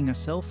Chelios making a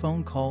cell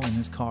phone call in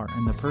his car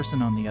and the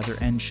person on the other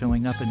end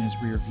showing up in his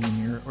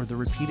rear-view mirror, or the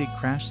repeated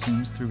crash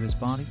zooms through his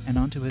body and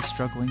onto his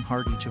struggling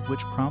heart, each of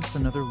which prompts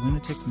another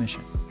lunatic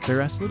mission.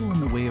 There's little in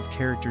the way of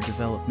character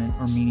development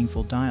or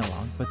meaningful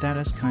dialogue, but that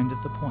is kind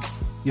of the point.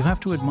 You have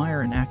to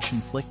admire an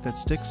action flick that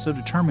sticks so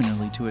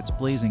determinedly to its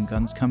blazing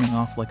guns, coming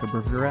off like a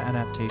bravura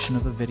adaptation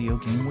of a video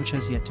game which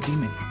has yet to be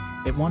made.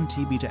 It won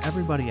TB to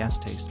everybody's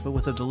taste, but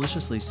with a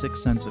deliciously sick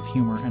sense of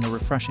humor and a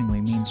refreshingly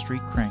mean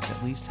streak, Crank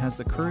at least has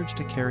the courage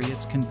to carry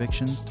its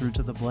convictions through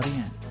to the bloody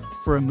end.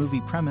 For a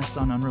movie premised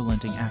on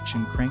unrelenting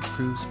action, Crank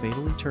proves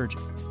fatally turgid.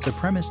 The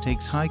premise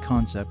takes high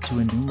concept to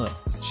a new low.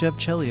 Chev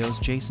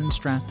Chelios, Jason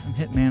Statham,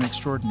 hitman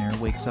extraordinaire,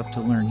 wakes up to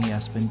learn he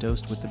has been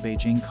dosed with the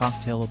Beijing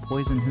cocktail, a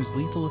poison whose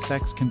lethal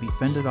effects can be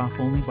fended off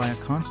only by a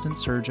constant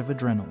surge of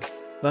adrenaline.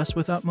 Thus,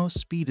 with utmost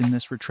speed in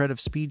this retreat of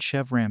speed,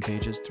 Chev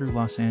rampages through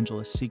Los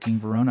Angeles seeking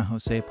Verona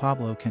Jose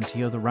Pablo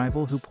Cantillo, the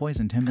rival who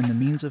poisoned him, and the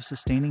means of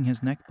sustaining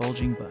his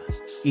neck-bulging buzz.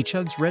 He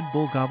chugs Red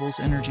Bull, gobbles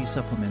energy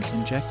supplements,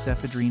 injects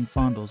ephedrine,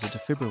 fondles a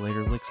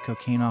defibrillator, licks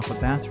cocaine off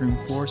a bathroom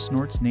floor,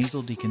 snorts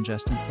nasal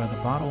decongestant by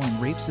the bottle, and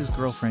rapes his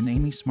girlfriend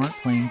Amy Smart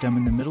playing dumb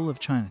in the middle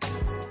of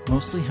Chinatown.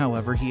 Mostly,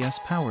 however, he is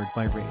powered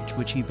by rage,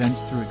 which he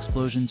vents through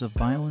explosions of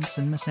violence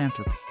and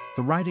misanthropy.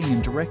 The writing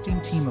and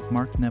directing team of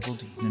Mark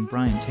Neville-Dean and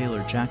Brian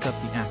Taylor jack up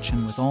the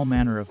action with all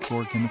manner of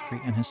gore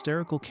gimmickry and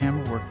hysterical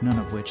camera work, none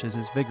of which is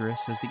as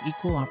vigorous as the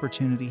equal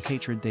opportunity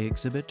hatred they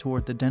exhibit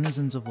toward the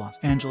denizens of Los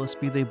Angeles,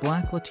 be they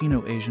black,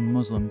 Latino, Asian,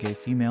 Muslim, gay,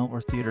 female, or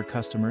theater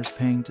customers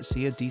paying to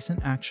see a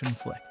decent action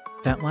flick.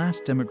 That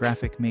last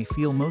demographic may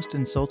feel most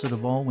insulted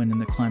of all when, in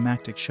the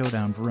climactic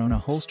showdown, Verona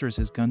holsters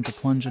his gun to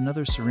plunge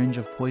another syringe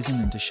of poison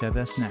into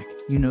Chev's neck.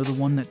 You know, the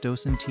one that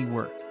doesn't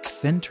work.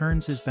 Then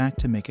turns his back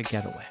to make a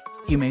getaway.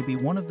 He may be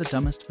one of the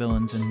dumbest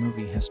villains in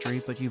movie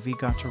history, but you've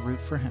got to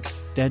root for him.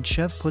 Dead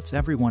Chev puts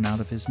everyone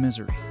out of his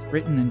misery.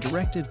 Written and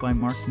directed by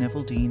Mark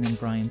Neville-Dean and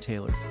Brian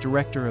Taylor.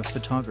 Director of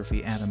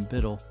photography Adam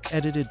Biddle.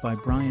 Edited by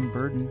Brian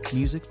Burden.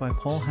 Music by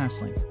Paul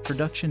Hasling.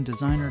 Production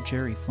designer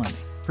Jerry Fleming.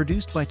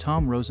 Produced by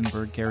Tom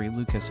Rosenberg, Gary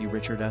Lucas,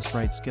 Richard S.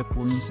 Wright, Skip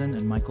Williamson,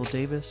 and Michael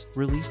Davis.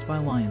 Released by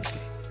Lionsgate.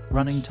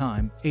 Running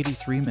time,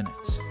 83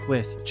 minutes.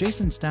 With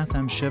Jason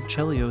Statham, Chev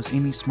Chelios,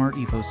 Amy Smart,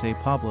 Eve Jose,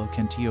 Pablo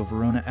Cantillo,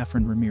 Verona,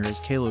 Efren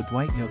Ramirez, Kalo,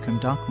 Dwight Yoakam,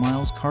 Doc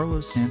Miles,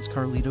 Carlos Sanz,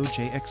 Carlito,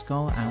 J. X.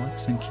 Gala,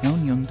 Alex, and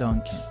Kyun Young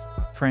Dong Kim.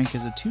 Crank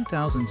is a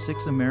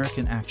 2006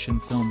 American action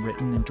film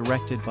written and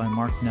directed by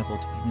Mark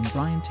Neveldine and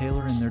Brian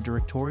Taylor in their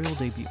directorial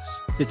debuts.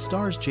 It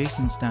stars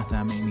Jason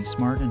Statham, Amy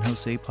Smart, and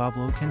Jose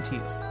Pablo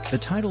Cantillo. The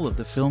title of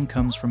the film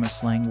comes from a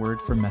slang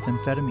word for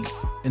methamphetamine.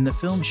 In the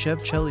film, Chev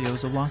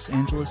Chelios, a Los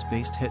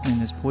Angeles-based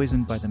hitman, is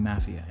poisoned by the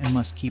mafia and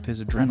must keep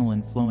his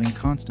adrenaline flowing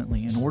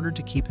constantly in order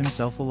to keep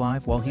himself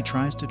alive while he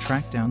tries to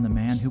track down the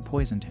man who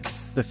poisoned him.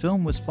 The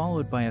film was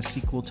followed by a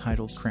sequel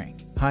titled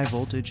Crank: High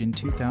Voltage in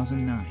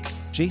 2009.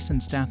 Jason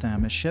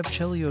Statham as Chev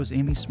Chelios,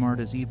 Amy Smart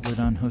as Eve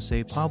Ledon,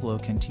 Jose Pablo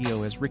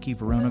Cantillo as Ricky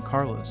Verona,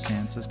 Carlos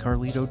Sanz as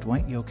Carlito,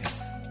 Dwight Yoakam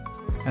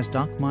as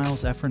Doc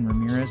Miles, Efren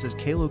Ramirez as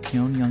Kalo,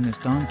 Keon Young as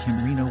Don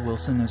Kim, Reno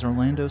Wilson as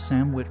Orlando,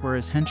 Sam Witwer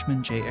as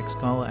henchman, Jay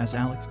Excala as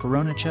Alex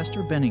Verona,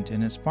 Chester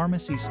Bennington as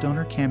Pharmacy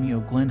Stoner, cameo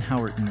Glenn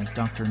Howerton as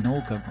Dr.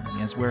 Noel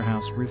Guglemy as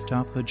Warehouse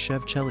Rooftop Hood.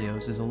 Chev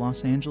Chelios is a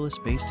Los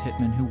Angeles-based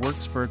hitman who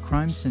works for a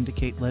crime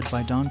syndicate led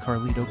by Don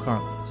Carlito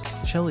Carlos.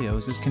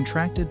 Chelios is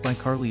contracted by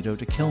Carlito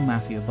to kill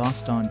mafia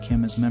boss Don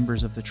Kim, as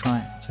members of the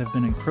triads have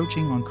been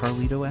encroaching on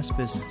Carlito's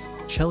business.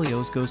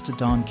 Chelios goes to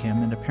Don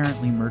Kim and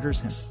apparently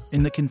murders him.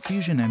 In the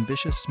confusion,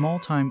 ambitious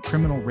small-time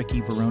criminal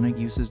Ricky Verona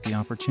uses the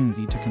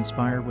opportunity to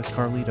conspire with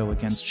Carlito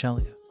against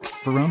Chelios.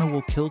 Verona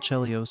will kill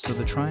Chelios so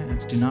the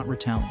triads do not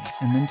retaliate,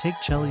 and then take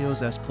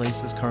Chelios'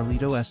 place as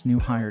Carlito's new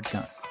hired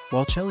gun.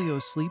 While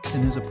Chelios sleeps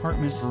in his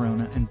apartment,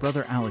 Verona and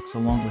brother Alex,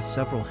 along with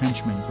several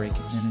henchmen, break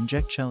in and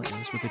inject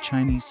Chelios with a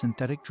Chinese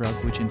synthetic drug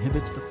which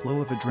inhibits the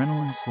flow of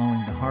adrenaline, slowing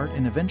the heart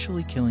and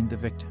eventually killing the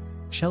victim.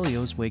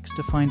 Chelios wakes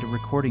to find a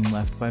recording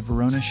left by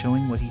Verona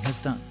showing what he has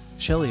done.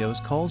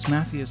 Chelios calls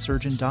mafia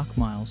surgeon Doc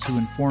Miles, who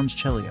informs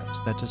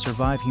Chelios that to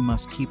survive he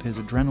must keep his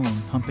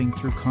adrenaline pumping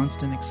through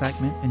constant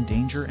excitement and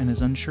danger, and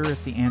is unsure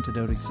if the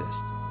antidote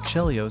exists.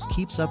 Chelios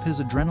keeps up his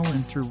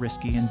adrenaline through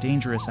risky and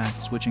dangerous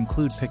acts which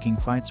include picking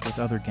fights with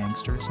other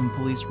gangsters and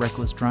police,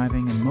 reckless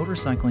driving and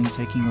motorcycling,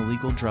 taking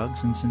illegal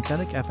drugs and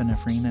synthetic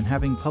epinephrine, and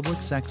having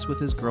public sex with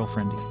his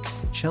girlfriend Eve.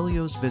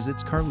 Chelios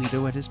visits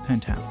Carlito at his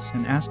penthouse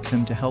and asks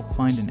him to help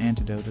find an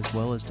antidote as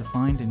well as to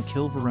find and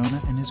kill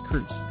Verona and his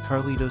crew.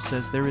 Carlito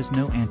says there is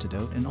no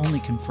antidote and only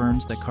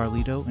confirms that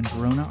Carlito and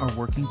Verona are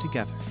working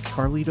together.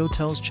 Carlito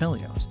tells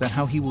Chelios that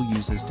how he will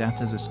use his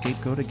death as a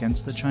scapegoat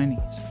against the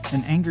Chinese.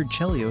 An angered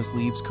Chelios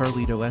leaves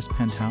Carlito's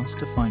penthouse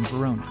to find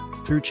Verona.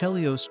 Through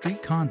Chelios'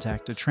 street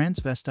contact, a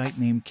transvestite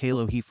named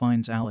Kalo, he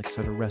finds Alex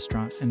at a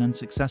restaurant and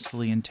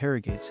unsuccessfully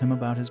interrogates him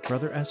about his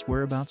brother's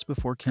whereabouts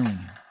before killing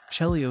him.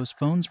 Chelios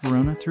phones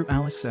Verona through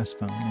Alex's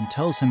phone and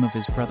tells him of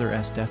his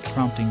brother's death,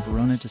 prompting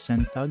Verona to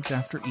send thugs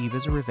after Eve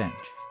as a revenge.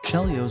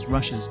 Chelios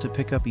rushes to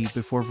pick up Eve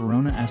before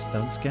Verona's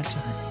thugs get to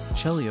her.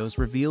 Chelios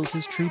reveals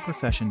his true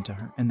profession to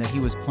her and that he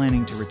was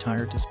planning to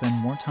retire to spend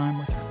more time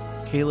with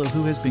her. Kalo,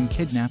 who has been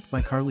kidnapped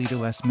by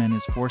Carlito's men,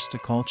 is forced to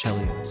call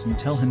Chelios and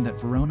tell him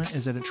that Verona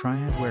is at a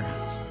triad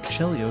warehouse.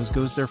 Chelios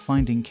goes there,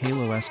 finding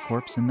Kalo's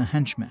corpse and the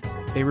henchmen.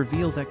 They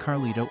reveal that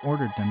Carlito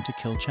ordered them to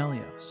kill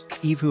Chelios.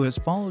 Eve, who has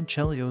followed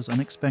Chelios,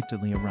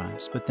 unexpectedly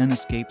arrives but then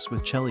escapes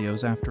with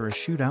Chelios after a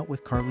shootout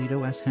with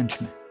Carlito's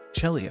henchmen.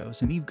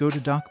 Chelios and Eve go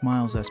to Doc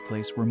Miles'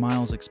 place, where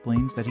Miles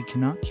explains that he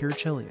cannot cure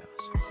Chelios.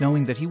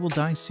 Knowing that he will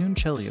die soon,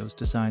 Chelios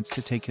decides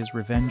to take his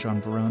revenge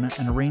on Verona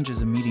and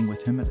arranges a meeting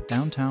with him at a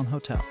downtown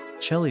hotel.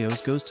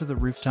 Chelios goes to the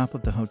rooftop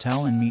of the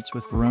hotel and meets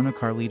with Verona,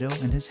 Carlito,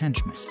 and his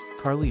henchmen.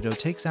 Carlito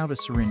takes out a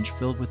syringe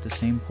filled with the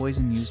same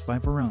poison used by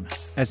Verona.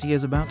 As he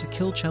is about to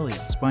kill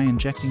Chelios by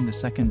injecting the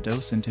second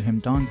dose into him,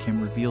 Don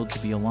Kim, revealed to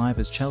be alive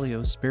as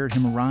Chelios spared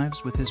him,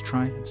 arrives with his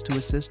triads to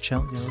assist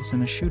Chelios,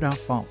 and a shootout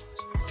follows.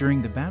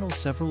 During the battle,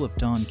 several of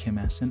Don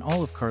Kim's and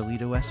all of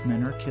Carlito's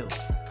men are killed.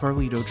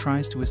 Carlito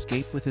tries to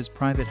escape with his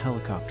private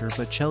helicopter,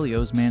 but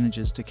Chelios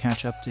manages to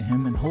catch up to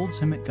him and holds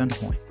him at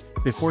gunpoint.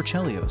 Before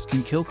Chelios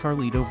can kill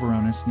Carlito,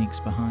 Verona sneaks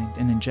behind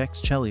and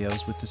injects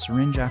Chelios with the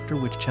syringe, after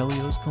which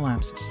Chelios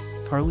collapses.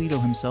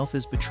 Carlito himself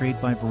is betrayed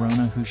by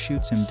Verona, who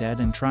shoots him dead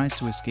and tries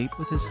to escape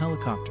with his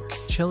helicopter.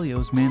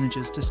 Chelios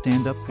manages to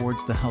stand up,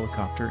 boards the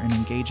helicopter, and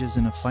engages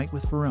in a fight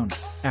with Verona.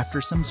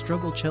 After some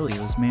struggle,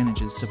 Chelios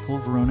manages to pull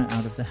Verona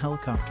out of the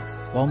helicopter.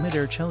 While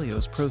midair,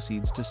 Chelios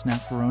proceeds to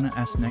snap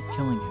Verona's neck,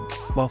 killing him.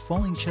 While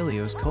falling,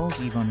 Chelios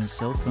calls Eve on his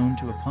cell phone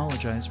to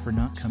apologize for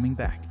not coming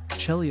back.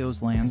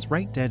 Chelios lands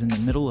right dead in the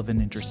middle of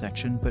an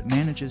intersection but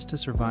manages to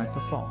survive the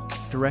fall.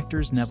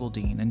 Directors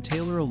Neveldine and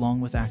Taylor, along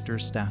with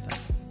actors Statham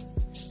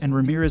and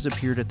Ramirez,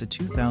 appeared at the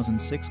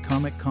 2006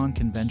 Comic-Con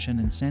convention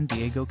in San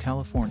Diego,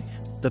 California.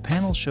 The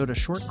panel showed a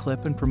short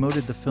clip and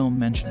promoted the film,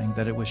 mentioning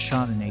that it was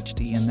shot in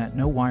HD and that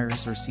no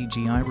wires or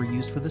CGI were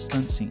used for the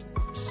stunt scene.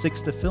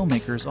 The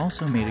filmmakers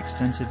also made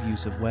extensive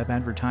use of web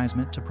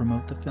advertisement to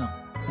promote the film.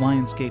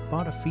 Lionsgate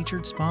bought a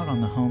featured spot on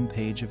the home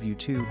page of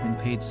YouTube and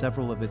paid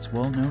several of its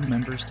well-known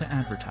members to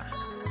advertise.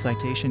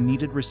 Citation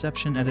needed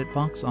reception. Edit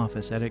box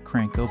office. Edit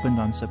Crank opened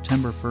on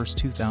September 1,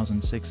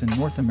 2006 in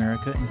North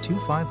America in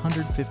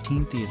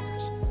 515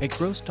 theaters. It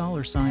grossed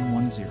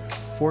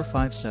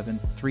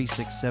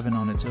 $1,457,367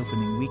 on its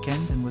opening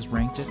weekend and was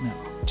ranked at No.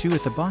 2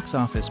 at the box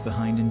office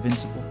behind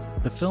Invincible.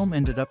 The film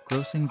ended up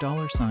grossing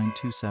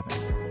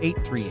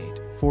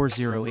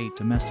 $27838,408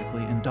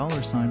 domestically and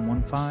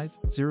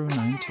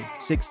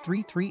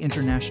 $15092,633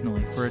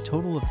 internationally for a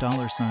total of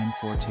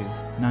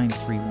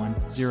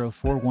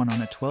 $42931,041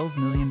 on a $12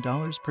 million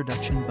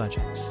production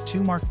budget.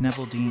 Mark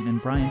Neville Dean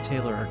and Brian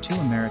Taylor are two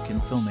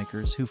American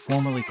filmmakers who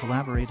formerly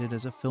collaborated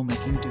as a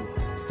filmmaking duo.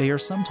 They are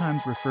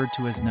sometimes referred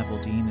to as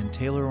Neville Dean and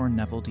Taylor or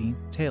Neville Dean,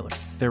 Taylor.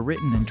 Their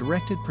written and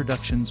directed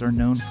productions are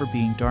known for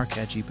being dark,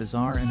 edgy,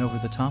 bizarre, and over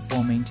the top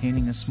while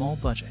maintaining a small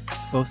budget.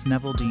 Both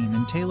Neville Dean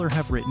and Taylor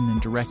have written and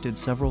directed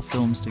several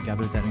films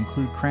together that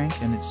include Crank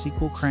and its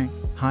sequel Crank,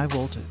 High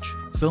Voltage.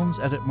 Films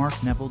edit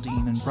Mark Neville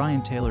Dean and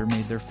Brian Taylor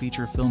made their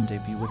feature film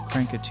debut with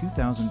Crank, a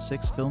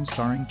 2006 film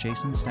starring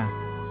Jason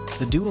Statham.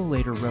 The duo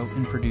later wrote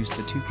and produced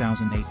the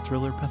 2008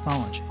 thriller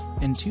Pathology.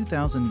 In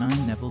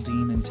 2009, Neville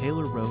Dean and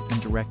Taylor wrote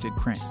and directed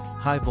Crank,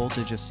 High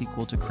Voltage, a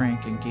sequel to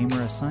Crank, and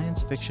Gamer, a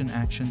science fiction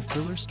action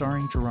thriller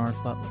starring Gerard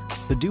Butler.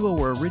 The duo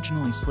were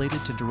originally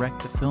slated to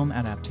direct the film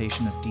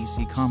adaptation of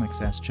DC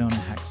Comics' Jonah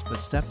Hex,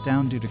 but stepped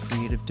down due to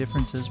creative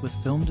differences with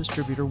film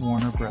distributor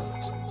Warner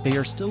Bros. They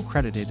are still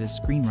credited as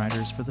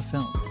screenwriters for the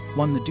film.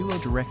 The duo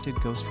directed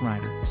Ghost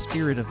Rider,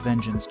 Spirit of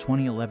Vengeance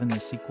 2011,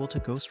 the sequel to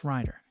Ghost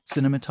Rider.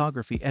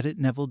 Cinematography edit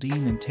Neville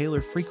Dean and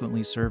Taylor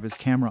frequently serve as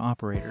camera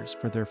operators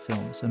for their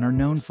films and are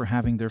known for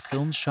having their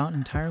films shot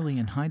entirely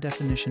in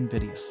high-definition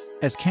video.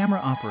 As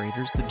camera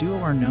operators, the duo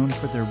are known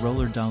for their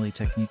roller dolly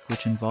technique,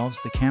 which involves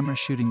the camera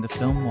shooting the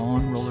film while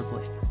on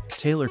rollerblade.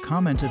 Taylor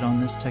commented on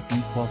this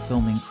technique while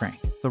filming Crank.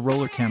 The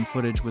roller cam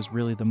footage was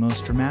really the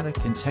most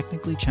dramatic and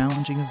technically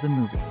challenging of the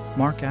movie.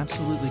 Mark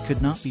absolutely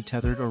could not be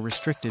tethered or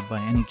restricted by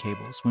any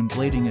cables when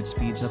blading at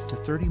speeds up to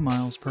 30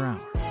 miles per hour.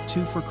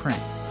 For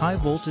Crank, High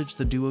Voltage,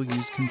 the duo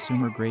used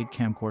consumer-grade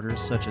camcorders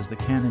such as the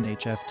Canon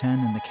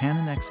HF10 and the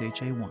Canon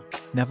XH-A1.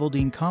 Neville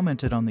Dean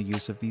commented on the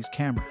use of these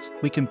cameras.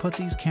 "We can put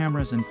these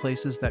cameras in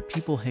places that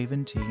people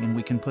haven to, and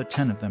we can put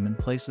 10 of them in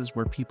places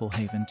where people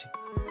haven to.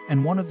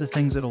 And one of the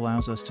things it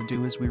allows us to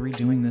do is we're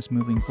redoing this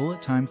moving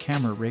bullet time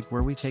camera rig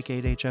where we take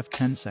 8 HF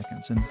 10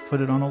 seconds and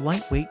put it on a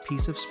lightweight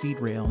piece of speed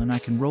rail, and I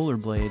can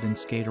rollerblade and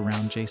skate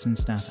around Jason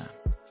Statham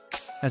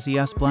as he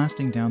is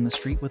blasting down the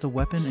street with a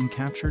weapon and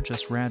capture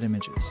just rad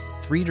images."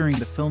 During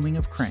the filming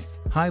of Crank,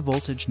 High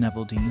Voltage,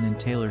 Neville Dean and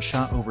Taylor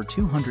shot over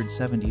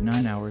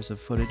 279 hours of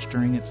footage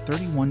during its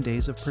 31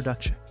 days of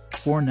production.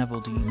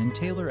 Neville Dean and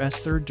Taylor's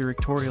third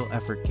directorial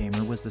effort,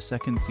 Gamer, was the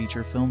second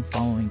feature film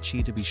following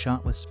Chi to be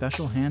shot with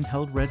special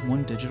handheld Red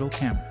 1 digital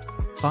camera.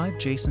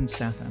 Jason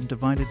Statham,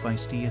 divided by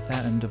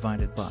Statham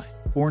divided by.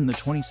 Born the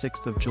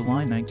 26th of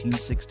July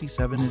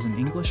 1967, is an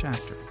English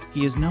actor.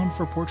 He is known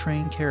for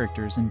portraying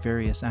characters in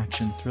various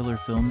action thriller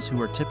films who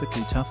are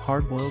typically tough,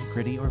 hard-boiled,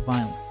 gritty, or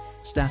violent.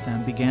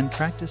 Statham began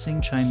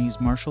practicing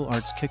Chinese martial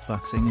arts,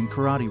 kickboxing, and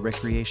karate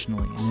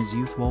recreationally in his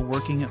youth while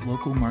working at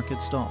local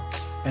market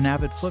stalls. An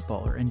avid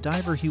footballer and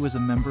diver, he was a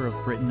member of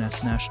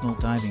Britain's national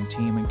diving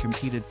team and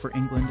competed for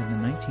England in the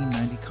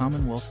 1990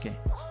 Commonwealth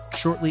Games.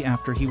 Shortly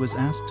after, he was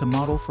asked to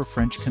model for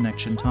French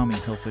connection Tommy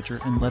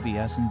Hilfiger and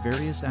Levi's in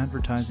various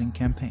advertising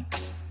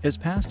campaigns. His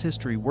past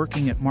history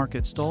working at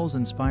market stalls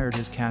inspired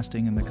his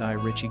casting in the Guy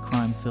Ritchie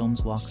crime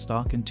films Lock,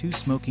 Stock, and Two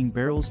Smoking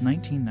Barrels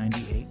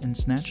 1998 and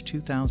Snatch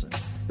 2000.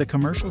 The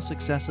commercial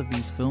success of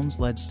these films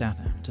led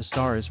Statham to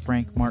star as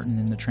Frank Martin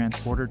in the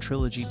Transporter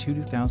trilogy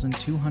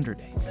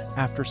 2208.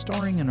 After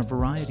starring in a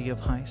variety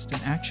of heist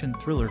and action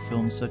thriller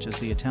films such as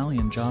The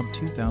Italian Job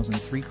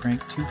 2003,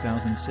 Crank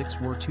 2006,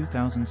 War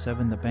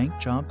 2007, The Bank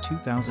Job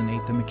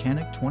 2008, The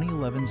Mechanic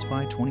 2011,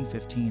 Spy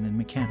 2015, and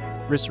Mechanic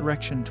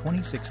Resurrection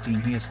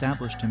 2016, he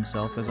established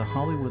himself as a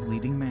Hollywood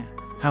leading man.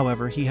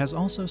 However, he has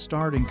also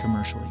starred in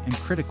commercially and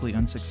critically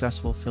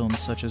unsuccessful films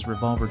such as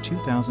Revolver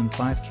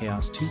 2005,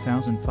 Chaos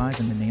 2005,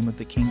 In the Name of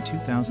the King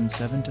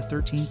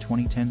 2007-13,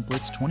 2010,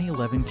 Blitz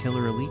 2011,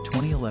 Killer Elite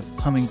 2011,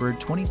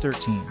 Hummingbird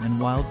 2013, and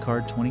Wild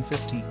Card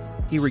 2015.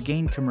 He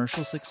regained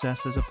commercial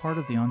success as a part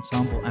of the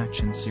ensemble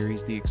action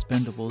series The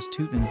Expendables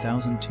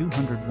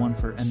 2201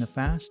 and the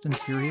Fast and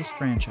Furious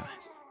franchise.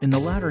 In the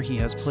latter, he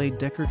has played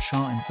Deckard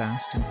Shaw in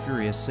Fast and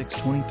Furious 6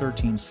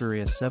 2013,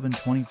 Furious 7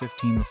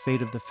 2015, The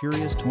Fate of the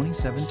Furious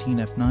 2017,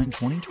 F9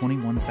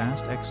 2021,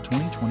 Fast X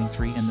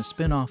 2023, and the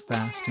spin-off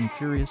Fast and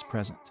Furious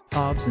Present,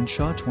 Hobbs and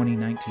Shaw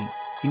 2019.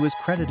 He was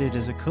credited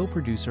as a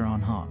co-producer on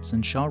Hobbs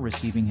and Shaw,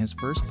 receiving his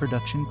first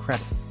production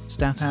credit.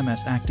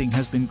 Statham's acting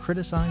has been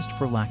criticized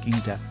for lacking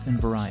depth and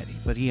variety,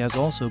 but he has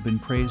also been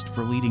praised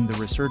for leading the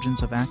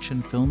resurgence of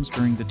action films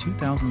during the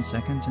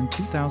 2000s and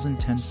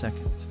 2010s.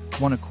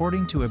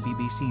 According to a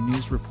BBC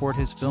News report,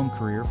 his film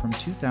career from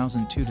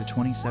 2002 to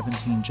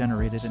 2017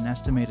 generated an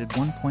estimated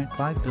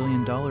 $1.5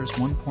 billion,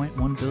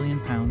 £1.1 billion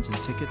in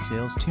ticket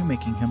sales,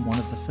 making him one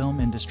of the film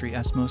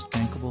industry's most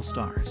bankable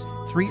stars.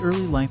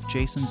 Early life.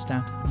 Jason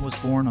Statham was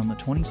born on the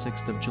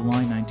 26th of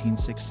July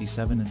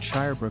 1967 in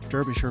Shirebrook,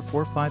 Derbyshire,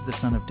 the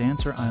son of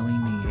dancer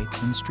Eileen Nee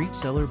Yates and street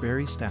seller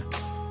Barry Statham.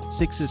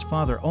 6. His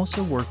father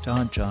also worked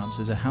odd jobs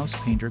as a house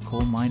painter,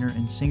 coal miner,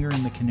 and singer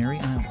in the Canary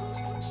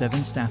Islands.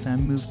 7.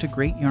 Statham moved to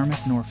Great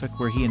Yarmouth, Norfolk,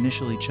 where he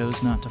initially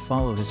chose not to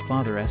follow his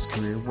father's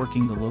career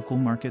working the local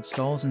market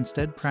stalls,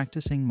 instead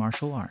practicing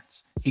martial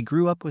arts. He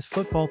grew up with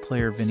football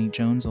player Vinnie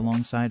Jones,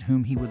 alongside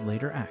whom he would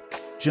later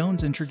act.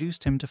 Jones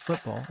introduced him to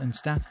football, and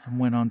Statham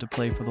went on to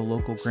play for the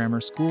local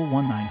grammar school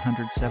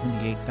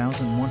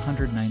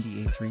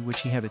 1,978,198,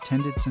 which he had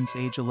attended since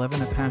age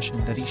 11, a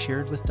passion that he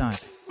shared with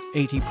diving.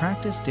 8. He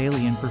practiced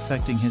daily in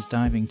perfecting his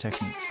diving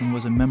techniques and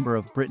was a member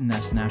of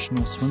Britain's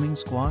national swimming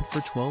squad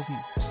for 12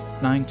 years.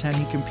 9. 10.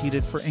 He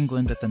competed for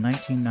England at the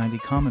 1990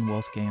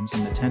 Commonwealth Games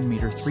in the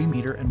 10-meter,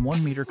 3-meter, and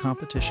 1-meter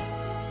competition.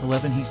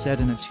 11. He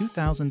said in a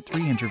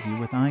 2003 interview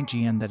with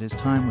IGN that his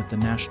time with the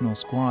national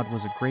squad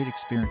was a great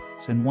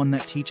experience and one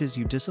that teaches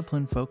you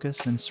discipline,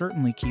 focus, and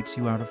certainly keeps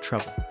you out of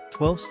trouble.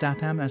 12.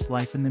 Statham's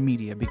life in the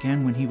media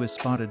began when he was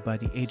spotted by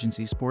the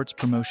agency Sports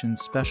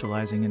Promotions,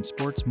 specializing in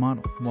sports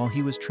modeling, while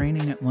he was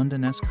training at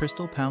London's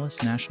Crystal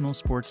Palace National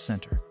Sports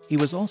Centre. He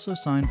was also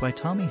signed by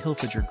Tommy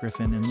Hilfiger,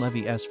 Griffin, and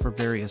Levy S for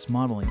various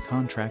modeling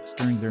contracts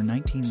during their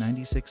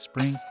 1996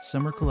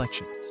 spring-summer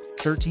collections.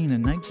 13.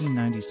 In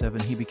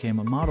 1997, he became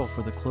a model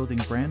for the clothing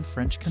brand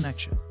French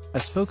Connection. A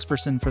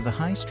spokesperson for the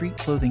high street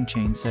clothing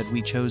chain said,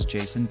 "We chose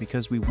Jason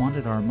because we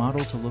wanted our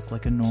model to look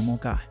like a normal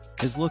guy.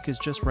 His look is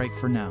just right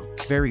for now,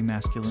 very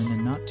masculine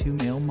and not too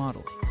male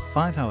modelly."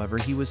 5. However,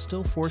 he was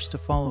still forced to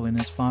follow in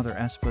his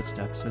father's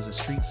footsteps as a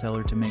street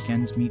seller to make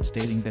ends meet,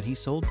 stating that he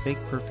sold fake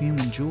perfume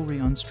and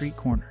jewelry on street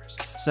corners.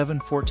 7.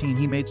 14.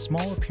 He made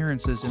small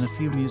appearances in a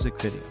few music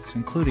videos,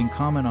 including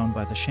Comment On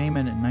by The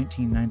Shaman in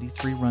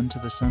 1993, Run to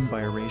the Sun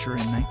by Erasure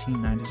in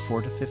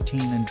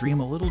 1994-15, and Dream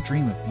a Little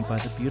Dream of Me by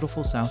The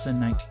Beautiful South in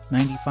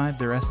 1995.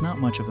 There's not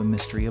much of a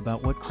mystery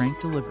about what Crank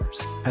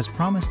delivers. As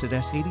promised, it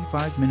has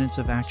 85 minutes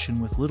of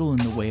action with little in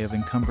the way of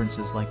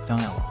encumbrances like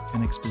dialogue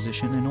and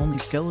exposition, and only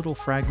skeletal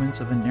fragments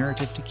of a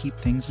narrative to keep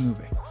things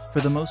moving.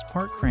 For the most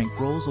part, Crank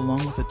rolls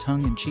along with a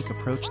tongue-in-cheek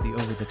approach. The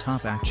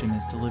over-the-top action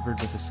is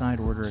delivered with a side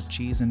order of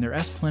cheese, and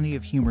there's plenty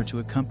of humor to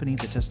accompany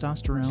the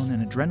testosterone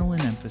and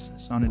adrenaline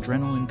emphasis on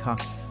adrenaline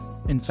cocktail.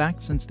 In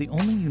fact, since the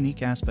only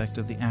unique aspect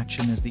of the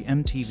action is the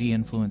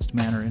MTV-influenced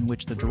manner in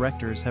which the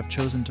directors have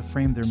chosen to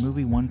frame their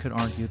movie, one could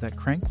argue that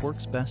Crank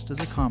works best as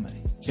a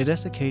comedy. It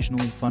is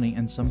occasionally funny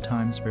and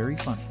sometimes very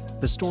funny.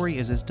 The story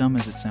is as dumb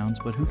as it sounds,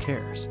 but who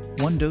cares?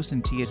 1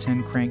 doesn't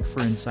attend Crank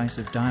for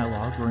incisive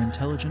dialogue or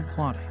intelligent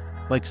plotting.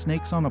 Like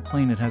Snakes on a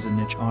Plane, it has a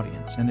niche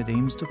audience and it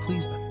aims to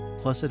please them.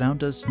 Plus, it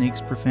outdoes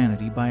Snake's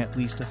profanity by at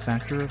least a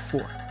factor of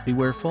 4.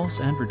 Beware false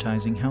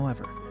advertising,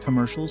 however.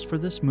 Commercials for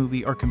this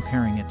movie are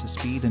comparing it to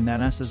Speed, and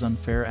that's as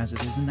unfair as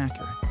it is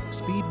inaccurate.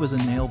 Speed was a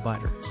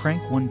nail-biter.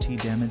 Crank wouldn't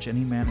damage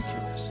any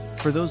manicures.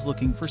 For those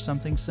looking for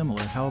something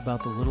similar, how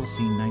about the Little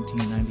Scene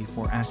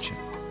 1994 action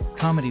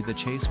comedy The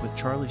Chase with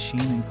Charlie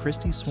Sheen and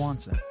Christy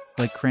Swanson?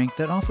 Like Crank,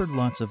 that offered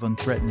lots of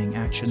unthreatening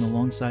action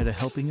alongside a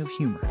helping of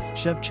humor.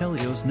 Chev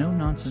Chelio's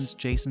no-nonsense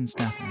Jason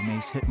Statham,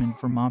 ace hitman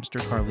for mobster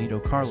Carlito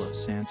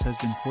Carlos Sanz, has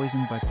been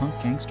poisoned by punk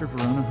gangster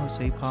Verona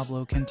Jose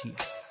Pablo Cantillo.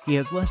 He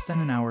has less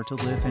than an hour to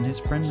live, and his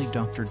friendly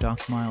Dr.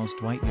 Doc Miles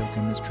Dwight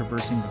Yoakam is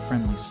traversing the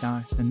friendly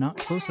skies and not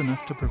close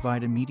enough to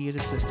provide immediate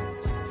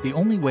assistance. The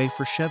only way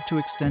for Chev to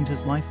extend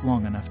his life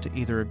long enough to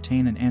either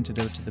obtain an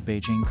antidote to the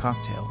Beijing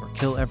cocktail or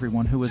kill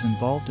everyone who is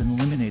involved in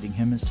eliminating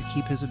him is to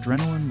keep his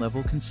adrenaline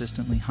level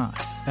consistently high.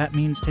 That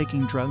means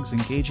taking drugs,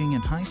 engaging in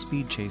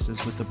high-speed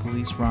chases with the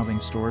police, robbing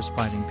stores,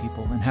 fighting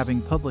people, and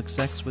having public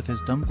sex with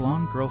his dumb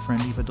blonde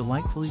girlfriend Eva,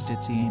 delightfully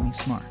ditzy Amy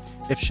Smart.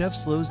 If Chev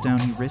slows down,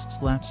 he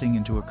risks lapsing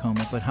into a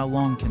coma, but how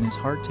long can his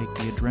heart take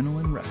the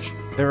adrenaline rush?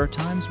 There are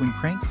times when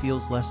Crank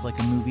feels less like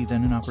a movie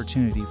than an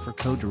opportunity for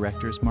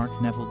co-directors Mark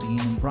Neville-Dean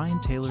and Brian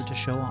Taylor to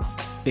show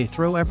off. They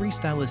throw every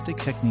stylistic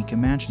technique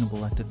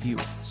imaginable at the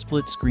viewer.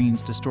 Split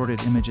screens,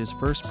 distorted images,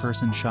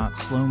 first-person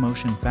shots, slow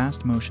motion,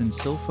 fast motion,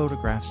 still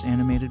photographs,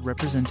 animated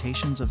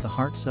representations of the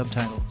heart,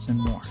 subtitles, and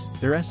more.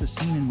 There's a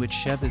scene in which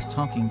Chev is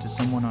talking to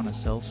someone on a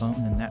cell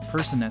phone, and that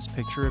person's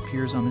picture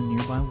appears on a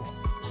nearby wall.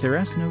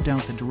 There's no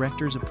doubt the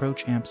director's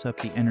approach amps up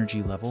the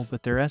energy level,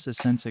 but there's a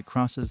sense it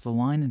crosses the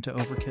line into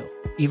overkill.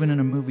 Even in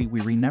a movie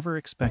we never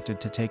expected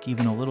to take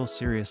even a little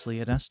seriously,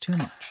 it's too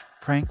much.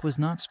 Crank was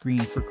not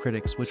screened for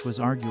critics, which was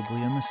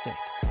arguably a mistake.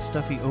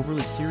 Stuffy,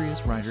 overly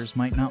serious writers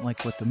might not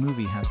like what the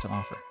movie has to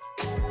offer,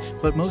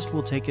 but most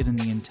will take it in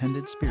the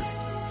intended spirit.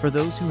 For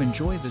those who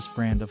enjoy this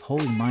brand of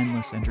wholly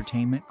mindless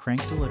entertainment,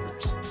 Crank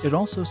delivers. It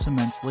also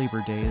cements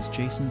Labor Day as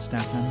Jason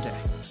Statham Day,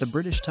 the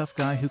British tough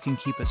guy who can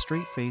keep a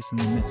straight face in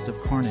the midst of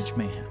carnage,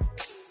 mayhem,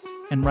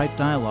 and right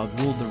dialogue.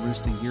 Ruled the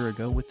roost a year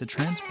ago with The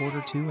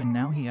Transporter 2, and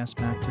now he is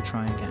back to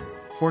try again.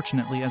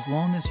 Fortunately, as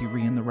long as you're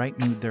in the right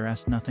mood,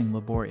 there's nothing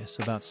laborious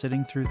about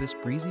sitting through this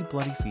breezy,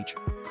 bloody feature.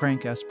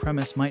 Crank's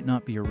premise might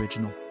not be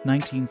original.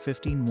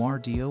 1950 noir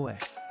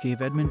DOA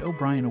gave Edmund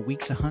O'Brien a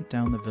week to hunt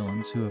down the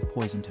villains who have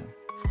poisoned him.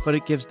 but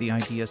it gives the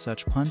idea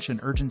such punch and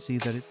urgency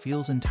that it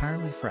feels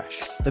entirely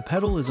fresh. The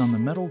pedal is on the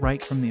metal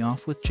right from the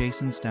off, with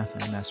Jason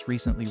Statham's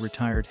recently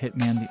retired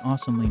hitman, the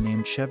awesomely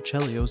named Chev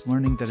Chelios,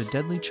 learning that a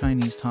deadly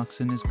Chinese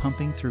toxin is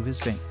pumping through his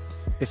veins.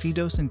 If he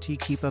doesn't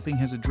keep upping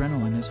his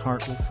adrenaline, his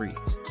heart will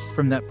freeze.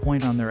 From that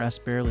point on, there's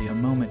barely a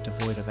moment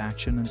devoid of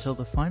action until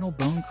the final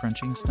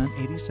bone-crunching stunt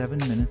 87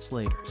 minutes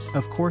later.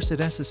 Of course,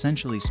 it's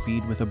essentially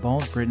speed with a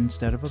bald grid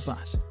instead of a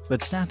bus.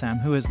 But Statham,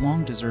 who has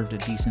long deserved a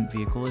decent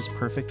vehicle, is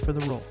perfect for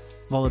the role.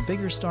 While a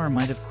bigger star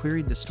might have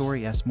queried the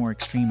story's more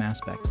extreme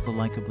aspects, the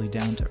likably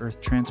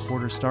down-to-earth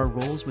transporter star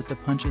rolls with the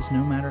punches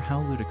no matter how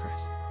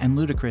ludicrous. And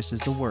ludicrous is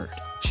the word.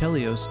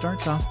 Chelios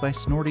starts off by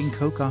snorting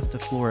coke off the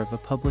floor of a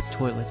public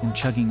toilet and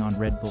chugging on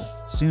Red Bull.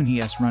 Soon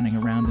he's running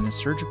around in a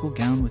surgical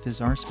gown with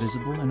his arse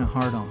visible and a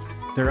hard-on.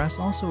 There's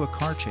also a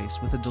car chase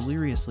with a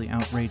deliriously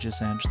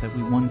outrageous edge that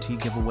we won't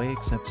give away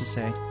except to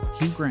say,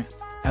 Hugh Grant.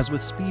 As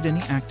with Speed, any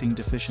acting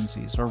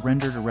deficiencies are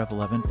rendered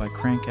irrelevant by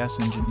Crank's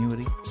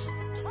ingenuity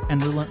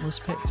and relentless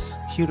pace.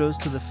 Kudos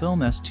to the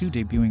film's two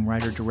debuting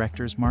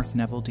writer-directors Mark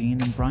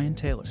Neville-Dean and Brian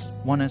Taylor,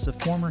 one as a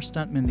former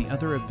stuntman, the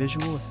other a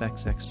visual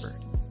effects expert.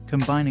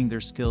 Combining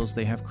their skills,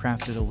 they have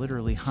crafted a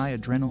literally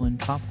high-adrenaline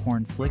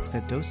popcorn flick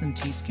that doesn't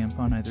skimp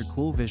on either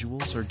cool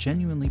visuals or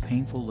genuinely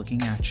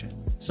painful-looking action.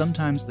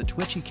 Sometimes the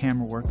twitchy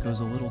camera work goes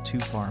a little too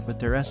far, but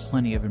there's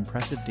plenty of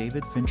impressive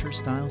David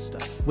Fincher-style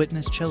stuff.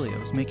 Witness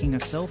Chelios making a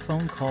cell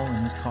phone call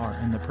in his car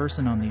and the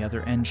person on the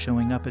other end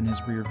showing up in his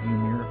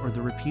rearview mirror, or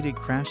the repeated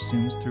crash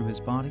zooms through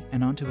his body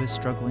and onto his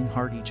struggling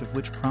heart, each of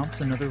which prompts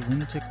another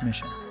lunatic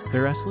mission.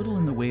 There's little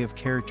in the way of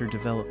character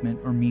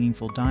development or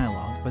meaningful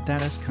dialogue, but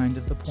that is kind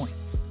of the point.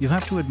 You'll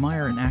have to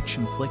admire an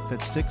action flick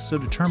that sticks so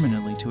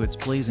determinedly to its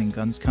blazing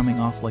guns, coming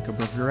off like a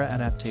bravura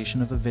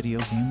adaptation of a video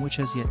game which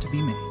has yet to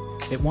be made.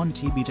 It won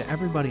TB to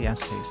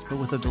everybody's taste, but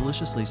with a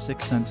deliciously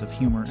sick sense of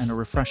humor and a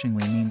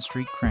refreshingly mean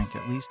streak, Crank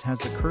at least has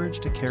the courage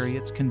to carry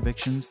its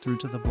convictions through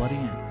to the bloody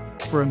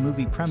end. For a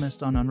movie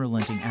premised on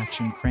unrelenting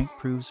action, Crank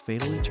proves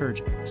fatally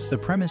turgid. The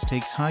premise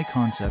takes high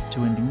concept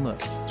to a new low.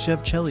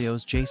 Chev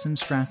Chelios, Jason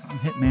Statham,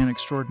 hitman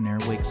extraordinaire,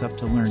 wakes up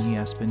to learn he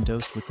has been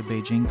dosed with the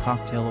Beijing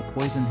cocktail, a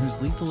poison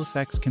whose lethal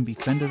effects can be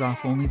fended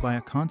off only by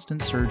a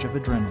constant surge of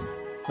adrenaline.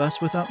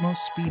 Thus, with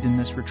utmost speed in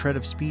this retreat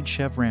of speed,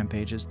 Chev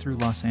rampages through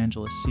Los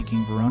Angeles,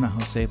 seeking Verona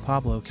Jose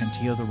Pablo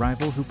Cantillo, the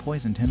rival who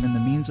poisoned him, and the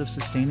means of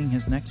sustaining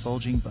his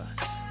neck-bulging buzz.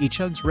 He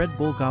chugs Red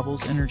Bull,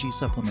 gobbles energy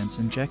supplements,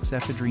 injects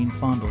ephedrine,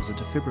 fondles a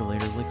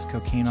defibrillator, licks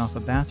cocaine off a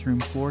bathroom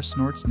floor,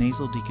 snorts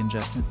nasal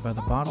decongestant by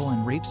the bottle,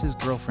 and rapes his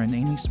girlfriend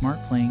Amy Smart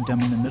playing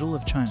dumb in the middle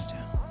of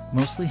Chinatown.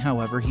 Mostly,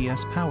 however, he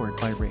is powered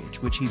by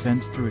rage, which he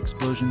vents through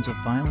explosions of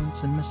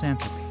violence and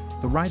misanthropy.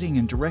 The writing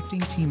and directing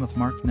team of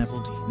Mark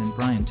Neville-Dean and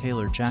Brian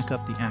Taylor jack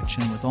up the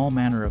action with all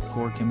manner of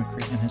gore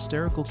gimmickry and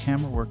hysterical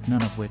camera work,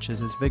 none of which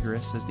is as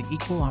vigorous as the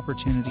equal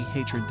opportunity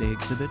hatred they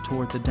exhibit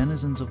toward the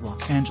denizens of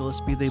Los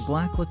Angeles, be they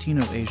black,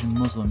 Latino, Asian,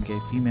 Muslim, gay,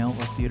 female,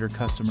 or theater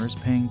customers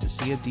paying to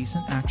see a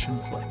decent action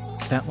flick.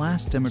 That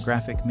last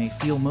demographic may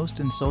feel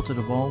most insulted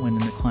of all when in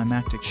the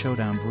climactic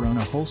showdown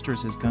Verona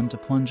holsters his gun to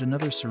plunge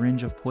another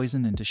syringe of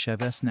poison into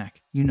Chev's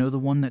neck. You know, the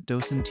one that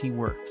doesn't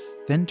work.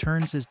 Then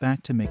turns his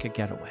back to make a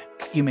getaway.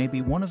 He may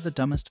be one of the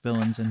dumbest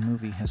villains in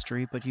movie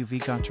history, but you've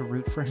got to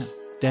root for him.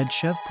 Dead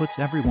Chev puts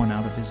everyone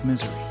out of his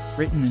misery.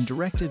 Written and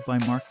directed by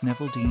Mark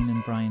Neville-Dean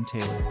and Brian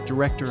Taylor.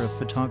 Director of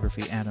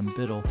photography Adam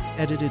Biddle.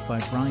 Edited by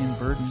Brian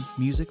Burden.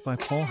 Music by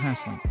Paul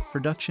Hasling.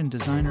 Production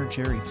designer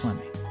Jerry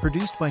Fleming.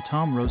 Produced by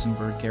Tom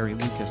Rosenberg, Gary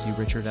Lucas, E.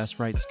 Richard S.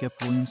 Wright, Skip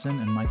Williamson,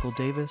 and Michael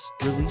Davis.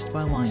 Released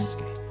by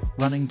Lionsgate.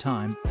 Running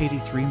time,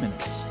 83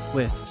 minutes.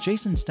 With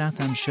Jason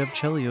Statham, Chev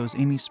Chelios,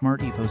 Amy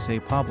Smart, Eve Jose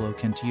Pablo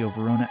Cantillo,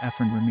 Verona,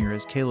 Efren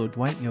Ramirez, Kalo,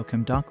 Dwight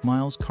Yoakam, Doc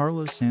Miles,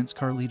 Carlos Sanz,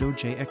 Carlito,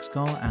 J. X.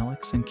 Gala,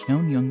 Alex, and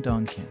Kyun Young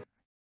Don Kim.